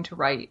always going to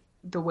write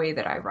the way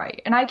that I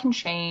write. And I can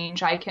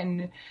change, I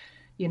can,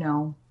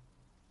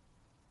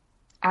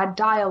 add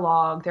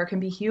dialogue, there can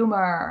be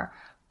humor,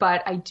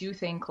 but I do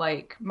think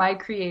like my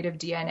creative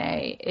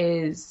DNA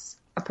is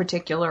a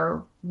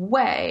particular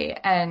way,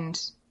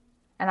 and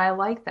I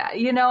like that.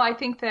 I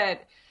think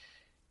that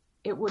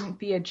it wouldn't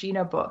be a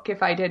Gina book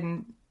if I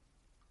didn't,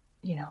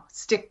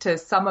 stick to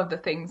some of the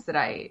things that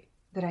I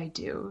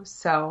do.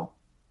 So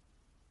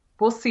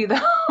we'll see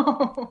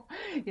though.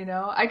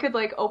 I could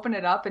like open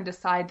it up and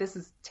decide this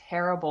is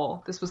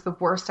terrible. This was the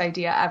worst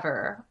idea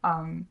ever.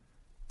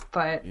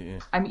 But yeah.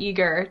 I'm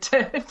eager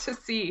to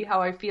see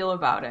how I feel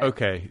about it.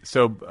 Okay.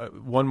 So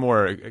one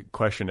more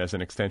question as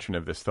an extension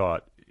of this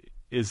thought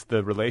is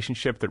the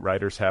relationship that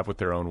writers have with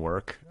their own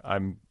work.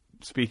 I'm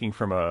speaking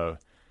from a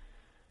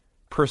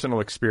personal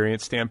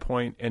experience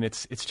standpoint, and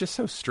it's just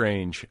so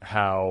strange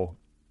how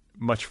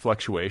much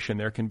fluctuation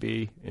there can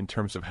be in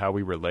terms of how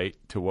we relate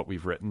to what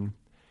we've written.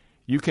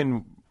 You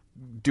can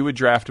do a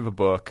draft of a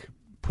book,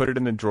 put it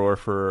in the drawer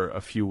for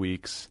a few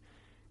weeks,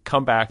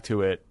 come back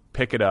to it,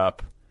 pick it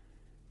up,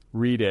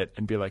 read it,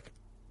 and be like,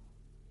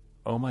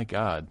 oh my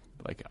God,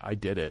 like I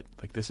did it.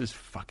 Like this is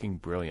fucking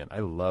brilliant. I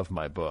love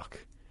my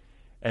book.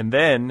 And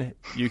then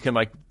you can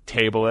like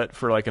table it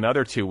for like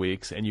another 2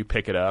 weeks, and you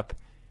pick it up,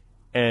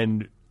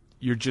 and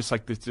you're just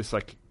like this, just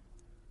like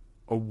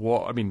a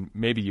wall. I mean,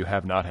 maybe you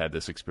have not had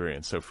this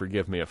experience, so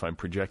forgive me if I'm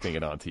projecting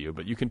it onto you,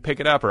 but you can pick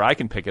it up, or I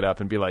can pick it up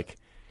and be like,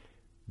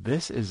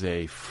 this is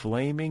a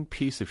flaming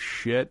piece of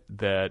shit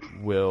that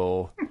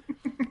will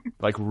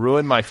like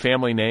ruin my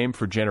family name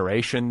for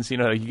generations.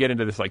 You get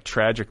into this like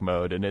tragic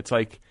mode, and it's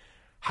like,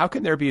 how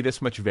can there be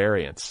this much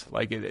variance?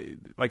 Like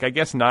I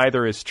guess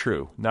neither is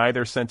true.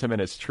 Neither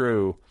sentiment is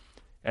true.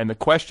 And the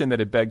question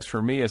that it begs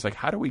for me is like,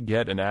 how do we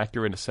get an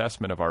accurate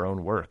assessment of our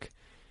own work?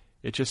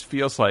 It just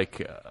feels like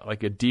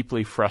a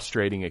deeply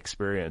frustrating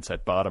experience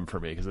at bottom for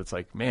me, because it's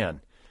like, man,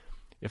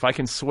 if I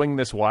can swing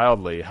this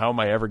wildly, how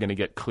am I ever going to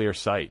get clear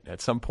sight? At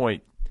some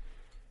point,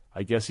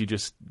 I guess you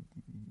just,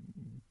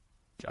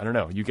 I don't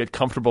know, you get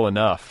comfortable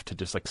enough to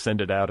just like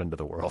send it out into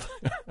the world.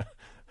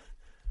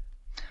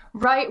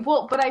 Right.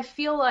 Well, but I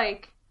feel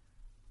like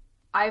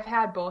I've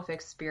had both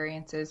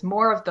experiences,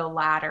 more of the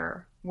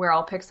latter, where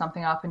I'll pick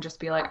something up and just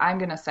be like, I'm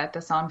going to set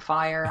this on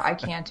fire. I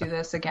can't do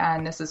this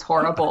again. This is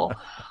horrible.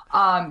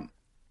 I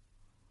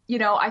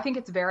think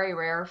it's very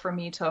rare for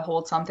me to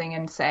hold something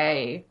and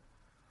say,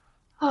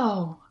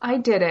 oh, I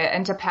did it,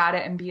 and to pat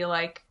it and be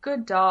like,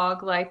 good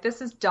dog, like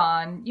this is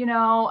done,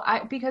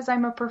 because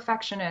I'm a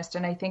perfectionist,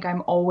 and I think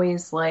I'm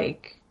always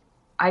like,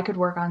 I could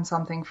work on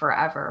something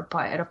forever,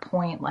 but at a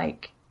point,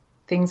 like,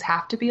 things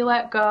have to be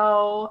let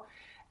go.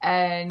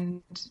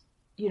 And,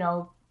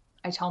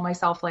 I tell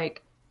myself,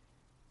 like,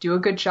 do a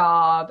good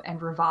job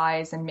and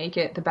revise and make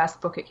it the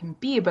best book it can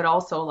be, but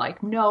also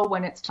like know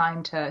when it's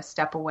time to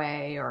step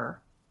away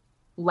or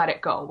let it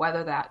go,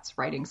 whether that's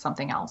writing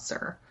something else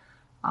or,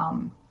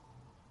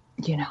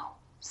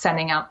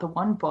 sending out the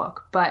one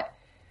book. But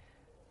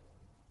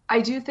I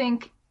do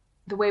think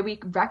the way we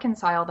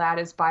reconcile that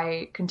is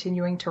by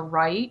continuing to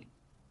write,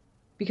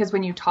 because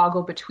when you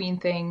toggle between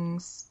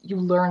things, you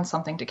learn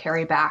something to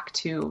carry back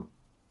to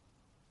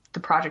the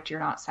project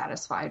you're not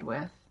satisfied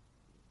with.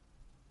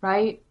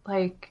 Right?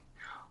 Like,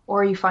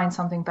 or you find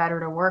something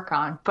better to work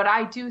on. But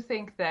I do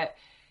think that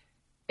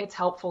it's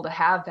helpful to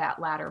have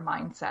that latter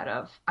mindset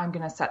of, I'm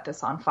going to set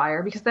this on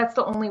fire, because that's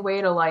the only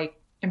way to like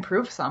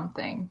improve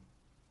something,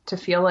 to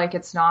feel like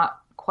it's not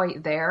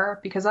quite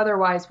there, because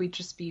otherwise we'd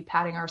just be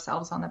patting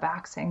ourselves on the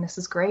back saying, this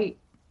is great.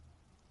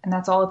 And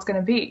that's all it's going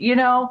to be, you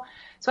know?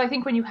 So I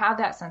think when you have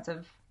that sense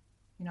of,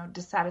 you know,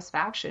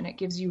 dissatisfaction, it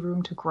gives you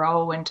room to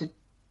grow and to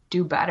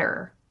do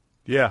better.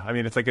 Yeah, I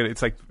mean, it's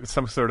like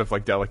some sort of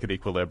like delicate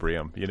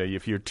equilibrium. You know,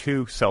 if you're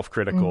too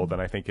self-critical, then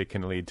I think it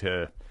can lead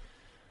to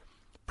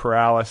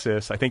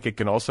paralysis. I think it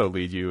can also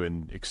lead you,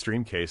 in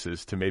extreme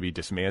cases, to maybe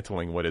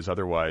dismantling what is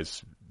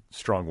otherwise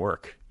strong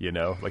work. You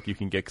know, like you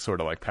can get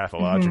sort of like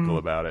pathological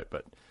about it.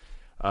 But,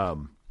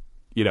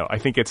 you know, I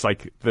think it's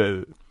like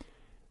the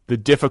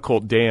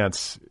difficult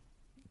dance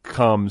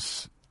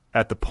comes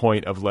at the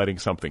point of letting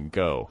something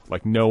go,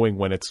 like knowing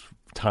when it's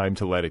time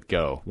to let it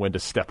go, when to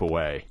step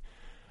away.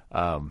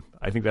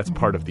 I think that's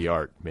part of the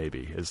art,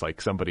 maybe, is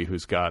like somebody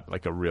who's got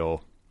like a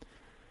real,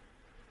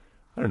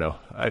 I don't know,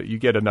 you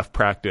get enough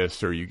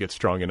practice or you get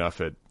strong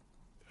enough at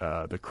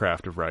the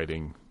craft of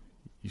writing,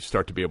 you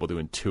start to be able to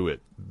intuit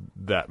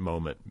that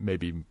moment,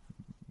 maybe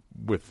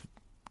with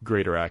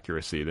greater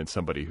accuracy than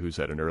somebody who's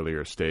at an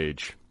earlier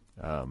stage.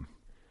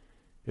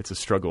 It's a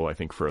struggle, I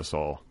think, for us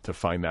all to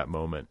find that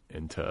moment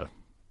and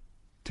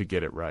to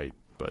get it right.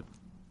 But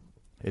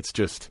it's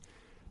just,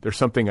 there's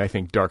something, I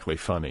think, darkly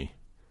funny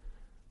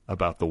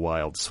about the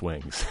wild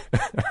swings.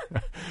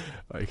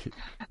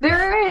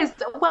 There is.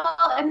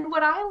 Well, and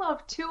what I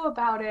love too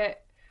about it,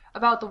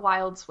 about the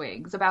wild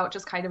swings, about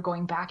just kind of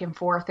going back and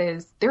forth,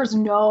 is there's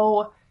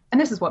no,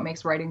 and this is what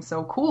makes writing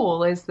so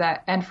cool, is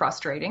that, and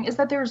frustrating, is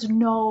that there's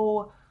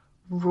no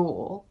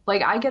rule.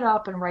 Like, I get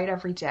up and write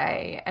every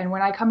day, and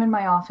when I come in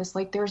my office,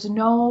 like, there's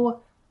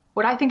no,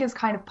 what I think is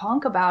kind of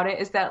punk about it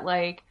is that,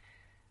 like,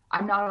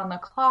 I'm not on the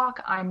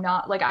clock. I'm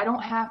not, like, I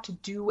don't have to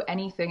do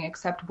anything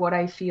except what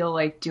I feel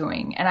like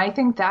doing. And I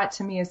think that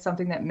to me is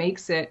something that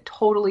makes it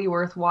totally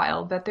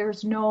worthwhile, that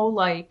there's no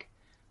like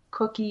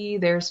cookie.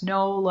 There's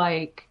no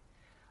like,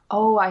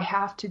 oh, I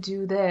have to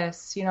do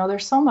this. You know,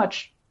 there's so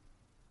much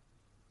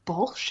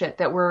bullshit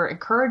that we're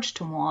encouraged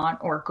to want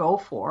or go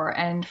for.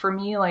 And for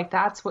me, like,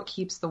 that's what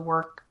keeps the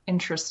work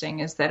interesting,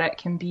 is that it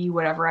can be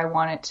whatever I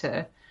want it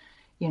to,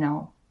 you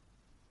know,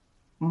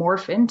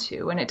 morph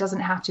into. And it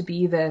doesn't have to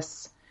be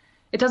this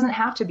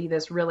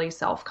really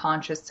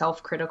self-conscious,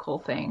 self-critical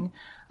thing.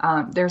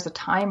 There's a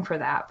time for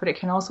that, but it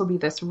can also be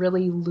this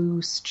really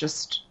loose,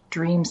 just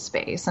dream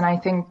space. And I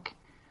think,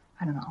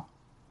 I don't know,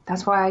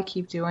 that's why I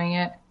keep doing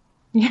it.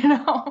 You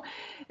know,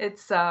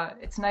 it's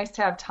nice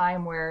to have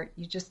time where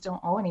you just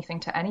don't owe anything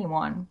to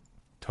anyone.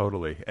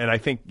 Totally. And I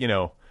think, you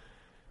know,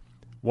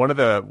 one of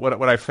the,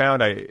 what I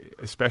found,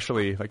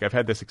 especially, like, I've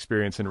had this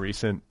experience in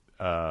recently,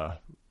 over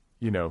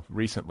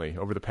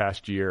the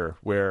past year,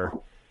 where,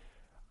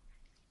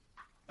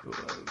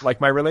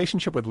 like, my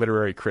relationship with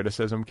literary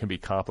criticism can be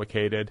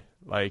complicated.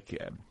 Like,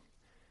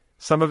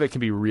 some of it can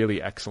be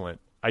really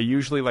excellent. I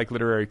usually like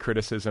literary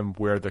criticism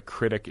where the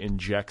critic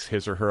injects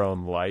his or her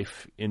own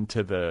life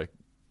into the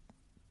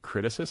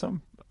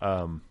criticism.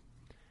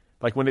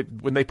 Like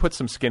when they put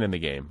some skin in the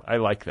game, I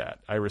like that.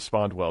 I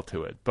respond well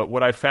to it. But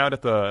what I found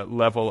at the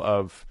level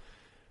of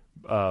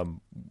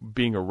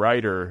being a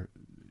writer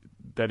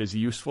that is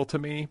useful to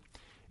me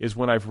is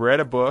when I've read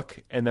a book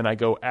and then I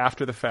go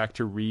after the fact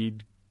to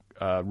read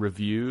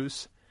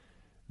reviews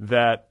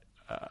that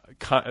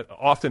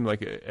often,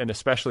 like, and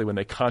especially when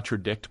they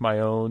contradict my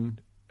own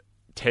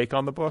take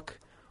on the book,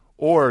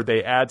 or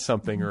they add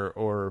something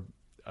or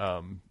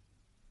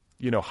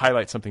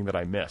highlight something that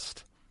I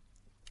missed.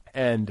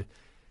 And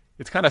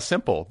it's kind of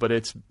simple, but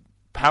it's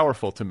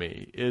powerful to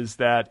me, is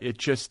that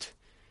it's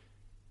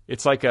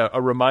like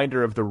a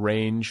reminder of the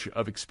range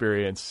of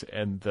experience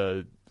and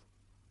the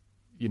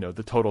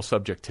total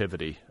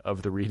subjectivity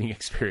of the reading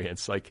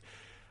experience. Like,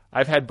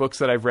 I've had books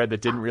that I've read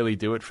that didn't really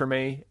do it for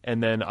me,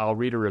 and then I'll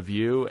read a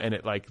review, and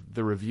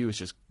the review is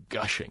just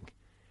gushing.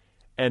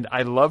 And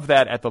I love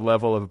that at the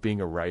level of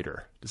being a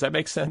writer. Does that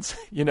make sense?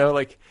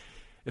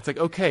 It's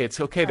okay.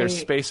 Right. There's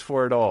space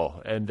for it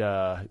all. And,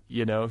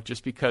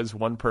 just because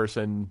one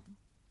person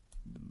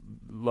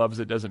loves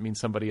it doesn't mean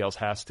somebody else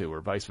has to,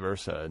 or vice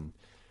versa. And,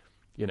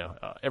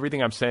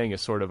 everything I'm saying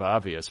is sort of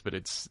obvious, but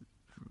it's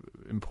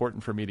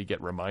important for me to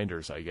get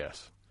reminders, I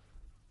guess.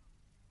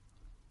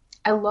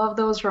 I love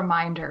those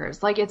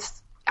reminders. Like,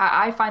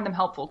 I find them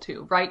helpful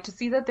too, right? To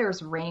see that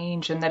there's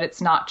range and that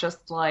it's not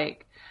just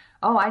like,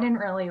 oh, I didn't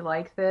really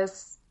like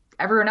this,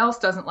 everyone else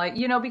doesn't like,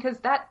 because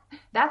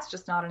that's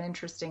just not an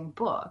interesting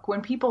book.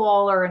 When people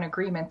all are in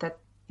agreement that,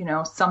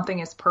 something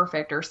is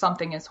perfect or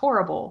something is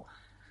horrible,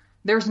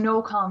 there's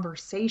no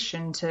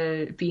conversation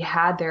to be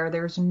had there.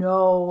 There's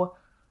no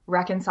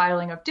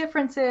reconciling of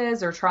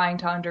differences or trying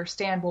to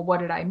understand, well, what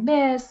did I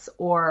miss?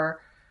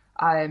 Or,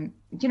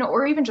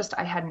 or even just,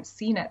 I hadn't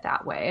seen it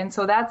that way. And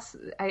so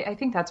I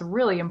think that's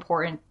really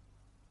important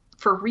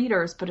for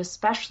readers, but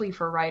especially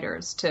for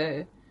writers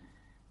to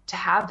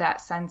have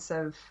that sense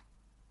of,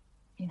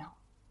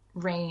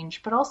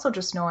 range, but also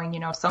just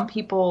knowing, some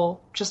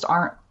people just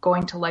aren't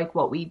going to like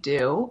what we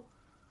do.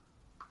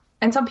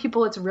 And some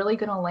people it's really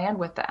going to land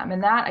with them.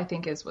 And that I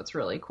think is what's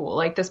really cool.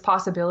 Like this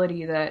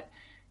possibility that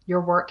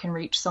your work can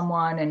reach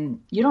someone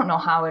and you don't know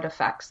how it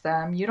affects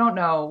them. You don't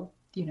know,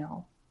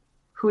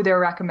 who they're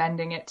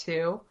recommending it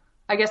to.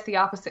 I guess the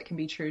opposite can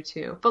be true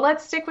too. But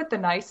let's stick with the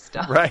nice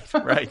stuff. Right.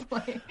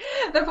 Like,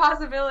 the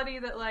possibility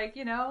that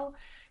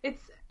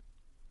it's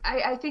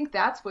I think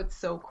that's what's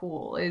so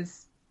cool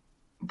is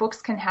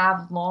books can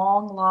have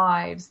long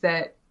lives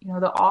that,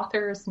 the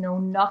authors know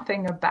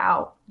nothing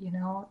about,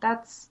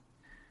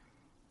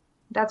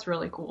 that's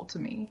really cool to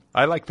me.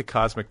 I like the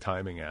cosmic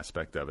timing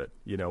aspect of it.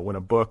 When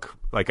a book,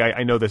 like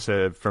I know this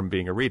from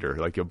being a reader,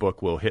 like a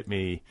book will hit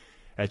me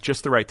at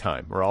just the right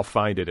time, or I'll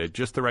find it at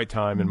just the right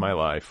time in my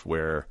life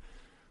where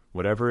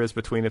whatever is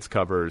between its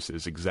covers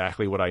is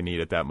exactly what I need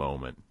at that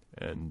moment.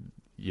 And,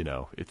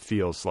 it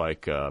feels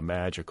like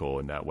magical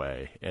in that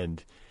way.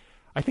 And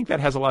I think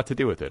that has a lot to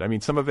do with it. I mean,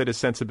 some of it is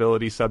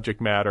sensibility,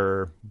 subject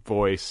matter,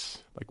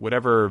 voice, like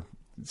whatever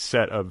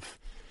set of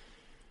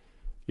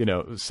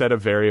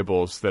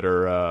variables that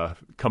are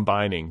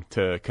combining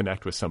to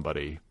connect with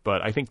somebody.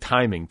 But I think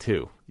timing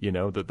too,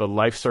 the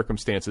life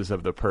circumstances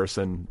of the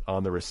person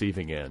on the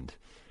receiving end.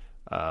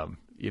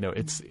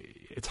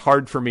 It's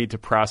hard for me to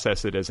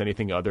process it as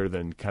anything other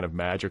than kind of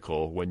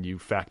magical when you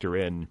factor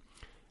in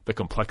the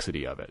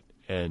complexity of it.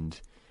 And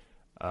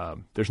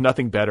there's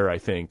nothing better, I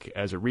think,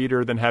 as a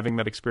reader than having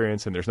that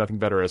experience, and there's nothing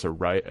better as a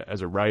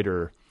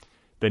writer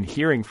than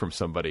hearing from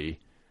somebody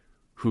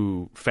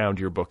who found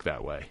your book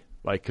that way.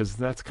 Like, because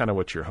that's kind of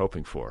what you're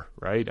hoping for,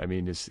 right? I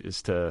mean,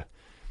 is to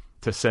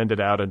send it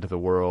out into the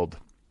world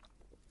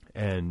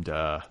and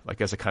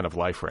like as a kind of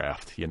life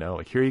raft,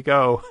 like here you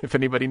go, if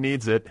anybody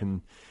needs it,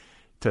 and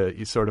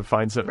you sort of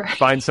find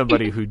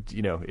somebody who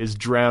is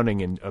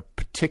drowning in a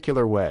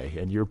particular way,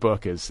 and your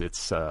book is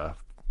its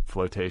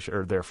flotation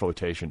or their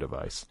flotation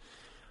device.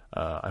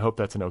 I hope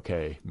that's an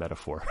okay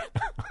metaphor.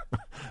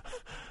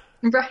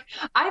 Right,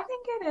 I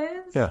think it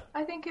is. Yeah,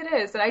 I think it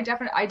is, and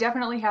I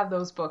definitely have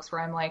those books where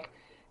I'm like,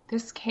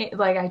 this came,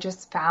 like I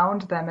just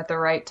found them at the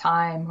right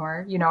time,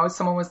 or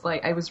someone was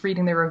like, I was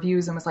reading the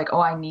reviews and was like,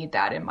 oh, I need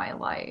that in my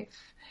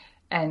life.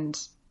 And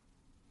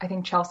I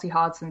think Chelsea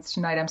Hodson's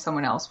Tonight I'm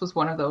Someone Else was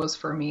one of those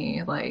for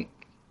me, like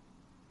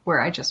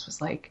where I just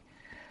was like,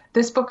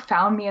 this book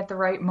found me at the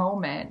right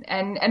moment.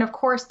 And of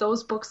course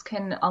those books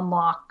can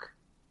unlock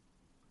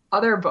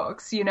other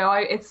books,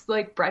 it's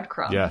like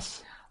breadcrumbs.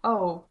 Yes.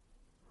 Oh,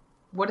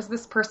 what does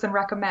this person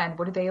recommend?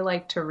 What do they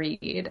like to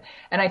read?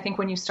 And I think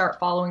when you start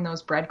following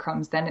those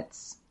breadcrumbs, then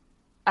it's,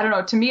 I don't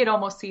know, to me, it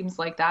almost seems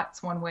like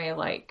that's one way,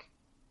 like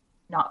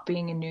not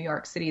being in New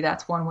York City,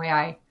 that's one way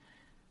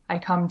I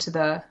come to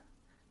the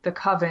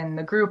coven,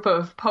 the group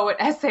of poet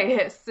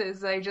essayists,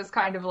 is I just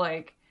kind of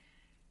like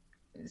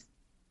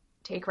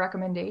take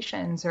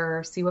recommendations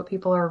or see what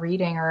people are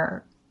reading,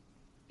 or,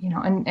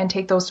 and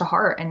take those to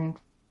heart and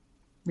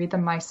read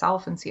them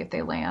myself and see if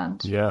they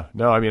land. Yeah.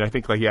 No, I mean, I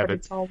think like, yeah,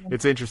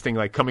 it's interesting,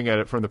 like coming at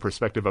it from the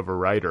perspective of a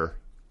writer,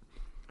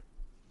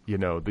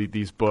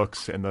 these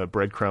books and the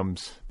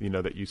breadcrumbs,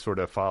 that you sort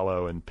of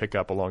follow and pick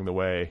up along the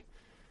way.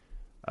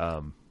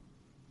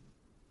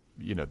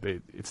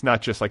 It's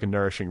not just like a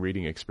nourishing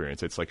reading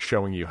experience. It's like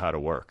showing you how to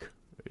work,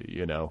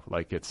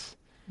 like it's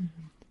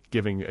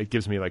it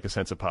gives me like a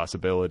sense of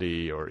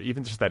possibility, or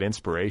even just that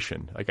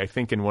inspiration. Like I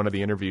think in one of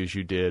the interviews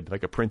you did,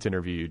 like a print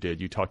interview you did,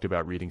 you talked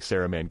about reading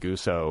Sarah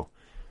Manguso,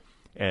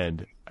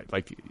 and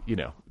like,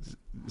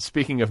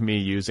 speaking of me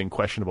using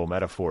questionable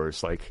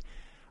metaphors, like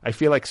I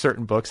feel like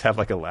certain books have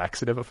like a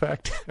laxative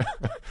effect,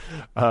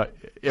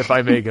 if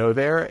I may go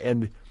there.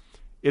 And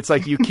it's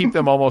like you keep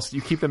them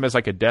as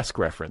like a desk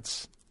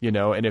reference,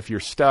 and if you're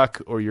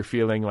stuck or you're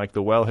feeling like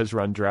the well has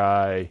run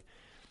dry,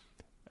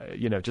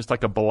 just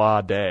like a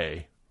blah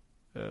day,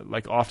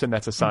 like often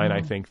that's a sign,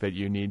 I think, that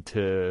you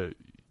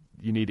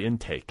need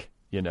intake,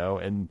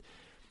 and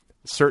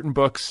certain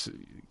books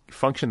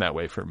function that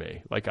way for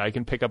me. Like I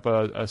can pick up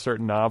a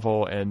certain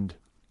novel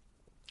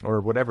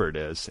or whatever it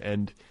is,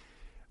 and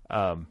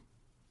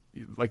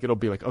like it'll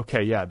be like,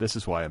 okay, yeah, this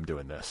is why I'm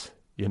doing this.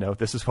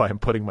 This is why I'm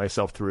putting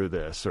myself through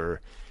this.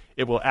 Or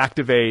it will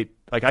activate,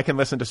 like I can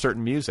listen to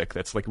certain music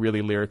that's like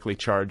really lyrically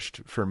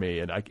charged for me,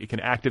 and it can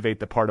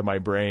activate the part of my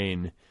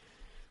brain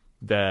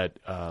that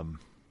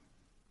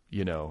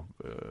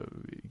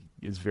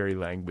is very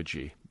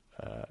languagey.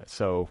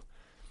 So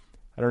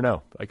I don't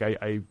know. Like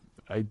I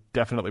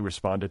definitely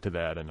responded to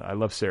that, and I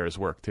love Sarah's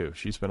work too.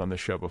 She's been on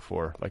this show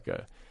before. Like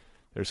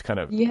there's kind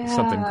of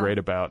something great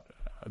about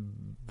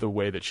the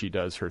way that she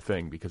does her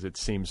thing, because it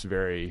seems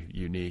very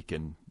unique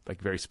and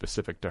like very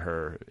specific to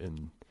her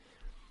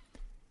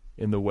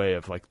in the way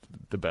of like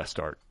the best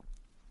art.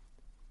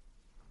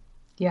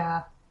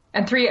 Yeah.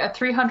 And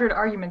 300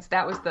 Arguments,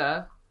 that was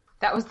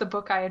the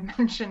book I had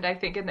mentioned, I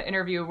think, in the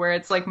interview, where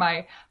it's like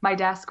my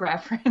desk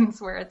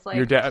reference, where it's like,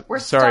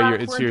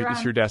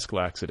 it's your desk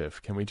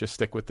laxative. Can we just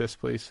stick with this,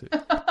 please?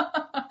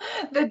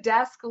 The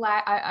desk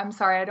I'm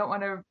sorry, I don't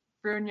want to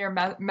ruin your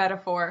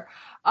metaphor.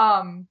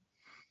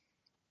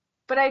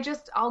 but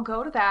I'll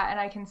go to that and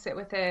I can sit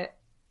with it.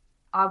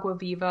 Agua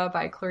Viva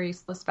by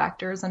Clarice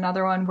Lispector is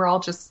another one where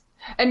I'll just,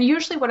 and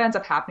usually what ends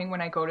up happening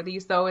when I go to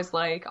these though is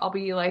like, I'll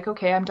be like,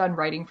 okay, I'm done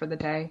writing for the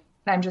day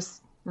and I'm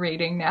just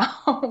reading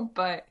now.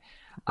 But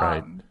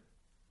Right.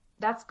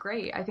 that's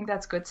great. I think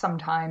that's good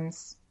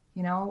sometimes.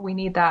 You know, we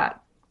need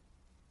that.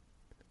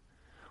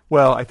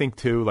 Well, I think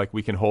too, like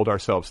we can hold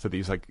ourselves to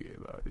these like,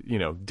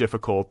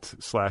 difficult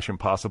 /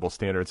 impossible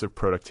standards of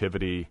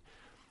productivity.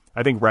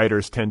 I think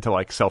writers tend to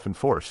like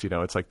self-enforce,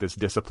 it's like this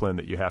discipline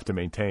that you have to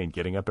maintain,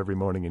 getting up every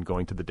morning and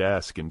going to the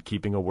desk and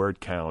keeping a word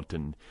count.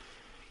 And,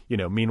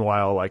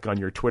 meanwhile, like on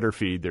your Twitter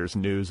feed, there's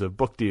news of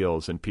book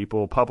deals and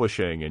people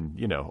publishing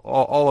and,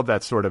 all of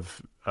that sort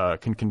of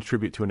can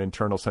contribute to an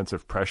internal sense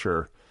of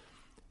pressure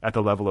at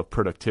the level of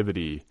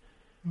productivity.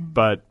 Mm-hmm.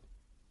 But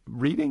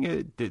reading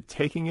it,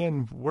 taking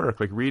in work,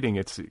 like reading,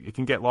 it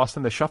can get lost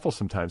in the shuffle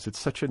sometimes. It's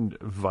such a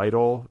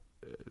vital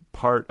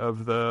part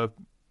of the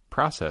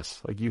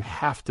process. Like you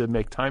have to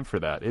make time for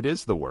that. It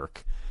is the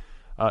work.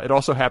 It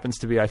also happens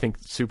to be, I think,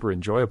 super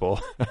enjoyable.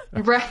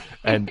 Right.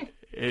 And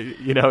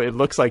it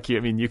looks like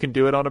you can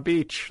do it on a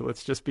beach.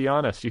 Let's just be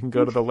honest. You can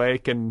go to the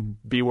lake and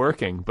be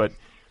working, but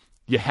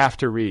you have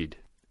to read.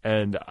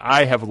 And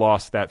I have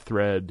lost that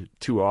thread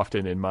too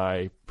often in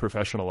my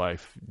professional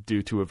life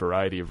due to a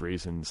variety of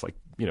reasons, like,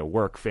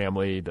 work,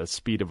 family, the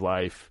speed of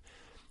life,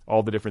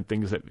 all the different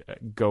things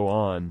that go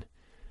on.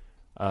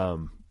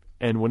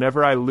 And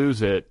whenever I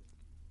lose it,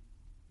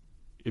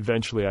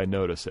 eventually I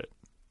notice it.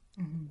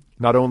 Mm-hmm.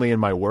 Not only in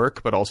my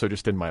work, but also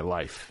just in my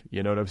life.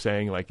 You know what I'm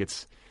saying? Like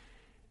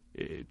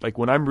like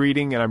when I'm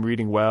reading and I'm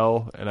reading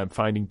well and I'm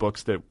finding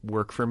books that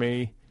work for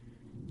me,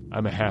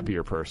 I'm a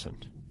happier person,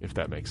 if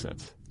that makes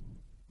sense.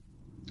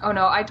 Oh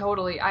no,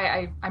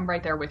 I'm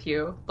right there with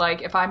you.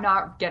 Like if I'm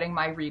not getting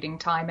my reading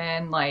time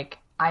in, like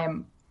I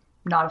am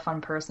not a fun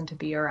person to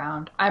be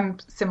around. I'm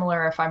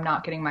similar if I'm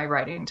not getting my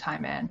writing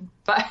time in.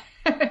 But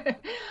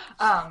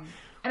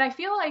and I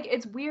feel like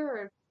it's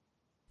weird.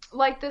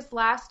 Like this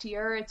last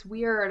year, it's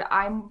weird.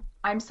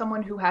 I'm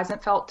someone who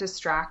hasn't felt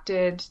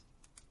distracted.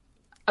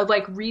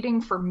 Like reading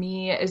for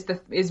me is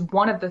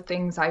one of the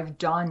things I've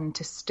done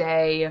to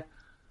stay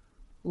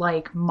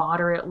like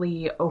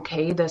moderately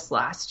okay this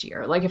last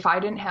year. Like if I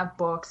didn't have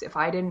books, if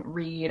I didn't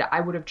read,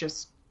 I would have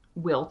just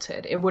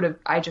wilted.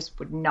 I just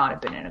would not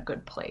have been in a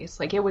good place.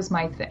 Like it was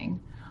my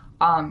thing.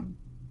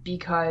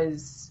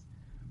 Because,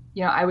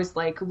 I was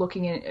like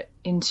looking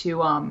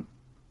into,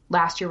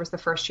 last year was the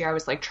first year I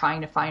was like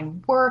trying to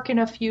find work in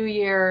a few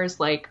years,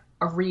 like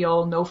a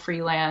real, no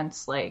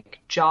freelance, like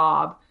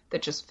job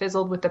that just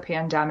fizzled with the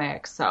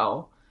pandemic.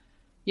 So,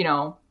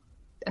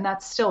 and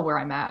that's still where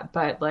I'm at,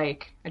 but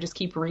like, I just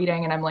keep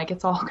reading and I'm like,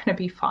 it's all going to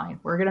be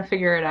fine. We're going to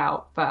figure it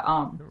out. But,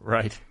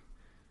 right.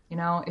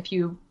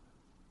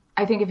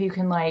 I think if you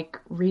can like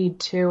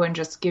read too and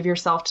just give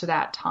yourself to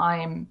that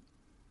time,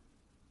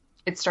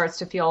 it starts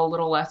to feel a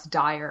little less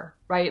dire,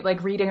 right?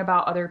 Like reading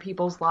about other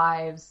people's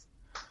lives.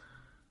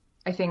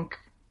 I think,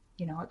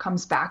 it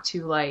comes back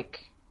to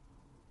like,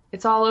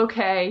 it's all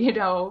okay,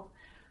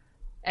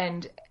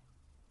 and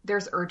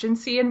there's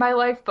urgency in my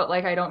life, but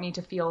like, I don't need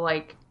to feel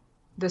like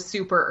the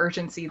super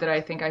urgency that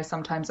I think I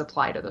sometimes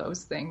apply to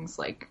those things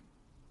like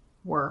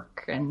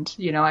work. And,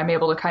 I'm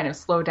able to kind of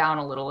slow down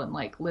a little and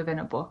like live in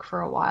a book for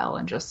a while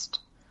and just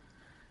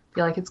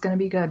be like, it's going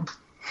to be good.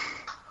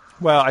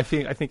 Well, I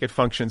think it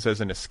functions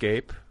as an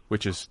escape,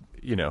 which is,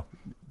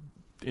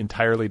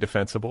 entirely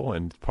defensible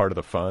and part of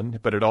the fun,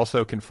 but it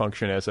also can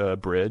function as a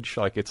bridge.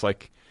 Like it's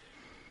like,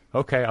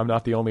 okay, I'm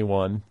not the only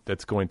one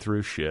that's going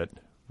through shit,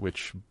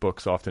 which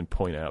books often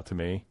point out to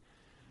me.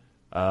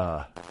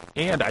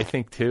 And I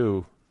think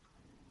too,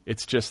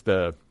 it's just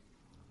I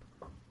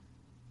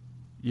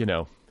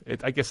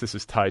guess this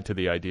is tied to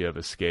the idea of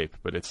escape,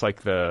 but it's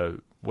like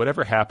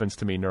whatever happens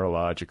to me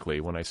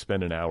neurologically when I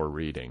spend an hour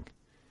reading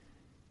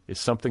is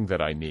something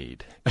that I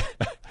need.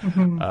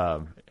 Mm-hmm.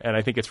 And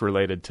I think it's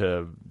related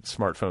to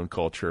smartphone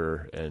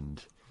culture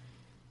and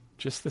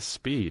just the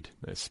speed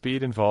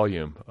and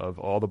volume of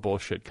all the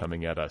bullshit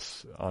coming at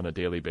us on a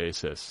daily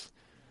basis.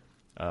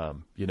 A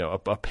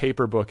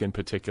paper book in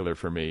particular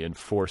for me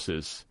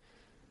enforces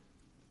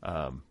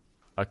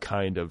a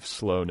kind of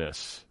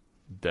slowness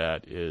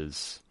that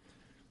is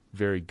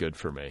very good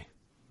for me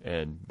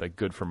and like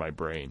good for my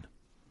brain.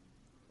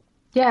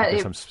 Yeah,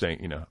 I'm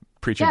saying,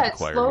 preaching to the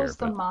choir here. Yeah, it slows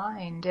the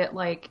mind.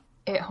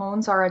 It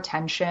hones our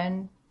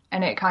attention,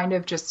 and it kind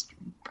of just,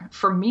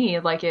 for me,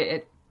 like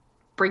it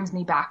brings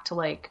me back to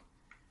like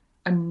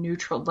a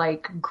neutral,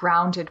 like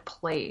grounded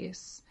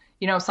place.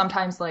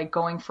 Sometimes like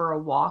going for a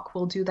walk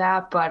will do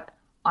that, but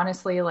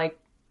honestly, like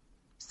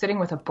sitting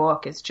with a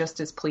book is just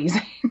as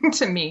pleasing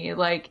to me.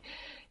 Like,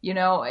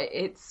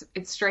 it's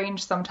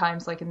strange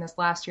sometimes. Like in this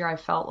last year, I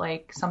felt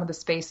like some of the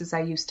spaces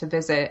I used to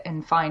visit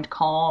and find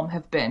calm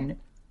have been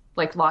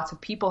like lots of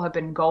people have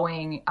been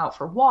going out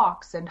for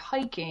walks and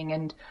hiking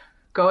and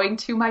going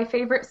to my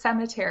favorite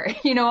cemetery,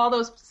 all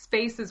those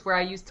spaces where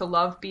I used to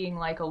love being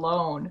like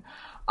alone,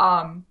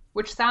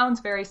 which sounds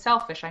very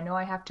selfish. I know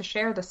I have to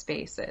share the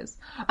spaces.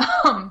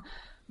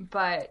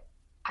 But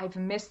I've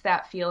missed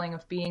that feeling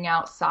of being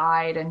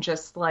outside and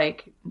just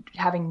like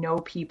having no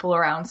people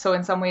around. So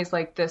in some ways,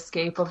 like the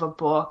escape of a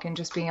book and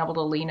just being able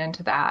to lean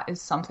into that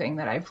is something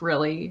that I've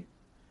really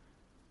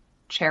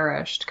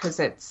cherished, because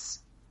it's,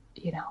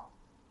 you know,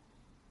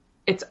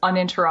 it's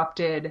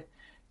uninterrupted,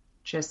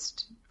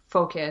 just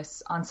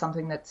focus on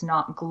something that's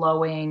not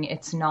glowing.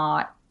 It's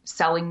not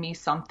selling me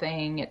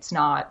something. It's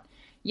not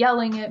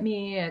yelling at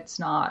me. It's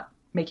not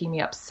making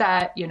me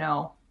upset, you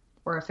know,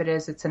 or if it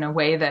is, it's in a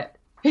way that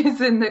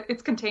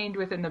it's contained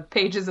within the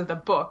pages of the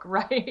book,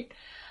 right?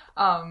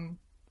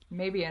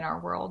 Maybe in our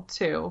world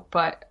too,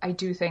 but I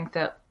do think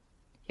that,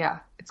 yeah,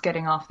 it's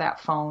getting off that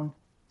phone.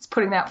 It's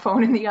putting that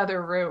phone in the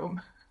other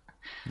room.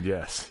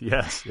 Yes.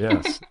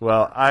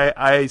 Well,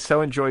 I so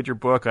enjoyed your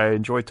book. I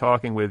enjoyed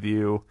talking with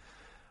you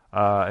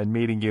and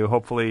meeting you.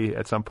 Hopefully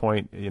at some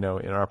point, you know,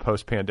 in our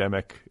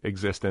post-pandemic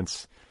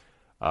existence,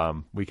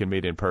 we can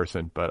meet in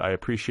person. But I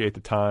appreciate the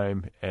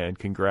time, and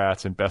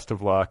congrats and best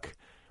of luck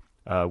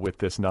with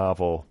this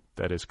novel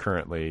that is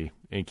currently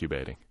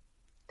incubating.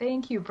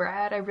 Thank you,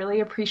 Brad. I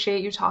really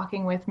appreciate you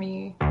talking with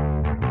me.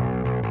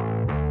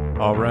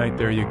 All right,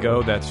 there you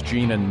go. That's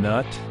Gina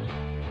Nutt.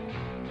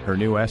 Her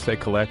new essay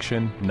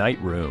collection,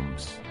 Night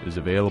Rooms, is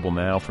available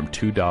now from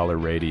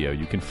 $2 Radio.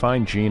 You can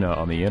find Gina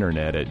on the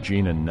internet at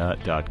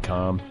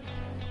ginanutt.com.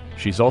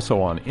 She's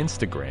also on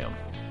Instagram.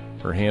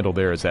 Her handle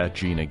there is at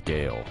Gina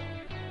Gail.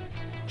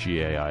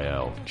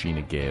 G-A-I-L,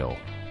 Gina Gail.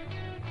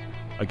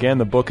 Again,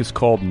 the book is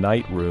called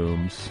Night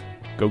Rooms.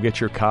 Go get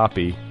your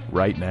copy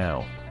right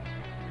now.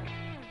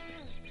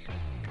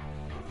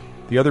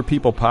 The Other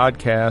People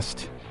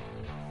podcast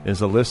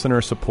is a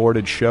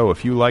listener-supported show.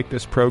 If you like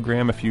this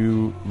program, if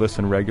you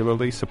listen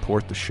regularly,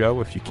 support the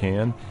show if you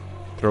can.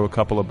 Throw a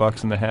couple of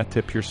bucks in the hat,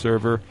 tip your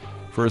server.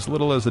 For as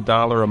little as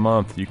 $1 a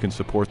month, you can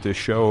support this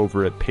show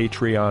over at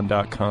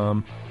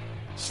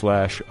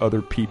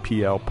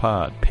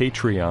patreon.com/otherpplpod.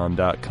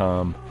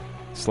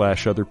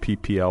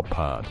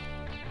 Patreon.com/otherpplpod.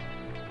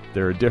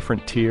 There are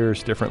different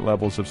tiers, different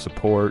levels of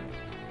support.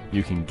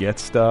 You can get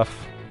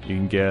stuff. You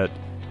can get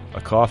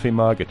a coffee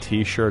mug, a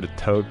t-shirt, a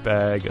tote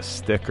bag, a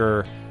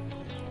sticker,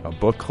 a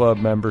book club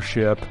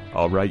membership.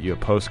 I'll write you a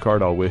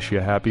postcard. I'll wish you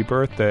a happy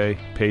birthday.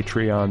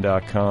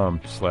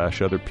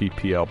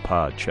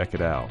 Patreon.com/otherpplpod. Check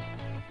it out.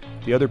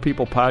 The Other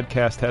People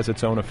podcast has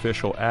its own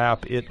official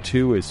app. It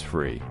too is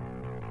free.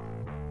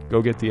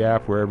 Go get the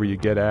app wherever you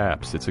get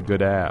apps. It's a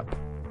good app.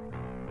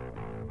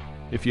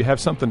 If you have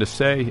something to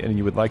say and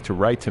you would like to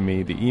write to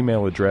me, the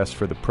email address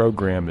for the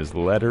program is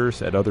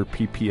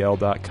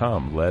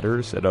letters@otherppl.com.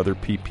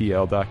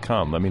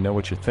 Letters@otherppl.com. Let me know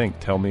what you think.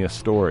 Tell me a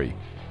story.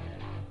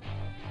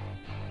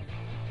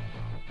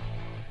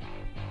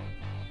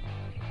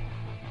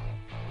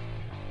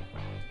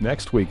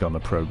 Next week on the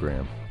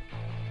program,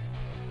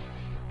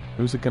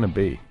 who's it going to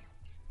be?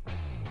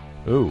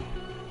 Ooh,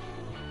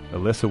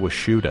 Alyssa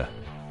Washuta.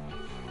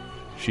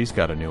 She's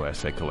got a new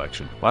essay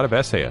collection. A lot of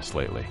essayists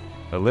lately.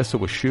 Alyssa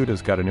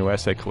Washuta's got a new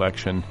essay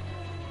collection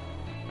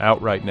out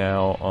right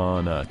now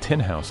on Tin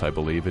House, I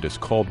believe. It is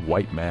called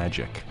White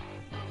Magic.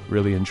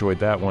 Really enjoyed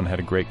that one. Had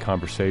a great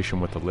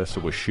conversation with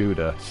Alyssa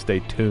Washuta. Stay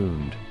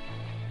tuned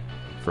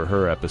for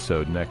her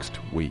episode next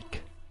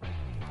week.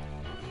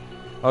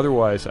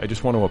 Otherwise, I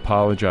just want to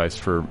apologize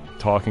for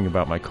talking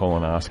about my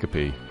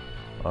colonoscopy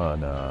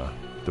on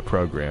the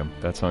program.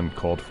 That's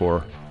uncalled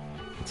for.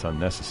 It's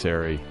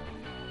unnecessary.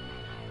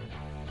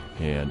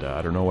 And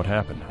I don't know what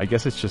happened. I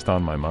guess it's just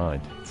on my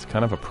mind. It's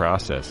kind of a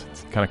process.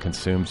 It kind of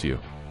consumes you,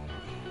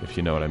 if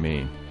you know what I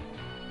mean.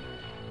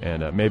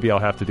 And maybe I'll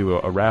have to do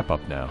a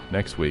wrap-up now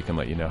next week and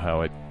let you know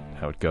how it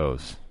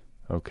goes.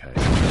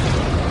 Okay.